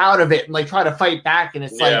snap out of it and like try to fight back. And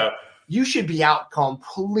it's like, you should be out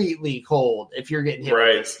completely cold if you're getting hit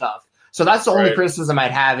with this stuff. So that's the only criticism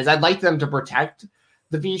I'd have is I'd like them to protect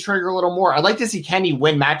the V trigger a little more. I'd like to see Kenny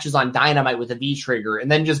win matches on Dynamite with a V trigger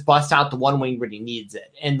and then just bust out the one wing when he needs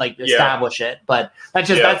it and like establish it. But that's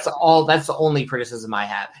the only criticism I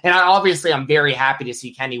have. And I'm very happy to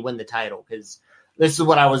see Kenny win the title because this is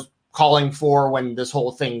what I was calling for when this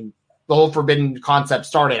whole thing, the whole Forbidden concept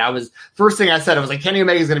started. First thing I said, I was like, Kenny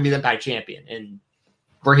Omega is going to be the Impact champion, and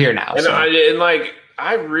we're here now. And a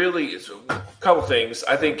couple things.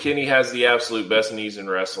 I think Kenny has the absolute best knees in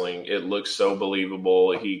wrestling. It looks so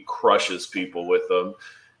believable. He crushes people with them.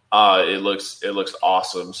 It looks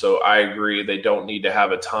awesome. So I agree. They don't need to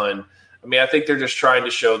have a ton. I mean, I think they're just trying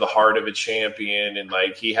to show the heart of a champion, and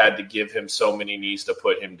like he had to give him so many knees to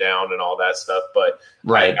put him down and all that stuff. But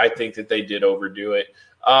I think that they did overdo it.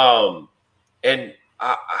 And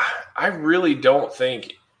I really don't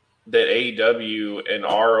think that AEW and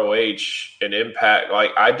ROH and Impact,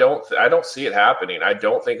 like I don't see it happening. I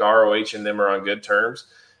don't think ROH and them are on good terms,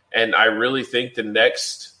 and I really think the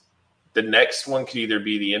next one could either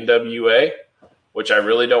be the NWA, which I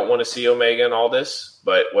really don't want to see Omega and all this,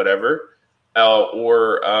 but whatever,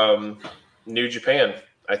 or New Japan.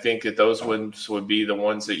 I think that those ones would be the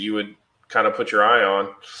ones that you would kind of put your eye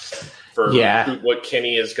on for what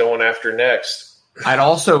Kenny is going after next.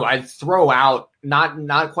 I'd throw out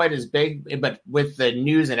not quite as big, but with the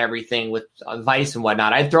news and everything with Vice and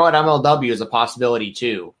whatnot, I'd throw out MLW as a possibility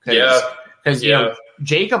too. Because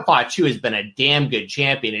Jacob Fatu has been a damn good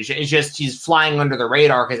champion. It's just he's flying under the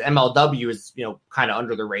radar because MLW is kind of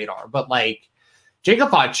under the radar. But like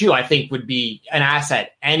Jacob Fatu, I think would be an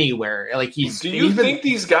asset anywhere. Like Do you think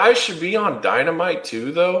these guys should be on Dynamite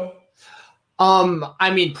too, though?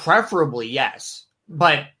 I mean, preferably yes.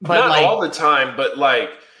 But not like, all the time, but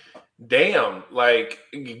like, damn, like,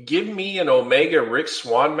 give me an Omega Rick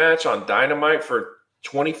Swann match on Dynamite for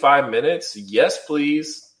 25 minutes. Yes,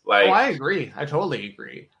 please. Like, I agree. I totally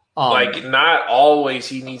agree. Like, not always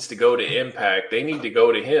he needs to go to Impact. They need to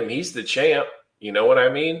go to him. He's the champ. You know what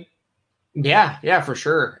I mean? Yeah, for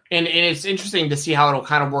sure. And it's interesting to see how it'll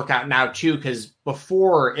kind of work out now too, because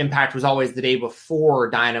before Impact was always the day before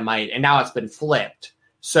Dynamite, and now it's been flipped.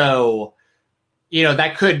 So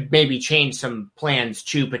that could maybe change some plans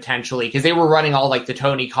too, potentially, because they were running all like the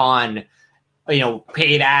Tony Khan,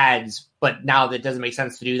 paid ads, but now that doesn't make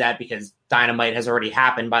sense to do that because Dynamite has already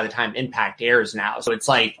happened by the time Impact airs now. So it's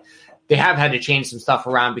like they have had to change some stuff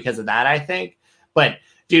around because of that, I think. But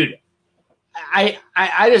dude, I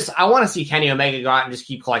want to see Kenny Omega go out and just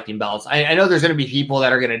keep collecting belts. I know there's going to be people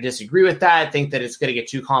that are going to disagree with that, think that it's going to get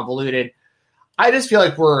too convoluted. I just feel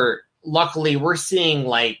like we're seeing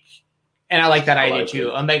like, and I like that idea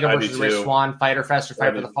too. Omega versus Rich Swann, Fyter Fest or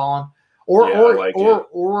Fight for the Fallen,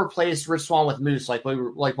 or replace Rich Swann with Moose, like what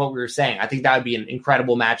we were saying. I think that would be an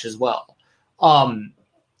incredible match as well.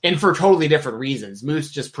 And for totally different reasons.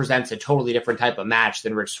 Moose just presents a totally different type of match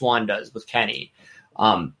than Rich Swann does with Kenny.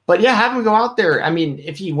 But yeah, have him go out there. I mean,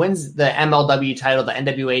 if he wins the MLW title, the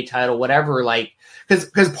NWA title, whatever, like,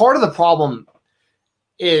 because part of the problem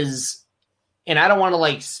is, and I don't want to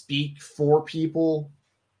like speak for people,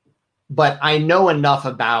 but I know enough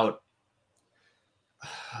about,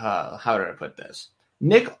 how did I put this?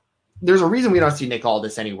 Nick, there's a reason we don't see Nick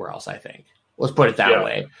Aldis anywhere else, I think. Let's put it that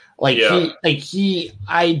way.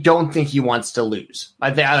 I don't think he wants to lose.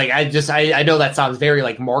 I know that sounds very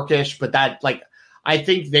like Markish, but that like, I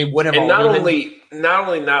think they would have. And not only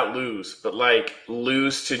not lose, but like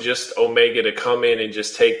lose to just Omega to come in and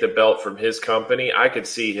just take the belt from his company. I could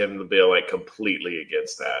see him be like completely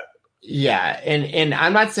against that. Yeah, and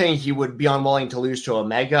I'm not saying he would be unwilling to lose to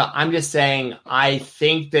Omega. I'm just saying I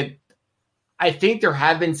think there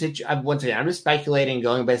have been once again, I'm just speculating,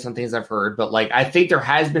 going based on things I've heard, but like I think there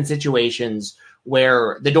has been situations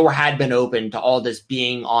where the door had been open to all this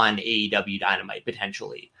being on AEW Dynamite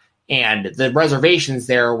potentially. And the reservations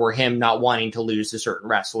there were him not wanting to lose to certain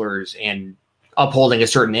wrestlers and upholding a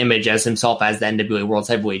certain image as himself as the NWA World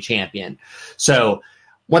Heavyweight Champion. So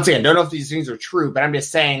once again, don't know if these things are true, but I'm just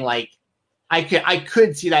saying like I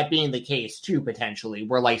could see that being the case too, potentially,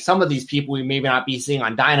 where like some of these people we maybe not be seeing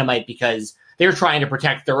on Dynamite because they're trying to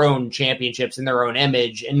protect their own championships and their own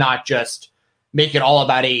image and not just make it all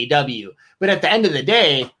about AEW. But at the end of the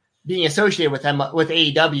day, being associated with them with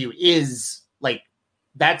AEW is like,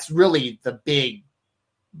 that's really the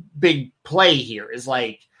big play here is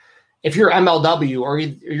like, if you're MLW or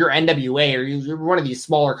you're NWA or you're one of these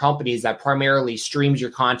smaller companies that primarily streams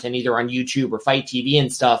your content either on YouTube or Fight TV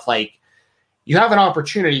and stuff, like you have an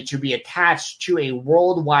opportunity to be attached to a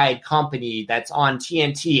worldwide company that's on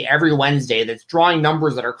TNT every Wednesday that's drawing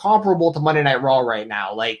numbers that are comparable to Monday Night Raw right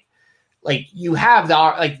now. Like you have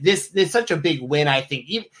this such a big win. I think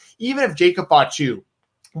even if Jacob Fatu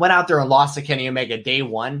went out there and lost to Kenny Omega day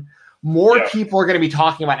one, more people are going to be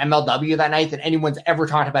talking about MLW that night than anyone's ever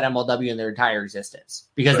talked about MLW in their entire existence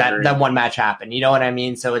because that one match happened. You know what I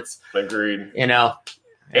mean? So it's agreed. You know,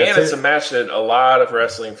 and it's a match that a lot of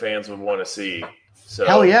wrestling fans would want to see. So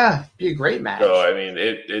hell yeah, be a great match. So I mean,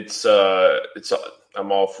 it's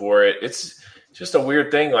I'm all for it. It's just a weird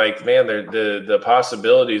thing. Like, man, the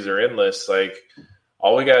possibilities are endless. Like,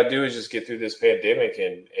 all we got to do is just get through this pandemic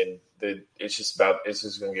and it's just going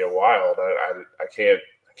to get wild. I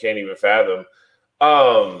can't even fathom.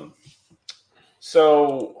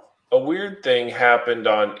 So a weird thing happened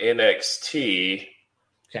on NXT.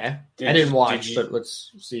 Okay. I didn't watch, but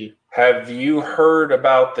let's see. Have you heard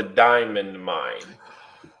about the Diamond Mine?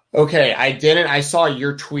 Okay, I didn't. I saw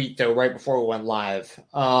your tweet though right before we went live.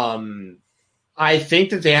 I think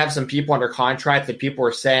that they have some people under contract that people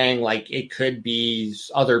are saying like it could be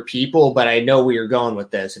other people, but I know where you're going with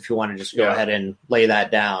this. If you want to just go ahead and lay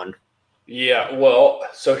that down. Yeah, well,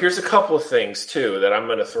 so here's a couple of things too that I'm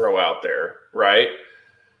going to throw out there, right?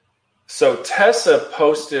 So Tessa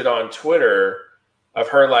posted on Twitter of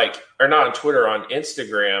her or not on Twitter, on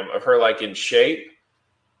Instagram of her in shape,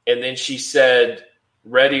 and then she said,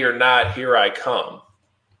 "Ready or not, here I come."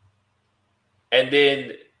 And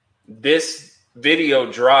then this video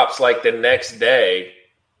drops the next day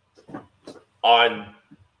on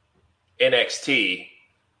NXT,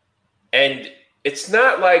 and it's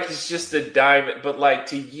not like it's just a diamond, but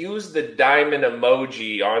to use the diamond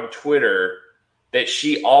emoji on Twitter that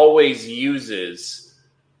she always uses,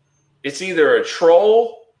 it's either a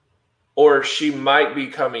troll or she might be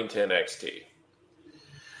coming to NXT.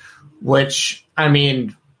 Which, I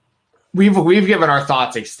mean, we've given our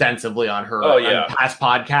thoughts extensively on her on past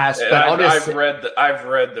podcasts. But I've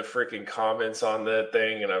read the freaking comments on that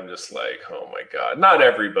thing, and I'm just like, oh my god! Not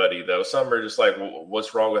everybody though. Some are just like, well,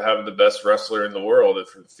 what's wrong with having the best wrestler in the world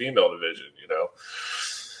for the female division? You know?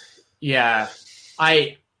 Yeah,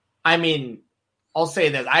 I mean, I'll say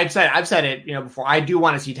this. I've said it, before. I do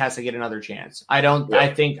want to see Tessa get another chance. I don't. Yeah.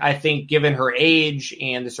 I think given her age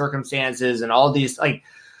and the circumstances and all these,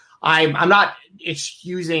 I'm not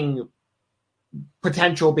excusing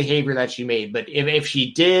potential behavior that she made. But if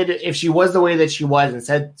she was the way that she was and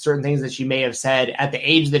said certain things that she may have said at the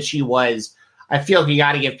age that she was, I feel like you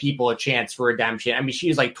got to give people a chance for redemption. I mean,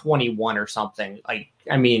 she's like 21 or something. Like,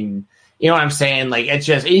 I mean, you know what I'm saying? Like, it's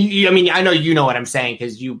just, I mean, I know you know what I'm saying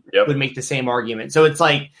because you would make the same argument. So it's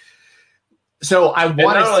like, so I want to see.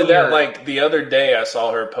 Not only that, like the other day, I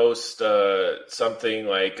saw her post something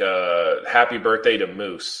like "Happy Birthday to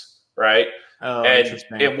Moose," right? Oh, and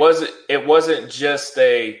interesting. It wasn't just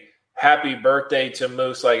a happy birthday to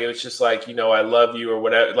Moose. Like, it was just like, I love you or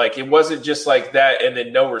whatever. Like, it wasn't just like that and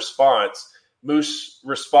then no response. Moose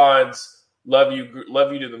responds, love you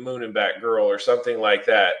to the moon and back, girl, or something like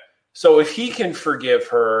that. So if he can forgive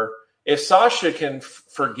her, if Sasha can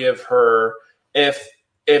forgive her,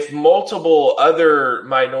 if multiple other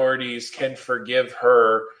minorities can forgive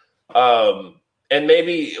her, and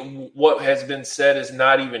maybe what has been said is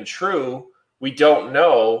not even true, we don't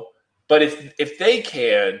know. But if they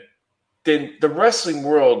can, then the wrestling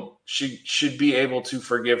world should be able to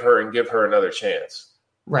forgive her and give her another chance.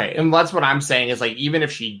 Right. And that's what I'm saying is, like, even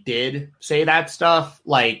if she did say that stuff,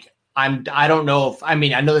 like, I don't know if, I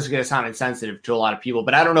mean, I know this is going to sound insensitive to a lot of people,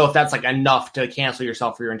 but I don't know if that's like enough to cancel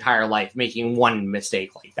yourself for your entire life, making one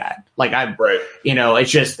mistake like that. Like,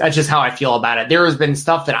 that's just how I feel about it. There has been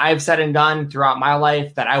stuff that I've said and done throughout my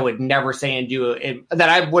life that I would never say and do that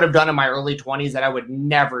I would have done in my early 20s that I would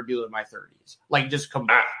never do in my 30s. Like, just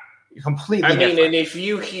completely I mean, different. And if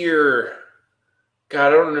you hear, God,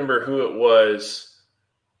 I don't remember who it was.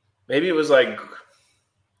 Maybe it was like,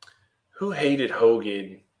 who hated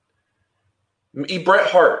Hogan? Bret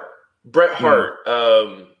Hart.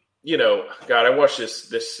 God, I watched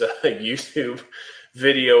this YouTube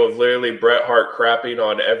video of literally Bret Hart crapping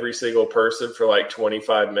on every single person for like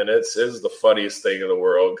 25 minutes. It was the funniest thing in the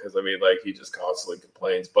world because, I mean, like, he just constantly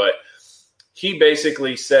complains. But he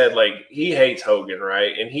basically said, like, he hates Hogan,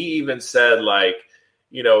 right? And he even said, like,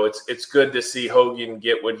 it's good to see Hogan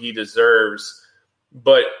get what he deserves.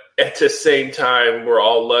 But at the same time, we're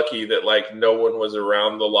all lucky that, like, no one was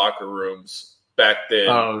around the locker rooms back then.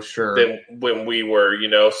 Oh, sure. Than when we were,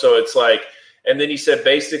 So it's like, and then he said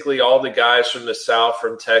basically all the guys from the South,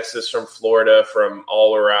 from Texas, from Florida, from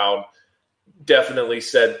all around definitely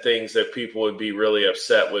said things that people would be really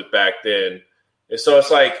upset with back then. And so it's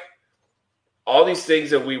like all these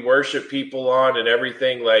things that we worship people on and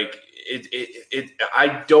everything, like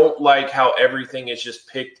I don't like how everything is just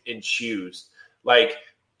picked and choose. Like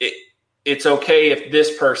it's okay if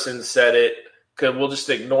this person said it, because we'll just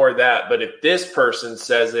ignore that. But if this person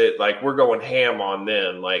says it, like, we're going ham on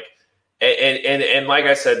them. Like, and like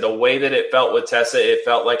I said, the way that it felt with Tessa, it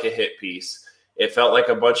felt like a hit piece. It felt like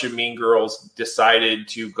a bunch of mean girls decided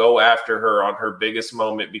to go after her on her biggest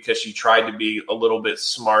moment because she tried to be a little bit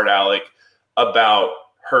smart aleck about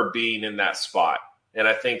her being in that spot. And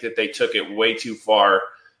I think that they took it way too far.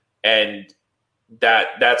 And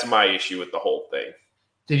that's my issue with the whole thing.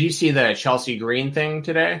 Did you see the Chelsea Green thing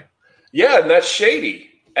today? Yeah, and that's shady.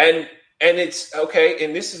 And it's okay.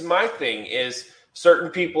 And this is my thing is certain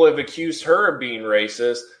people have accused her of being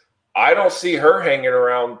racist. I don't see her hanging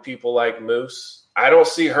around people like Moose. I don't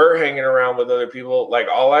see her hanging around with other people. Like,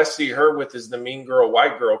 all I see her with is the Mean Girl,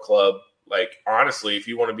 White Girl Club. Like, honestly, if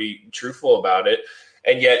you want to be truthful about it.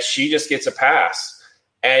 And yet she just gets a pass.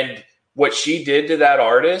 And what she did to that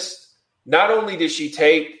artist, not only did she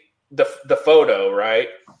take the photo, right?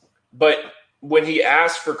 But when he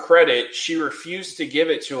asked for credit, she refused to give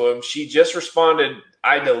it to him. She just responded,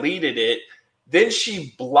 I deleted it. Then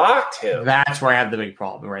she blocked him. That's where I have the big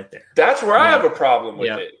problem right there. That's where I have a problem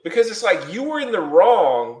with it. Because it's like, you were in the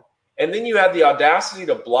wrong, and then you had the audacity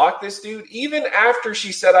to block this dude. Even after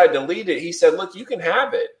she said, I deleted it, he said, look, you can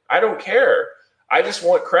have it. I don't care. I just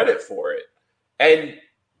want credit for it. And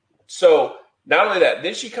so not only that,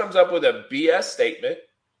 then she comes up with a BS statement,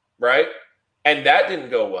 right? And that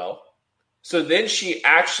didn't go well. So then she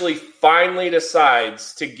actually finally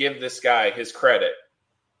decides to give this guy his credit.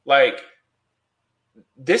 Like,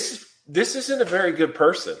 this isn't a very good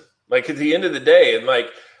person. Like, at the end of the day, and like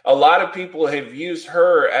a lot of people have used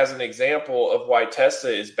her as an example of why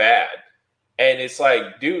Tessa is bad. And it's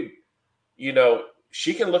like, dude,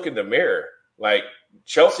 she can look in the mirror. Like,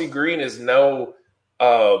 Chelsea Green is no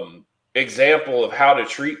example of how to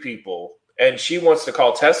treat people. And she wants to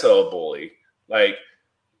call Tessa a bully. Like,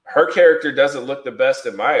 her character doesn't look the best,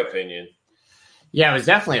 in my opinion. Yeah, it was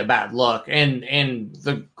definitely a bad look. And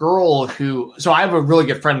the girl so I have a really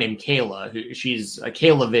good friend named Kayla, she's a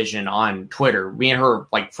Kayla Vision on Twitter. Me and her,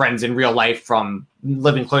 like, friends in real life from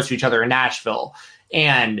living close to each other in Nashville.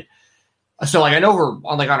 And So like I know her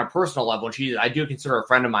on a personal level, and I do consider her a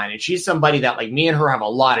friend of mine, and she's somebody that like me and her have a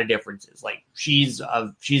lot of differences. Like she's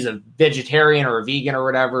a vegetarian or a vegan or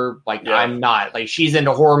whatever. Like I'm not. Like she's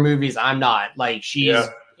into horror movies. I'm not. Like she's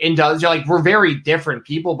into like we're very different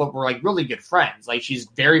people, but we're like really good friends. Like she's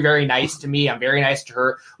very, very nice to me. I'm very nice to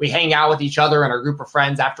her. We hang out with each other and our group of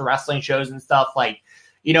friends after wrestling shows and stuff. Like,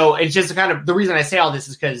 you know, it's just kind of the reason I say all this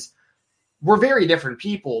is because we're very different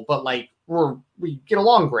people, but like we get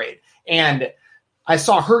along great. And I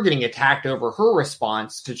saw her getting attacked over her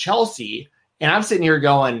response to Chelsea. And I'm sitting here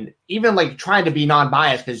going, even like trying to be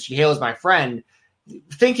non-biased because Halo's my friend,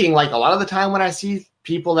 thinking like a lot of the time when I see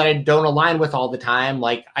people that I don't align with all the time,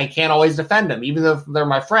 like I can't always defend them. Even though they're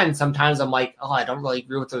my friends, sometimes I'm like, oh, I don't really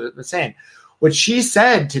agree with what they're saying. What she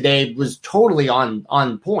said today was totally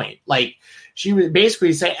on point. Like she was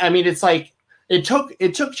basically saying, I mean, it's like it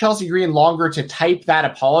took Chelsea Green longer to type that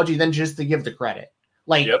apology than just to give the credit.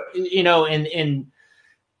 Like, you know, and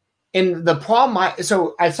the problem,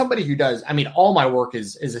 so as somebody who does, I mean, all my work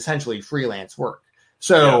is essentially freelance work.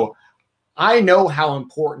 So I know how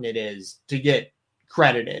important it is to get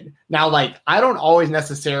credited. Now, like, I don't always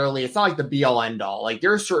necessarily, it's not like the be all end all. Like,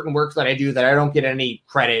 there are certain works that I do that I don't get any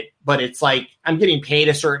credit, but it's like I'm getting paid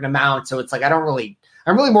a certain amount. So it's like I'm really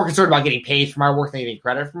more concerned about getting paid for my work than getting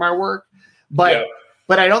credit for my work.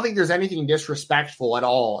 But I don't think there's anything disrespectful at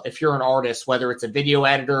all if you're an artist, whether it's a video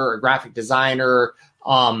editor or a graphic designer,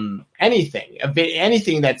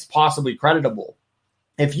 anything that's possibly creditable.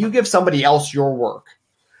 If you give somebody else your work,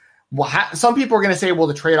 well, some people are going to say, well,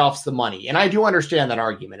 the trade-off's the money. And I do understand that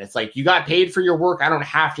argument. It's like, you got paid for your work. I don't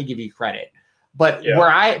have to give you credit. But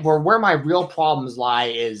where my real problems lie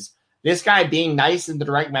is this guy being nice in the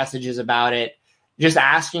direct messages about it, just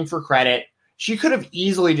asking for credit. She could have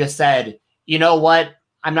easily just said, you know what?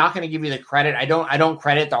 I'm not going to give you the credit. I don't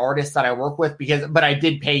credit the artists that I work with but I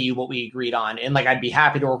did pay you what we agreed on. And like, I'd be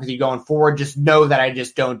happy to work with you going forward. Just know that I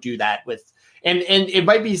just don't do that with, and it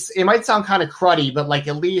might sound kind of cruddy, but like,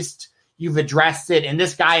 at least you've addressed it. And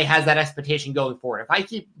this guy has that expectation going forward. If I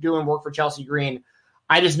keep doing work for Chelsea Green,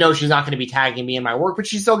 I just know she's not going to be tagging me in my work, but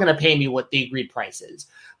she's still going to pay me what the agreed price is.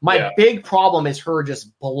 My big problem is her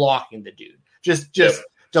just blocking the dude, just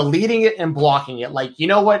deleting it and blocking it. Like, you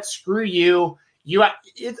know what? Screw you.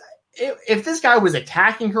 If this guy was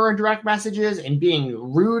attacking her in direct messages and being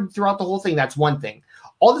rude throughout the whole thing, that's one thing.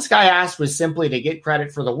 All this guy asked was simply to get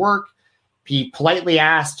credit for the work. He politely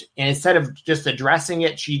asked, and instead of just addressing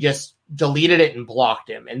it, she just deleted it and blocked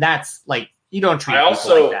him. And that's like, you don't treat people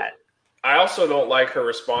like that. I also don't like her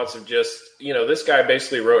response of just, you know, this guy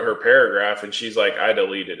basically wrote her paragraph and she's like, I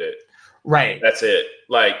deleted it. Right. That's it.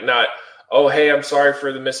 Like, not, oh, hey, I'm sorry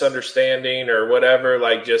for the misunderstanding or whatever.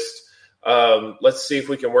 Like, just, let's see if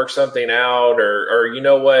we can work something out or you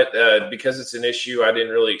know what, because it's an issue, I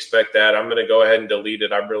didn't really expect that. I'm going to go ahead and delete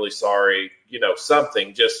it. I'm really sorry. You know,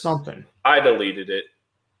 something. I deleted it.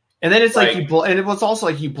 And then it's like and it was also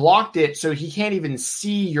like you blocked it so he can't even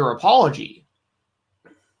see your apology.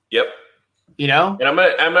 Yep. You know? And I'm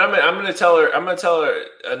gonna tell her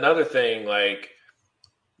another thing, like,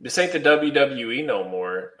 this ain't the WWE no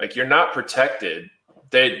more. Like, you're not protected.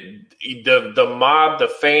 The mob, the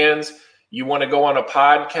fans, you want to go on a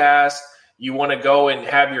podcast, you want to go and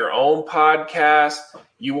have your own podcast,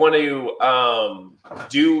 you want to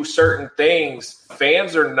do certain things.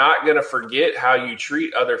 Fans are not going to forget how you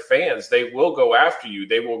treat other fans. They will go after you.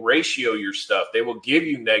 They will ratio your stuff. They will give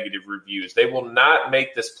you negative reviews. They will not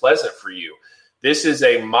make this pleasant for you. This is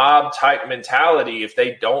a mob type mentality if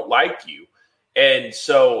they don't like you. And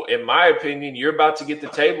so, in my opinion, you're about to get the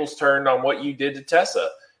tables turned on what you did to Tessa.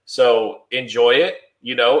 So enjoy it,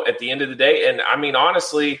 you know, at the end of the day. And I mean,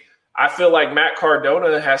 honestly, I feel like Matt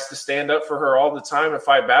Cardona has to stand up for her all the time and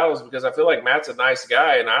fight battles because I feel like Matt's a nice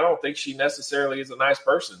guy and I don't think she necessarily is a nice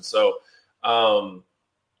person. So I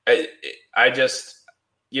just,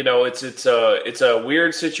 you know, it's a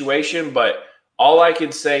weird situation, but all I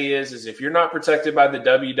can say is if you're not protected by the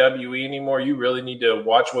WWE anymore, you really need to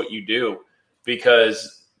watch what you do.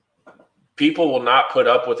 Because people will not put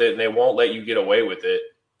up with it and they won't let you get away with it.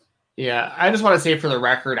 Yeah, I just want to say for the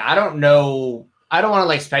record, I don't know. I don't want to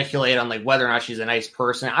like speculate on like whether or not she's a nice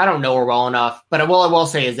person. I don't know her well enough. But what I will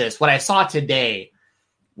say is this. What I saw today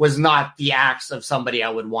was not the acts of somebody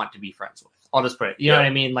I would want to be friends with. I'll just put it. You know what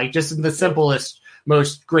I mean? Like just in the simplest,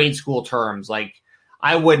 most grade school terms. Like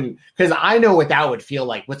I wouldn't, because I know what that would feel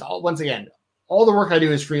like with once again, all the work I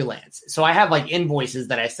do is freelance. So I have like invoices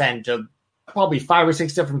that I send to probably 5 or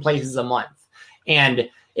 6 different places a month. And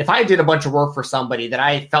if I did a bunch of work for somebody that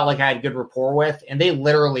I felt like I had good rapport with, and they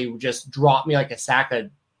literally just dropped me like a sack of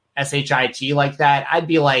SHIT like that, I'd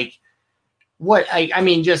be like, what? I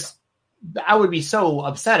mean, just I would be so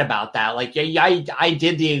upset about that. Like, yeah, I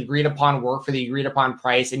did the agreed upon work for the agreed upon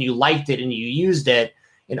price, and you liked it and you used it,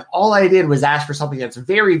 and all I did was ask for something that's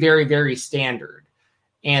very, very, very standard.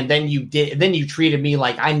 And then you treated me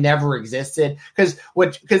like I never existed. Because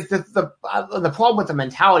the problem with the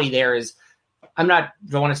mentality there is, don't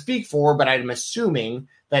want to speak for, but I'm assuming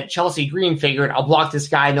that Chelsea Green figured, I'll block this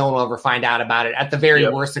guy, no one will ever find out about it. At the very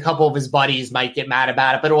worst, a couple of his buddies might get mad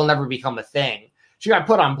about it, but it will never become a thing. She got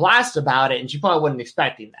put on blast about it, and she probably wasn't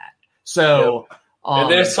expecting that. So,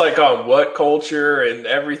 and then it's like on what culture and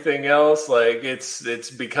everything else. Like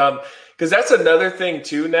it's become, because that's another thing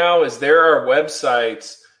too now, is there are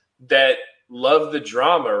websites that love the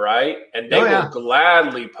drama, right? And they will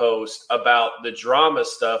gladly post about the drama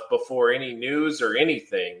stuff before any news or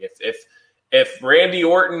anything. If Randy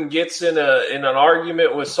Orton gets in an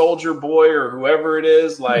argument with Soldier Boy or whoever it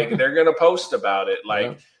is, like they're going to post about it.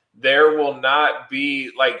 Like there will not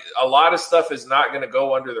be, like, a lot of stuff is not going to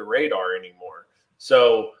go under the radar anymore.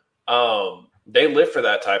 So they live for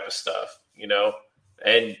that type of stuff, you know,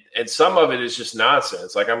 and some of it is just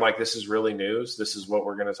nonsense. Like, I'm like, this is really news. This is what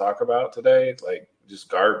we're going to talk about today. It's like just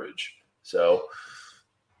garbage. So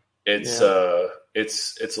it's a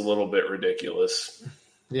little bit ridiculous.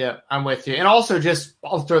 Yeah, I'm with you. And also,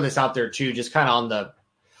 I'll throw this out there too, just kind of on the,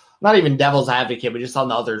 not even devil's advocate, but just on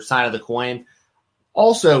the other side of the coin.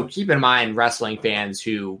 Also, keep in mind, wrestling fans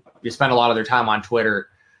who spend a lot of their time on Twitter,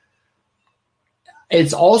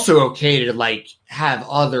 it's also okay to like have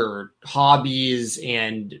other hobbies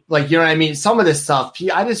and, like, you know what I mean? Some of this stuff,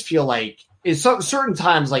 I just feel like it's certain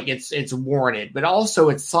times like it's warranted, but also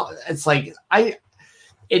it's like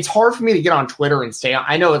it's hard for me to get on Twitter and stay on.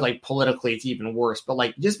 I know, like, politically it's even worse, but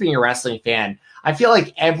like just being a wrestling fan, I feel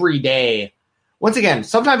like every day, once again,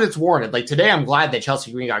 sometimes it's warranted. Like today, I'm glad that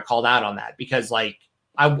Chelsea Green got called out on that, because like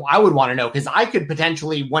I would want to know, because I could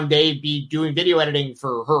potentially one day be doing video editing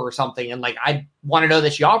for her or something, and like I want to know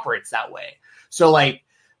that she operates that way. So like,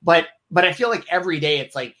 but I feel like every day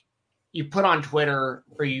it's like you put on Twitter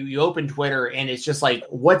or you open Twitter and it's just like,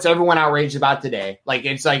 what's everyone outraged about today? Like,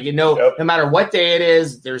 it's like, you know, no matter what day it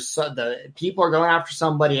is, the people are going after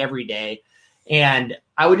somebody every day. And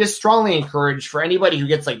I would just strongly encourage for anybody who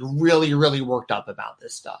gets like really, really worked up about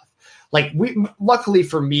this stuff. Like, luckily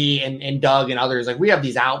for me and Doug and others, like we have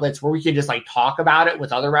these outlets where we can just like talk about it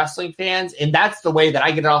with other wrestling fans. And that's the way that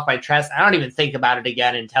I get it off my chest. I don't even think about it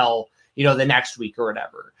again until, you know, the next week or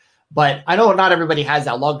whatever. But I know not everybody has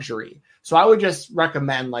that luxury. So I would just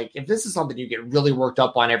recommend, like, if this is something you get really worked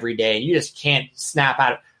up on every day and you just can't snap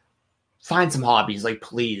out of, find some hobbies, like,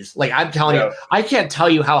 please. Like, I'm telling you, I can't tell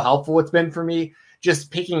you how helpful it's been for me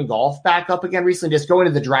just picking golf back up again recently, just going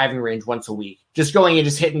to the driving range once a week, just going and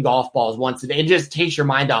just hitting golf balls once a day. It just takes your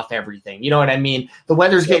mind off everything. You know what I mean? The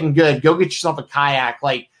weather's getting good. Go get yourself a kayak.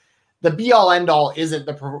 Like, the be-all, end-all isn't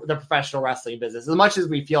the professional wrestling business. As much as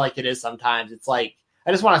we feel like it is sometimes, it's like,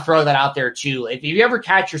 I just want to throw that out there too. If you ever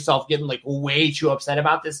catch yourself getting like way too upset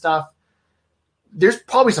about this stuff, there's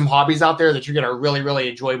probably some hobbies out there that you're going to really, really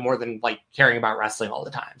enjoy more than like caring about wrestling all the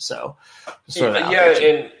time. So,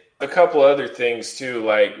 and a couple other things too,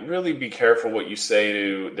 like really be careful what you say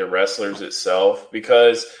to the wrestlers itself,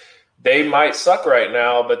 because they might suck right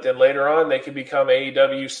now, but then later on they could become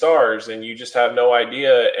AEW stars and you just have no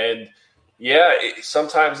idea. And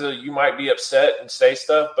sometimes you might be upset and say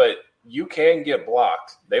stuff, but you can get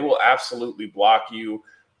blocked. They will absolutely block you.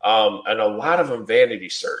 And a lot of them vanity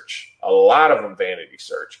search.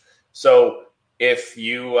 So if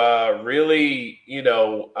you really,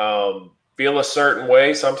 feel a certain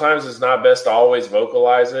way, sometimes it's not best to always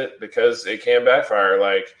vocalize it, because it can backfire.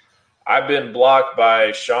 Like, I've been blocked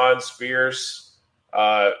by Sean Spears,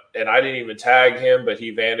 and I didn't even tag him, but he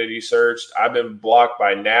vanity searched. I've been blocked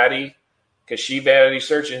by Natty, because she vanity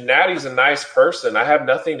searched. And Natty's a nice person. I have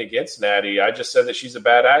nothing against Natty. I just said that she's a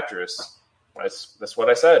bad actress. That's what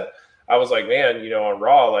I said. I was like, man, on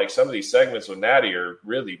Raw, like some of these segments with Natty are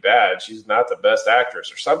really bad. She's not the best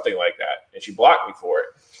actress or something like that. And she blocked me for it.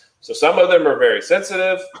 So some of them are very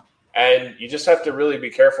sensitive, and you just have to really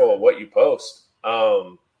be careful of what you post.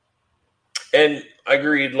 And I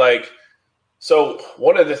agreed, like, so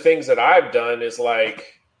one of the things that I've done is,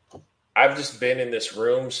 like, I've just been in this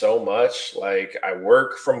room so much. Like, I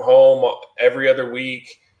work from home every other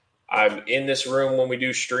week. I'm in this room when we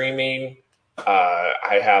do streaming.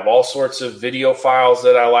 I have all sorts of video files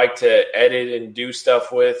that I like to edit and do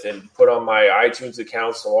stuff with and put on my iTunes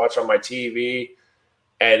accounts to watch on my TV.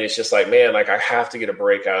 And it's just like, man, like, I have to get a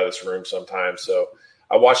break out of this room sometimes. So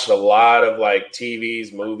I watched a lot of like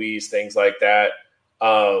TVs, movies, things like that,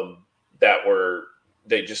 that were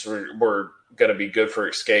going to be good for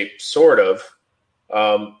escape, sort of.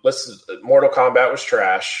 Mortal Kombat was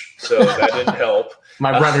trash, so that didn't help.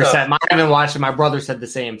 My brother said, I haven't watched it. My brother said the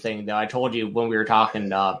same thing, though. I told you when we were talking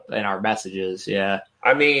in our messages. Yeah.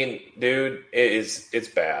 I mean, dude, it's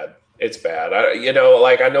bad. It's bad. I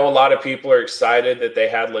know a lot of people are excited that they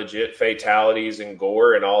had legit fatalities and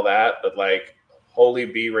gore and all that, but like, holy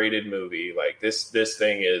B-rated movie, like this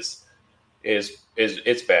thing is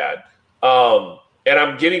it's bad. And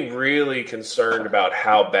I'm getting really concerned about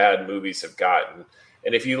how bad movies have gotten.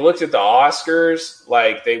 And if you looked at the Oscars,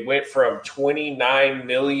 like they went from 29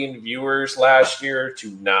 million viewers last year to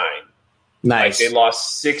 9. Nice. Like they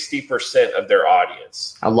lost 60% of their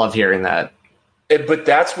audience. I love hearing that. But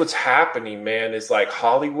that's what's happening, man, is like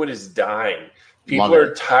Hollywood is dying. People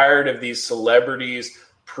are tired of these celebrities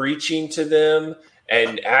preaching to them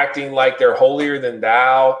and acting like they're holier than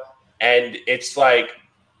thou. And it's like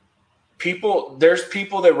there's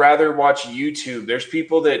people that rather watch YouTube. There's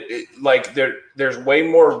people that like there's way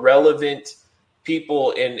more relevant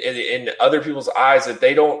people in other people's eyes that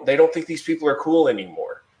they don't think these people are cool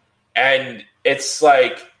anymore. And it's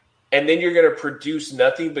like, and then you're going to produce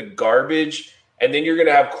nothing but garbage. And then you're going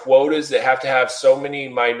to have quotas that have to have so many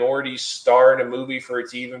minorities star in a movie for it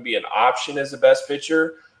to even be an option as a best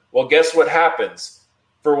picture. Well, guess what happens?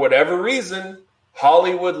 For whatever reason,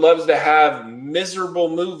 Hollywood loves to have miserable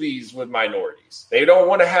movies with minorities. They don't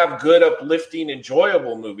want to have good, uplifting,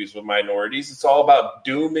 enjoyable movies with minorities. It's all about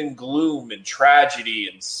doom and gloom and tragedy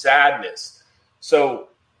and sadness. So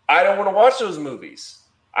I don't want to watch those movies.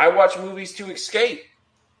 I watch movies to escape.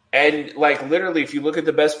 And like literally, if you look at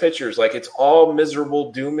the best pictures, like it's all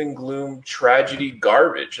miserable doom and gloom tragedy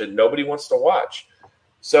garbage that nobody wants to watch.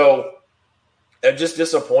 So I'm just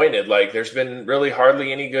disappointed. Like there's been really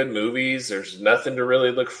hardly any good movies. There's nothing to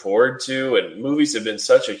really look forward to. And movies have been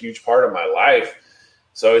such a huge part of my life.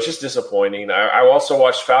 So it's just disappointing. I also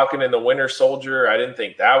watched Falcon and the Winter Soldier. I didn't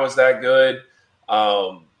think that was that good.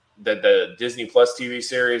 The Disney Plus TV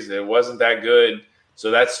series, it wasn't that good. So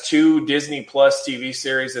that's 2 Disney Plus TV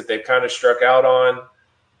series that they've kind of struck out on.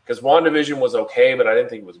 Because WandaVision was okay, but I didn't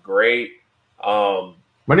think it was great.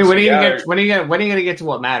 When are you gonna get to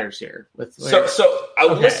what matters here?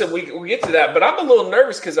 Listen, we get to that, but I'm a little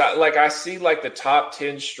nervous because I see like the top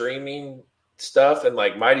 10 streaming stuff, and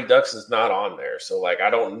like Mighty Ducks is not on there. So like I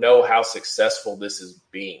don't know how successful this is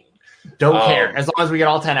being. Don't care. As long as we get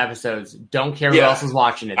all 10 episodes, don't care who else is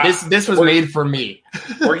watching it. This was made for me.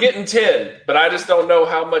 We're getting 10, but I just don't know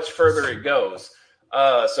how much further it goes.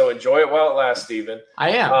 So enjoy it while it lasts, Steven.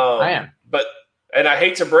 I am. And I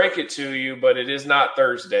hate to break it to you, but it is not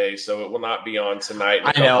Thursday, so it will not be on tonight in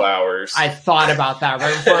a couple hours. I thought about that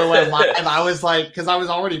right before I went live. I was like, because I was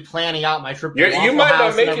already planning out my trip. You might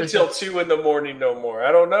not make it till 2 a.m. no more.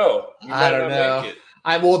 I don't know. I don't know. Make it.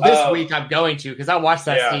 This week I'm going to, because I watched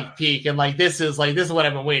that sneak peek, and like this is what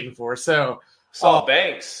I've been waiting for. So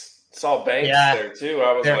Banks there too.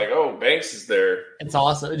 I was like, oh, Banks is there. It's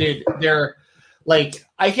awesome, dude. They're like,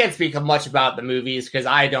 I can't speak much about the movies because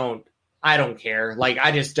I don't care. Like,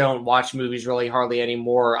 I just don't watch movies really hardly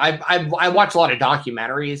anymore. I watch a lot of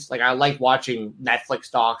documentaries. Like, I like watching Netflix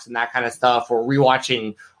docs and that kind of stuff, or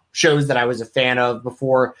rewatching shows that I was a fan of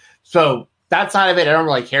before. So that side of it, I don't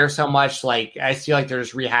really care so much. Like, I feel like they're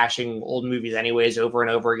just rehashing old movies anyways over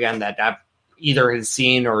and over again that I've either had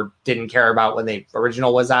seen or didn't care about when the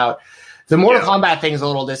original was out. The Mortal Kombat thing is a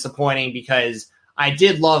little disappointing because I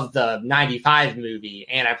did love the 95 movie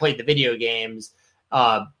and I played the video games.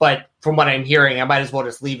 But from what I'm hearing, I might as well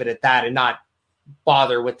just leave it at that and not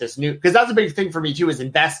bother with this new, because that's a big thing for me too, is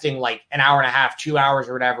investing like an hour and a half, 2 hours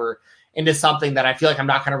or whatever into something that I feel like I'm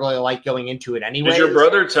not going to really like going into it anyway. Did your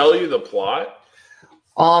brother tell you the plot?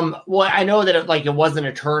 Well, I know that it wasn't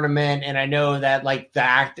a tournament, and I know that like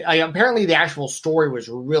apparently the actual story was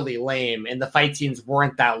really lame and the fight scenes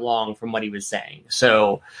weren't that long from what he was saying.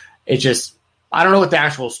 So it just, I don't know what the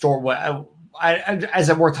actual story was. I'd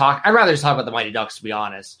rather just talk about the Mighty Ducks, to be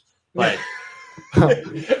honest. But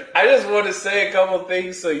I just want to say a couple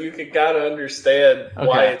things so you can kind of understand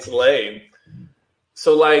why it's lame.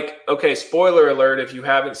 So, like, okay, spoiler alert, if you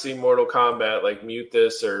haven't seen Mortal Kombat, like, mute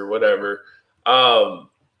this or whatever. I'm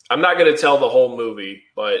not going to tell the whole movie,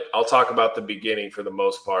 but I'll talk about the beginning for the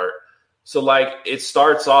most part. So, like, it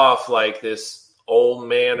starts off like this old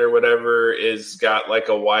man or whatever is got, like,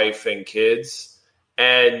 a wife and kids.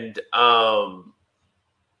 And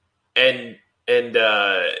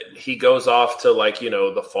he goes off to, like,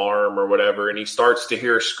 the farm or whatever, and he starts to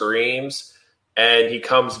hear screams, and he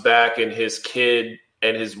comes back and his kid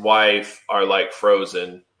and his wife are like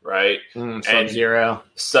frozen, right?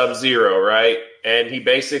 Sub-Zero, right? And he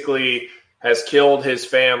basically has killed his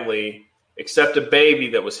family except a baby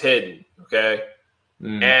that was hidden, okay?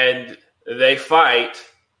 and they fight,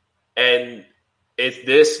 and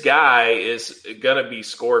this guy is gonna be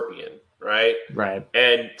Scorpion, right? Right.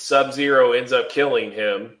 And Sub-Zero ends up killing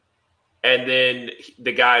him, and then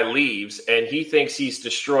the guy leaves, and he thinks he's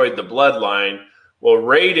destroyed the bloodline. Well,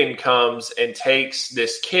 Raiden comes and takes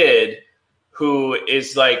this kid who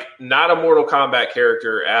is like not a Mortal Kombat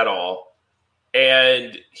character at all,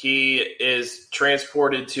 and he is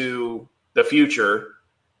transported to the future,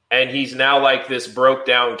 and he's now like this broke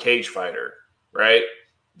down cage fighter, right?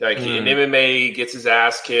 Like in MMA, he gets his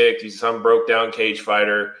ass kicked. He's some broke down cage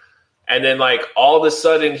fighter. And then like all of a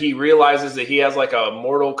sudden he realizes that he has like a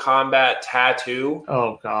Mortal Kombat tattoo.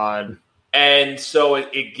 Oh, God. And so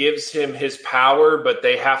it gives him his power, but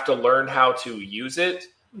they have to learn how to use it.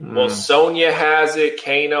 Well, Sonya has it.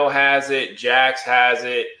 Kano has it. Jax has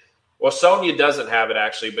it. Well, Sonya doesn't have it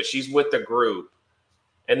actually, but she's with the group.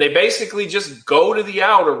 And they basically just go to the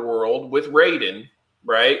outer world with Raiden,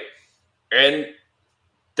 right? And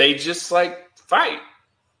they just like fight.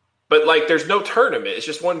 But like there's no tournament. It's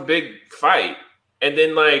just one big fight. And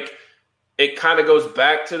then like it kind of goes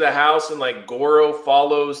back to the house, and like Goro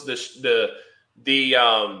follows the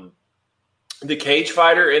cage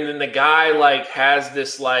fighter, and then the guy like has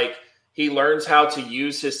this like he learns how to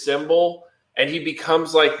use his symbol, and he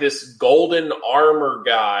becomes like this golden armor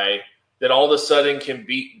guy that all of a sudden can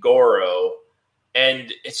beat Goro.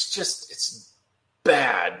 And it's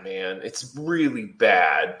bad, man. It's really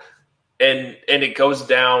bad. And it goes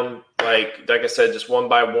down like I said, just one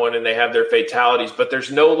by one, and they have their fatalities, but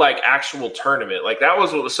there's no like actual tournament. Like that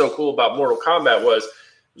was what was so cool about Mortal Kombat was it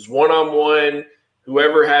was one-on-one,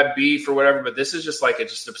 whoever had beef or whatever, but this is just like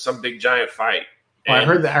some big giant fight. Well, I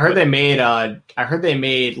heard they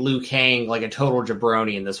made Liu Kang like a total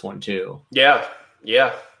jabroni in this one too. Yeah.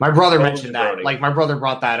 My brother mentioned that. Like my brother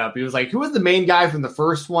brought that up. He was like, "Who was the main guy from the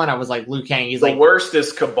first one?" I was like, "Liu Kang." He's like, "The worst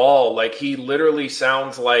is Cabal." Like he literally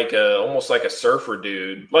sounds like almost like a surfer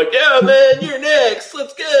dude. Like, "Yeah, man, you're next.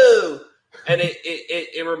 Let's go." And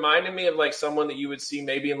it reminded me of like someone that you would see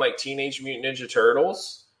maybe in like Teenage Mutant Ninja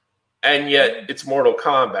Turtles, and yet it's Mortal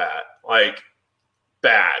Kombat. Like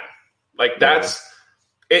bad. Like that's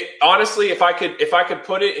it. Honestly, if I could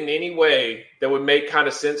put it in any way that would make kind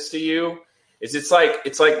of sense to you. It's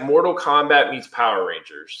like Mortal Kombat meets Power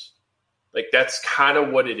Rangers. Like that's kind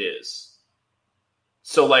of what it is.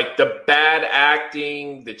 So like the bad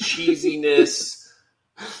acting, the cheesiness.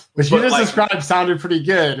 What you just described sounded pretty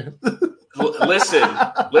good. Listen.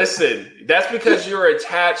 That's because you're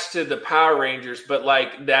attached to the Power Rangers, but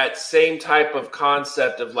like that same type of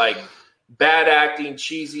concept of like bad acting,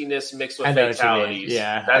 cheesiness mixed with fatalities.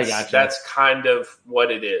 Yeah, that's kind of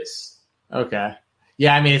what it is. Okay.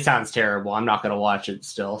 Yeah, I mean, it sounds terrible. I'm not going to watch it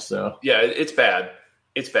still. So yeah, it's bad.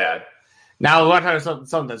 It's bad. Now, we want to talk about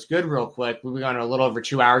something that's good real quick. We've been going a little over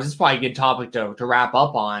 2 hours. This is probably a good topic to wrap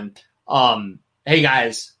up on. Hey,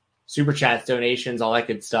 guys, super chats, donations, all that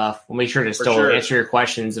good stuff. We'll make sure to answer your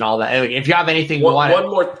questions and all that. If you have anything one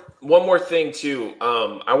more thing, too.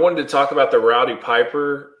 I wanted to talk about the Rowdy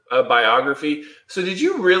Piper biography. So did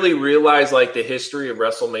you really realize, like, the history of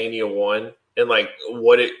WrestleMania 1? And like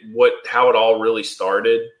how it all really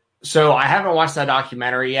started. So I haven't watched that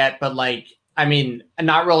documentary yet, but like, I mean,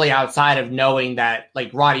 not really outside of knowing that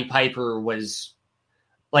like Roddy Piper was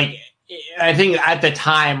like, I think at the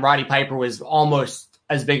time Roddy Piper was almost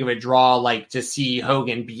as big of a draw, like to see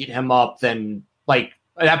Hogan beat him up than like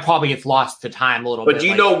that probably gets lost to time a little bit. But do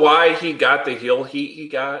you know why he got the heel heat he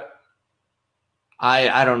got?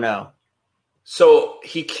 I don't know. So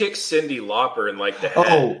he kicked Cyndi Lauper in like the head.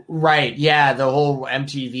 Oh, right. Yeah. The whole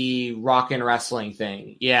MTV Rockin' Wrestling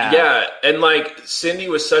thing. Yeah. Yeah. And like Cyndi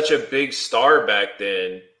was such a big star back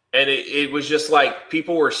then. And it was just like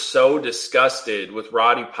people were so disgusted with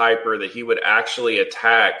Roddy Piper that he would actually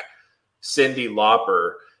attack Cyndi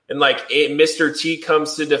Lauper. And like Mr. T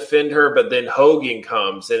comes to defend her, but then Hogan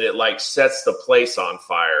comes and it like sets the place on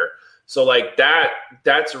fire. So like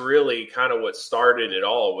that's really kind of what started it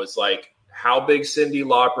all was like, how big Cyndi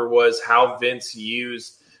Lauper was, how Vince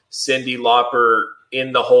used Cyndi Lauper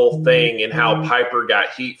in the whole thing, and how Piper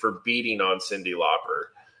got heat for beating on Cyndi Lauper.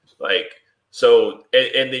 Like, so,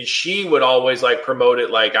 and then she would always like promote it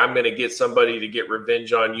like, I'm going to get somebody to get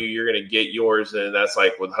revenge on you. You're going to get yours. And that's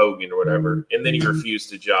like with Hogan or whatever. And then he refused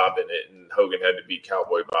to job in it, and Hogan had to beat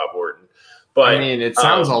Cowboy Bob Orton. But I mean, it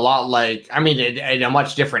sounds a lot like, I mean, at a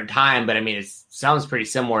much different time, but I mean, it sounds pretty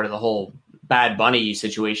similar to the whole Bad Bunny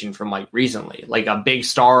situation from like recently, like a big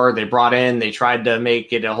star they brought in, they tried to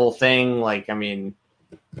make it a whole thing. Like, I mean,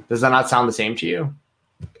 does that not sound the same to you?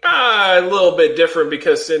 A little bit different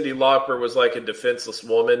because Cyndi Lauper was like a defenseless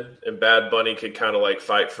woman, and Bad Bunny could kind of like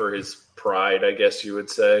fight for his pride, I guess you would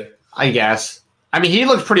say. I guess. I mean, he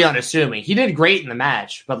looked pretty unassuming. He did great in the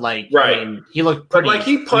match, but right. I mean, he looked pretty. But like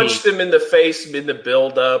he punched him in the face in the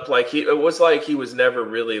build up. Like it was like he was never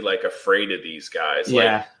really like afraid of these guys.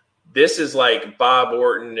 Yeah. Like this is like Bob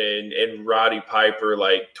Orton and Roddy Piper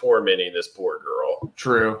like tormenting this poor girl.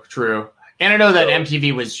 True. And I know that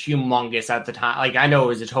MTV was humongous at the time. Like I know it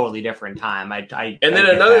was a totally different time. And then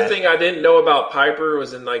another thing I didn't know about Piper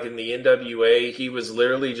was in the NWA, he was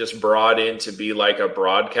literally just brought in to be like a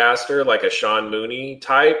broadcaster, like a Sean Mooney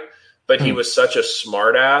type, but he was such a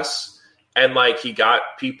smart ass and like he got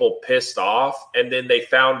people pissed off, and then they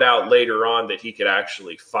found out later on that he could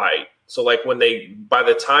actually fight. So like by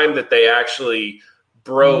the time that they actually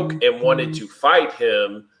broke and wanted to fight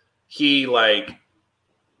him, he like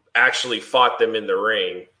actually fought them in the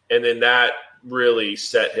ring, and then that really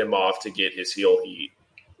set him off to get his heel heat.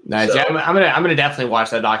 Nice. So, yeah, I'm gonna definitely watch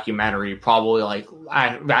that documentary. Probably like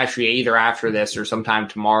actually either after this or sometime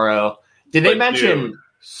tomorrow. Did they mention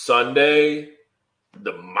Sunday?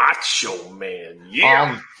 The Macho Man.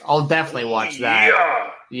 Yeah, I'll definitely watch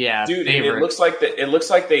that. Yeah, dude. It looks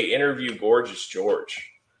like they interview Gorgeous George.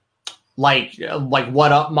 Like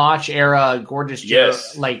What Up Mach era Gorgeous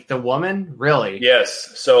yes. George, like the woman, really?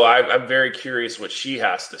 Yes. So I'm very curious what she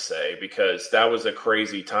has to say, because that was a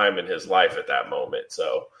crazy time in his life at that moment.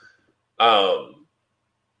 So,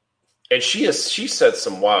 and she said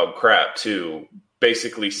some wild crap too,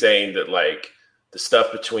 basically saying that like the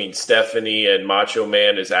stuff between Stephanie and Macho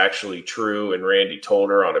Man is actually true, and Randy told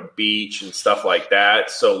her on a beach and stuff like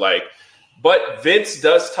that. So like, but Vince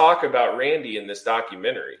does talk about Randy in this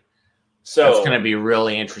documentary. So that's going to be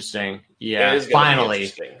really interesting. Yeah,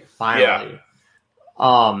 finally. Yeah.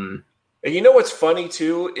 And you know what's funny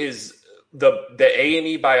too is the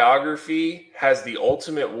A&E biography has the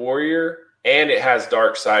Ultimate Warrior and it has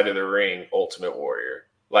Dark Side of the Ring Ultimate Warrior.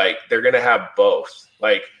 Like they're going to have both.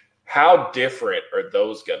 Like how different are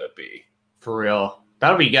those going to be? For real,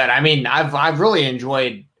 that'll be good. I mean, I've really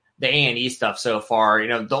enjoyed the A&E stuff so far. You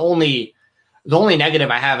know, the only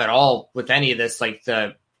negative I have at all with any of this, like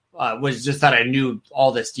was just that I knew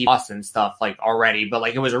all this Steve Austin stuff like already, but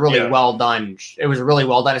like it was a really well done. It was really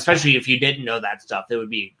well done, especially if you didn't know that stuff. It would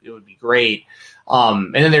be great.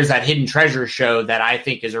 And then there's that Hidden Treasure show that I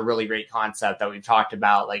think is a really great concept that we've talked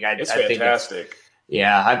about. Like it's fantastic.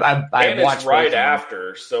 I watched it's right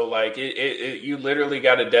after, so like it you literally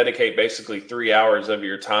got to dedicate basically 3 hours of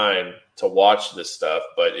your time to watch this stuff,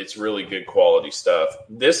 but it's really good quality stuff.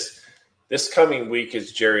 This coming week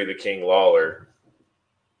is Jerry the King Lawler.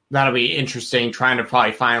 That'll be interesting. Trying to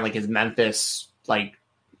probably find like his Memphis like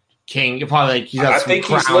king. Probably like I think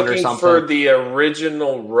he's looking for the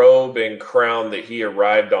original robe and crown that he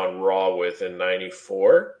arrived on Raw with in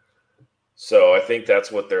 '94. So I think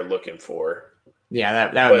that's what they're looking for.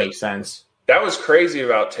 Yeah, that would make sense. That was crazy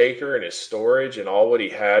about Taker and his storage and all what he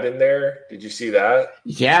had in there. Did you see that?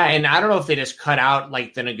 Yeah, and I don't know if they just cut out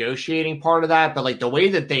like the negotiating part of that, but like the way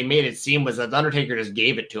that they made it seem was that the Undertaker just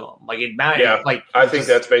gave it to him. Like it mattered. Yeah, like I think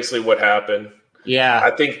that's basically what happened. Yeah,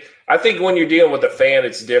 I think when you're dealing with a fan,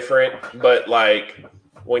 it's different. But like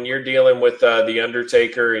when you're dealing with the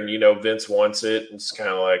Undertaker and Vince wants it, it's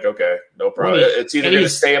kind of like, okay, no problem. It's either going to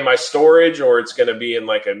stay in my storage or it's going to be in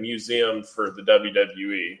like a museum for the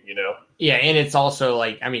WWE. Yeah, and it's also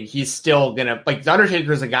like, I mean, he's still gonna like the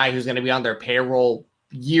Undertaker is a guy who's going to be on their payroll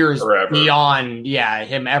years forever. Beyond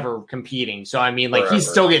him ever competing. So I mean, like he's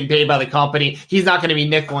still getting paid by the company. He's not going to be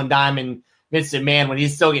nickel and diamond Vince McMahon when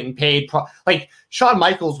he's still getting paid. Like Shawn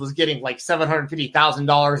Michaels was getting like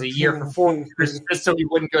 $750,000 a year for 4 years just so he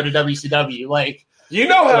wouldn't go to WCW. Like,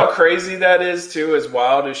 how crazy that is too. As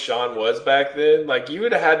wild as Shawn was back then, like you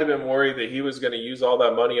would have had to been worried that he was going to use all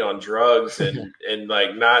that money on drugs and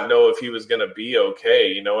like not know if he was going to be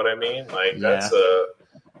okay. You know what I mean? Like that's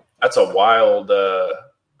a wild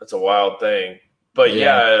thing. But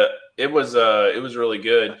it was really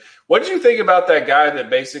good. What did you think about that guy that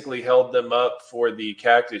basically held them up for the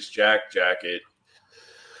Cactus Jack jacket?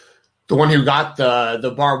 The one who got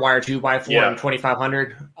the barbed wire 2x4 and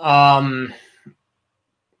 2,500.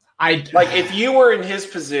 If you were in his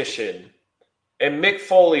position and Mick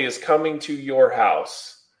Foley is coming to your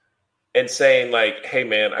house and saying like, "Hey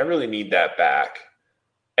man, I really need that back,"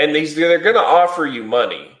 and they're going to offer you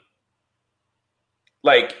money,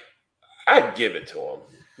 like I'd give it to him.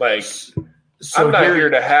 Like, so I'm not here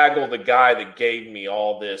to haggle the guy that gave me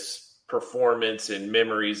all this performance and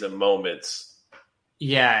memories and moments.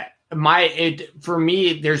 Yeah, for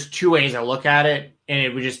me, there's two ways I look at it, and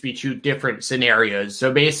it would just be two different scenarios.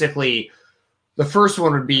 So basically, the first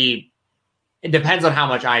one would be, it depends on how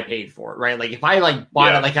much I paid for it, right? Like if I like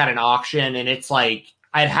bought it like at an auction and it's like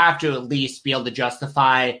I'd have to at least be able to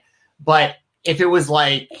justify. But if it was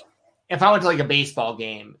like, if I went to like a baseball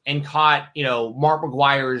game and caught, Mark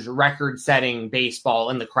McGwire's record-setting baseball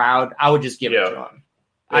in the crowd, I would just give it to him.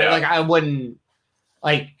 I wouldn't,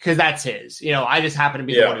 because that's his. I just happen to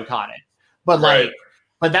be the one who caught it. But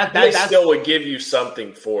they still would give you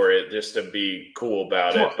something for it just to be cool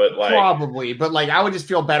about it. But probably, but I would just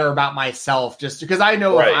feel better about myself just because I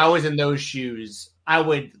know if I was in those shoes, I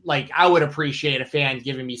would appreciate a fan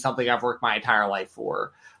giving me something I've worked my entire life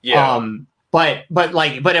for. Yeah. But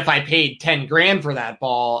if I paid $10,000 for that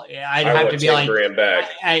ball, I'd have to be like $10,000 back.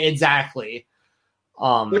 Exactly.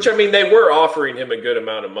 Which, I mean, they were offering him a good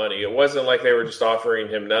amount of money. It wasn't like they were just offering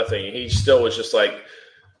him nothing. He still was just like,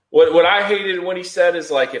 what I hated when he said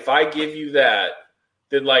is like, if I give you that,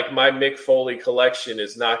 then like my Mick Foley collection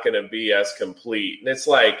is not going to be as complete. And it's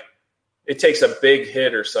like, it takes a big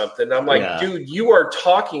hit or something. I'm like, dude, you are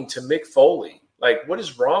talking to Mick Foley. Like, what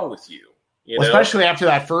is wrong with you? Especially after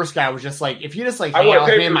that first guy was just like, if you just like hang out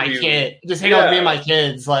with me and my kid, just hang out with me and my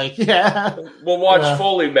kids, like, we'll watch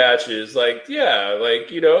Foley matches, like,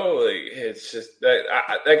 it's just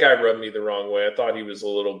that guy rubbed me the wrong way. I thought he was a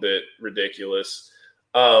little bit ridiculous.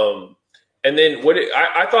 And then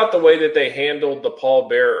I thought the way that they handled the Paul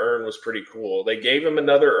Bear urn was pretty cool. They gave him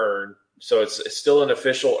another urn, so it's still an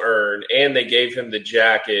official urn, and they gave him the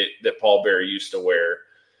jacket that Paul Bear used to wear.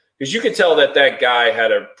 Because you could tell that guy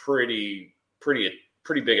had a pretty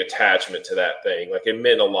big attachment to that thing. Like, it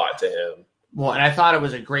meant a lot to him. Well, and I thought it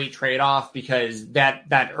was a great trade-off because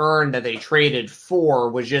that urn that they traded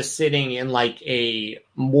for was just sitting in like a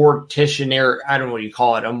morticianer, I don't know what you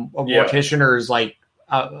call it, a morticianer's like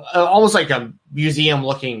almost like a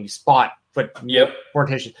museum-looking spot, but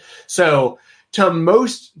mortician. So to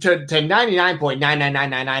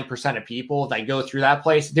 99.99999% of people that go through that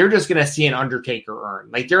place, they're just going to see an Undertaker urn.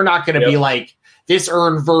 Like, they're not going to be like this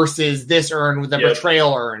urn versus this urn with a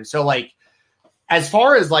betrayal urn. So like, as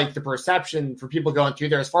far as like the perception for people going through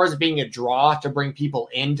there, as far as it being a draw to bring people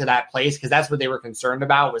into that place, because that's what they were concerned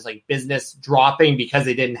about, was like business dropping because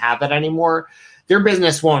they didn't have that anymore. Their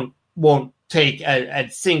business won't take a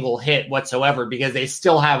single hit whatsoever because they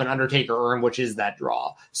still have an Undertaker urn, which is that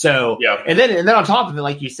draw. So and then on top of it,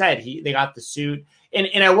 like you said, they got the suit.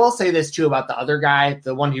 And I will say this too about the other guy,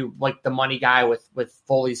 the one who, like, the money guy with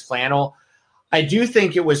Foley's flannel. I do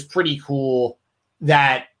think it was pretty cool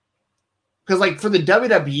that, because like for the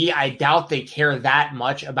WWE, I doubt they care that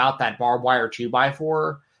much about that barbed wire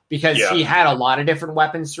 2x4 because he had a lot of different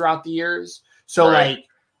weapons throughout the years. So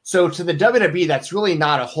so to the WWE, that's really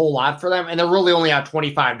not a whole lot for them. And they're really only at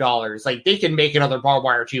 $25. Like, they can make another barbed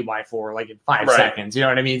wire 2x4 like in 5 seconds. You know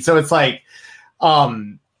what I mean? So it's like,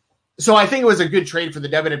 so I think it was a good trade for the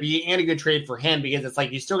WWE and a good trade for him because it's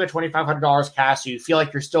like you still get $2,500 cash, so you feel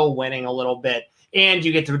like you're still winning a little bit, and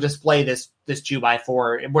you get to display this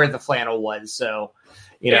 2x4 where the flannel was. So,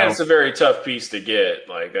 it's a very tough piece to get.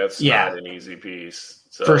 Like, that's not an easy piece.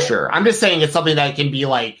 So. For sure. I'm just saying it's something that can be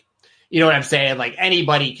like, you know what I'm saying? Like,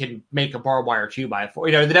 anybody can make a barbed wire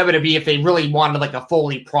 2x4. The WWE, if they really wanted like a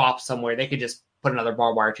Foley prop somewhere, they could just put another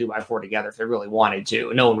barbed wire 2x4 together if they really wanted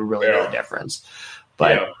to. No one would really know the difference.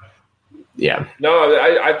 But no,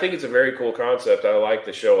 I think it's a very cool concept. I like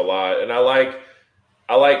the show a lot, and I like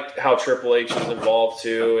how Triple H is involved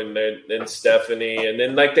too, and then Stephanie, and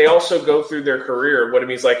then like they also go through their career. What it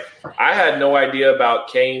means, like, I had no idea about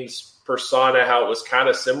Kane's persona, how it was kind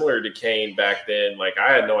of similar to Kane back then. Like,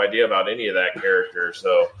 I had no idea about any of that character,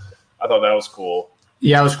 so I thought that was cool.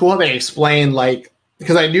 Yeah, it was cool how they explained, like,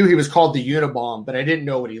 because I knew he was called the Unabomb, but I didn't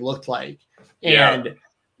know what he looked like, and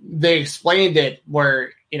they explained it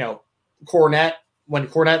where Cornette, when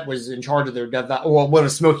Cornette was in charge of their it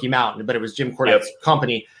was Smoky Mountain, but it was Jim Cornette's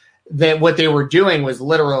company, that what they were doing was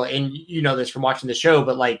literal, and you know this from watching the show,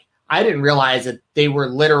 but like, I didn't realize that they were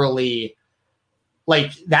literally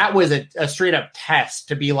like, that was a straight up test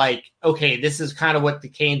to be like, okay, this is kind of what the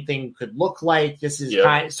Kane thing could look like. This is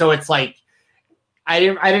so it's like, I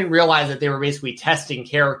didn't realize that they were basically testing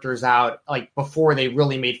characters out like before they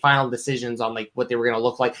really made final decisions on like what they were going to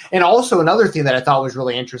look like. And also another thing that I thought was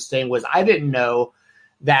really interesting was I didn't know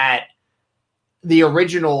that the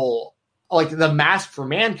original, like, the Mask for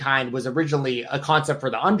Mankind was originally a concept for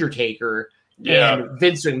the Undertaker. And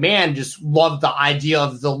Vince McMahon just loved the idea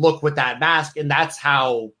of the look with that mask, and that's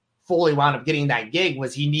how Foley wound up getting that gig.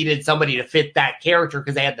 Was he needed somebody to fit that character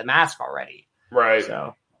because they had the mask already. Right.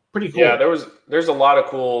 So pretty cool. Yeah, there's a lot of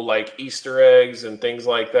cool like Easter eggs and things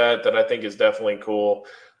like that I think is definitely cool.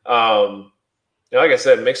 Like I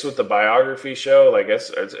said, mixed with the biography show, like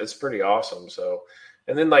it's pretty awesome. So,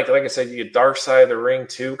 and then like I said, you get Dark Side of the Ring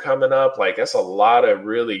 2 coming up. Like, that's a lot of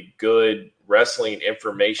really good wrestling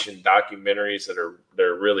information documentaries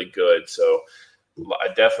they're really good. So I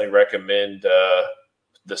definitely recommend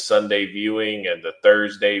the Sunday viewing and the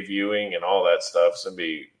Thursday viewing and all that stuff. It's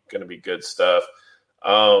going to be good stuff.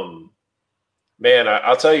 Man,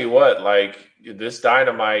 I'll tell you what, like this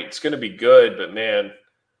Dynamite, it's going to be good, but man,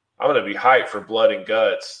 I'm going to be hyped for Blood and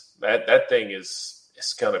Guts. That thing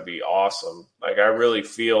it's going to be awesome. Like I really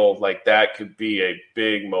feel like that could be a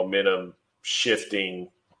big momentum shifting,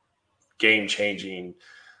 game changing,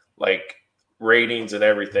 like ratings and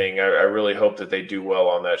everything. I really hope that they do well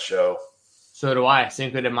on that show. So do I.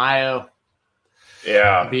 Cinco de Mayo.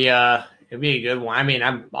 Yeah. It'd be a good one. I mean,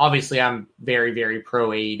 I'm very, very pro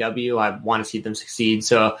AEW. I want to see them succeed.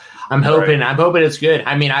 So I'm hoping it's good.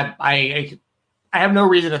 I mean, I have no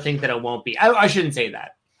reason to think that it won't be. I shouldn't say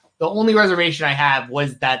that. The only reservation I have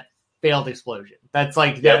was that failed explosion. That's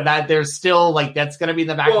like that there's still like that's going to be in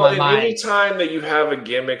the back of my mind. Any time that you have a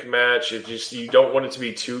gimmick match, it just you don't want it to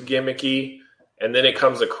be too gimmicky, and then it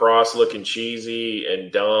comes across looking cheesy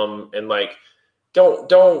and dumb, and like don't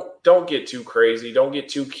get too crazy, don't get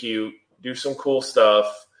too cute, do some cool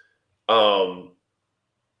stuff, but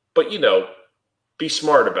be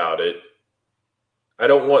smart about it. I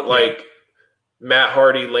don't want like Matt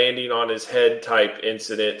Hardy landing on his head type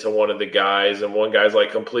incident to one of the guys, and one guy's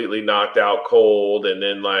like completely knocked out cold, and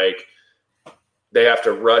then like they have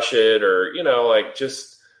to rush it, or like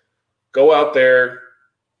just go out there,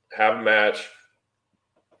 have a match,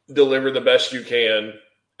 deliver the best you can,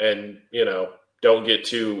 and don't get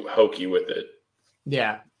too hokey with it.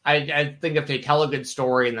 Yeah, I think if they tell a good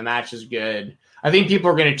story and the match is good, I think people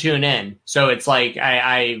are going to tune in. So it's like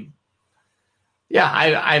I'm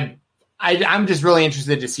just really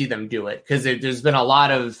interested to see them do it, because there's been a lot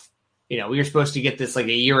of, we were supposed to get this like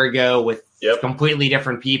a year ago with completely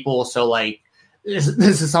different people. So like this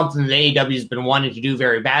is something that AEW has been wanting to do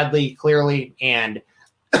very badly, clearly. And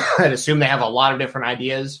I'd assume they have a lot of different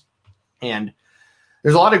ideas, and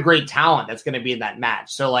there's a lot of great talent that's going to be in that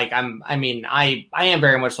match. So like, I am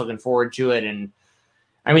very much looking forward to it. And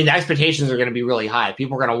I mean, the expectations are going to be really high.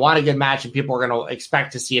 People are going to want a good match, and people are going to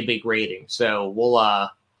expect to see a big rating. So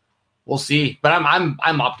we'll see, but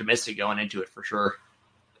I'm optimistic going into it for sure.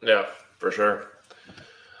 Yeah, for sure.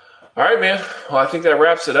 All right, man. Well, I think that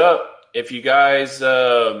wraps it up. If you guys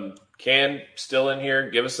can still in here,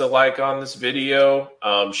 give us a like on this video.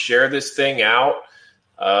 Share this thing out.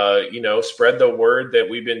 Spread the word that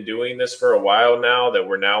we've been doing this for a while now, that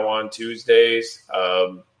we're now on Tuesdays.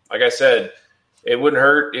 Like I said, it wouldn't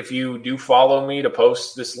hurt if you do follow me to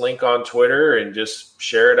post this link on Twitter and just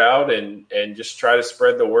share it out and just try to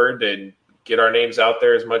spread the word and get our names out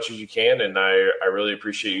there as much as you can. And I really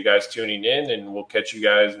appreciate you guys tuning in, and we'll catch you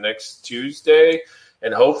guys next Tuesday.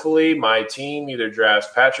 And hopefully my team either drafts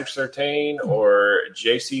Patrick Surtain or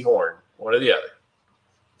JC Horn, one or the other.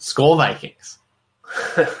 Skull Vikings.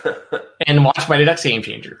 And watch Mighty Ducks Game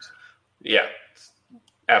Changers. Yeah,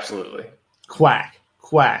 absolutely. Quack,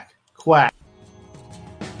 quack, quack.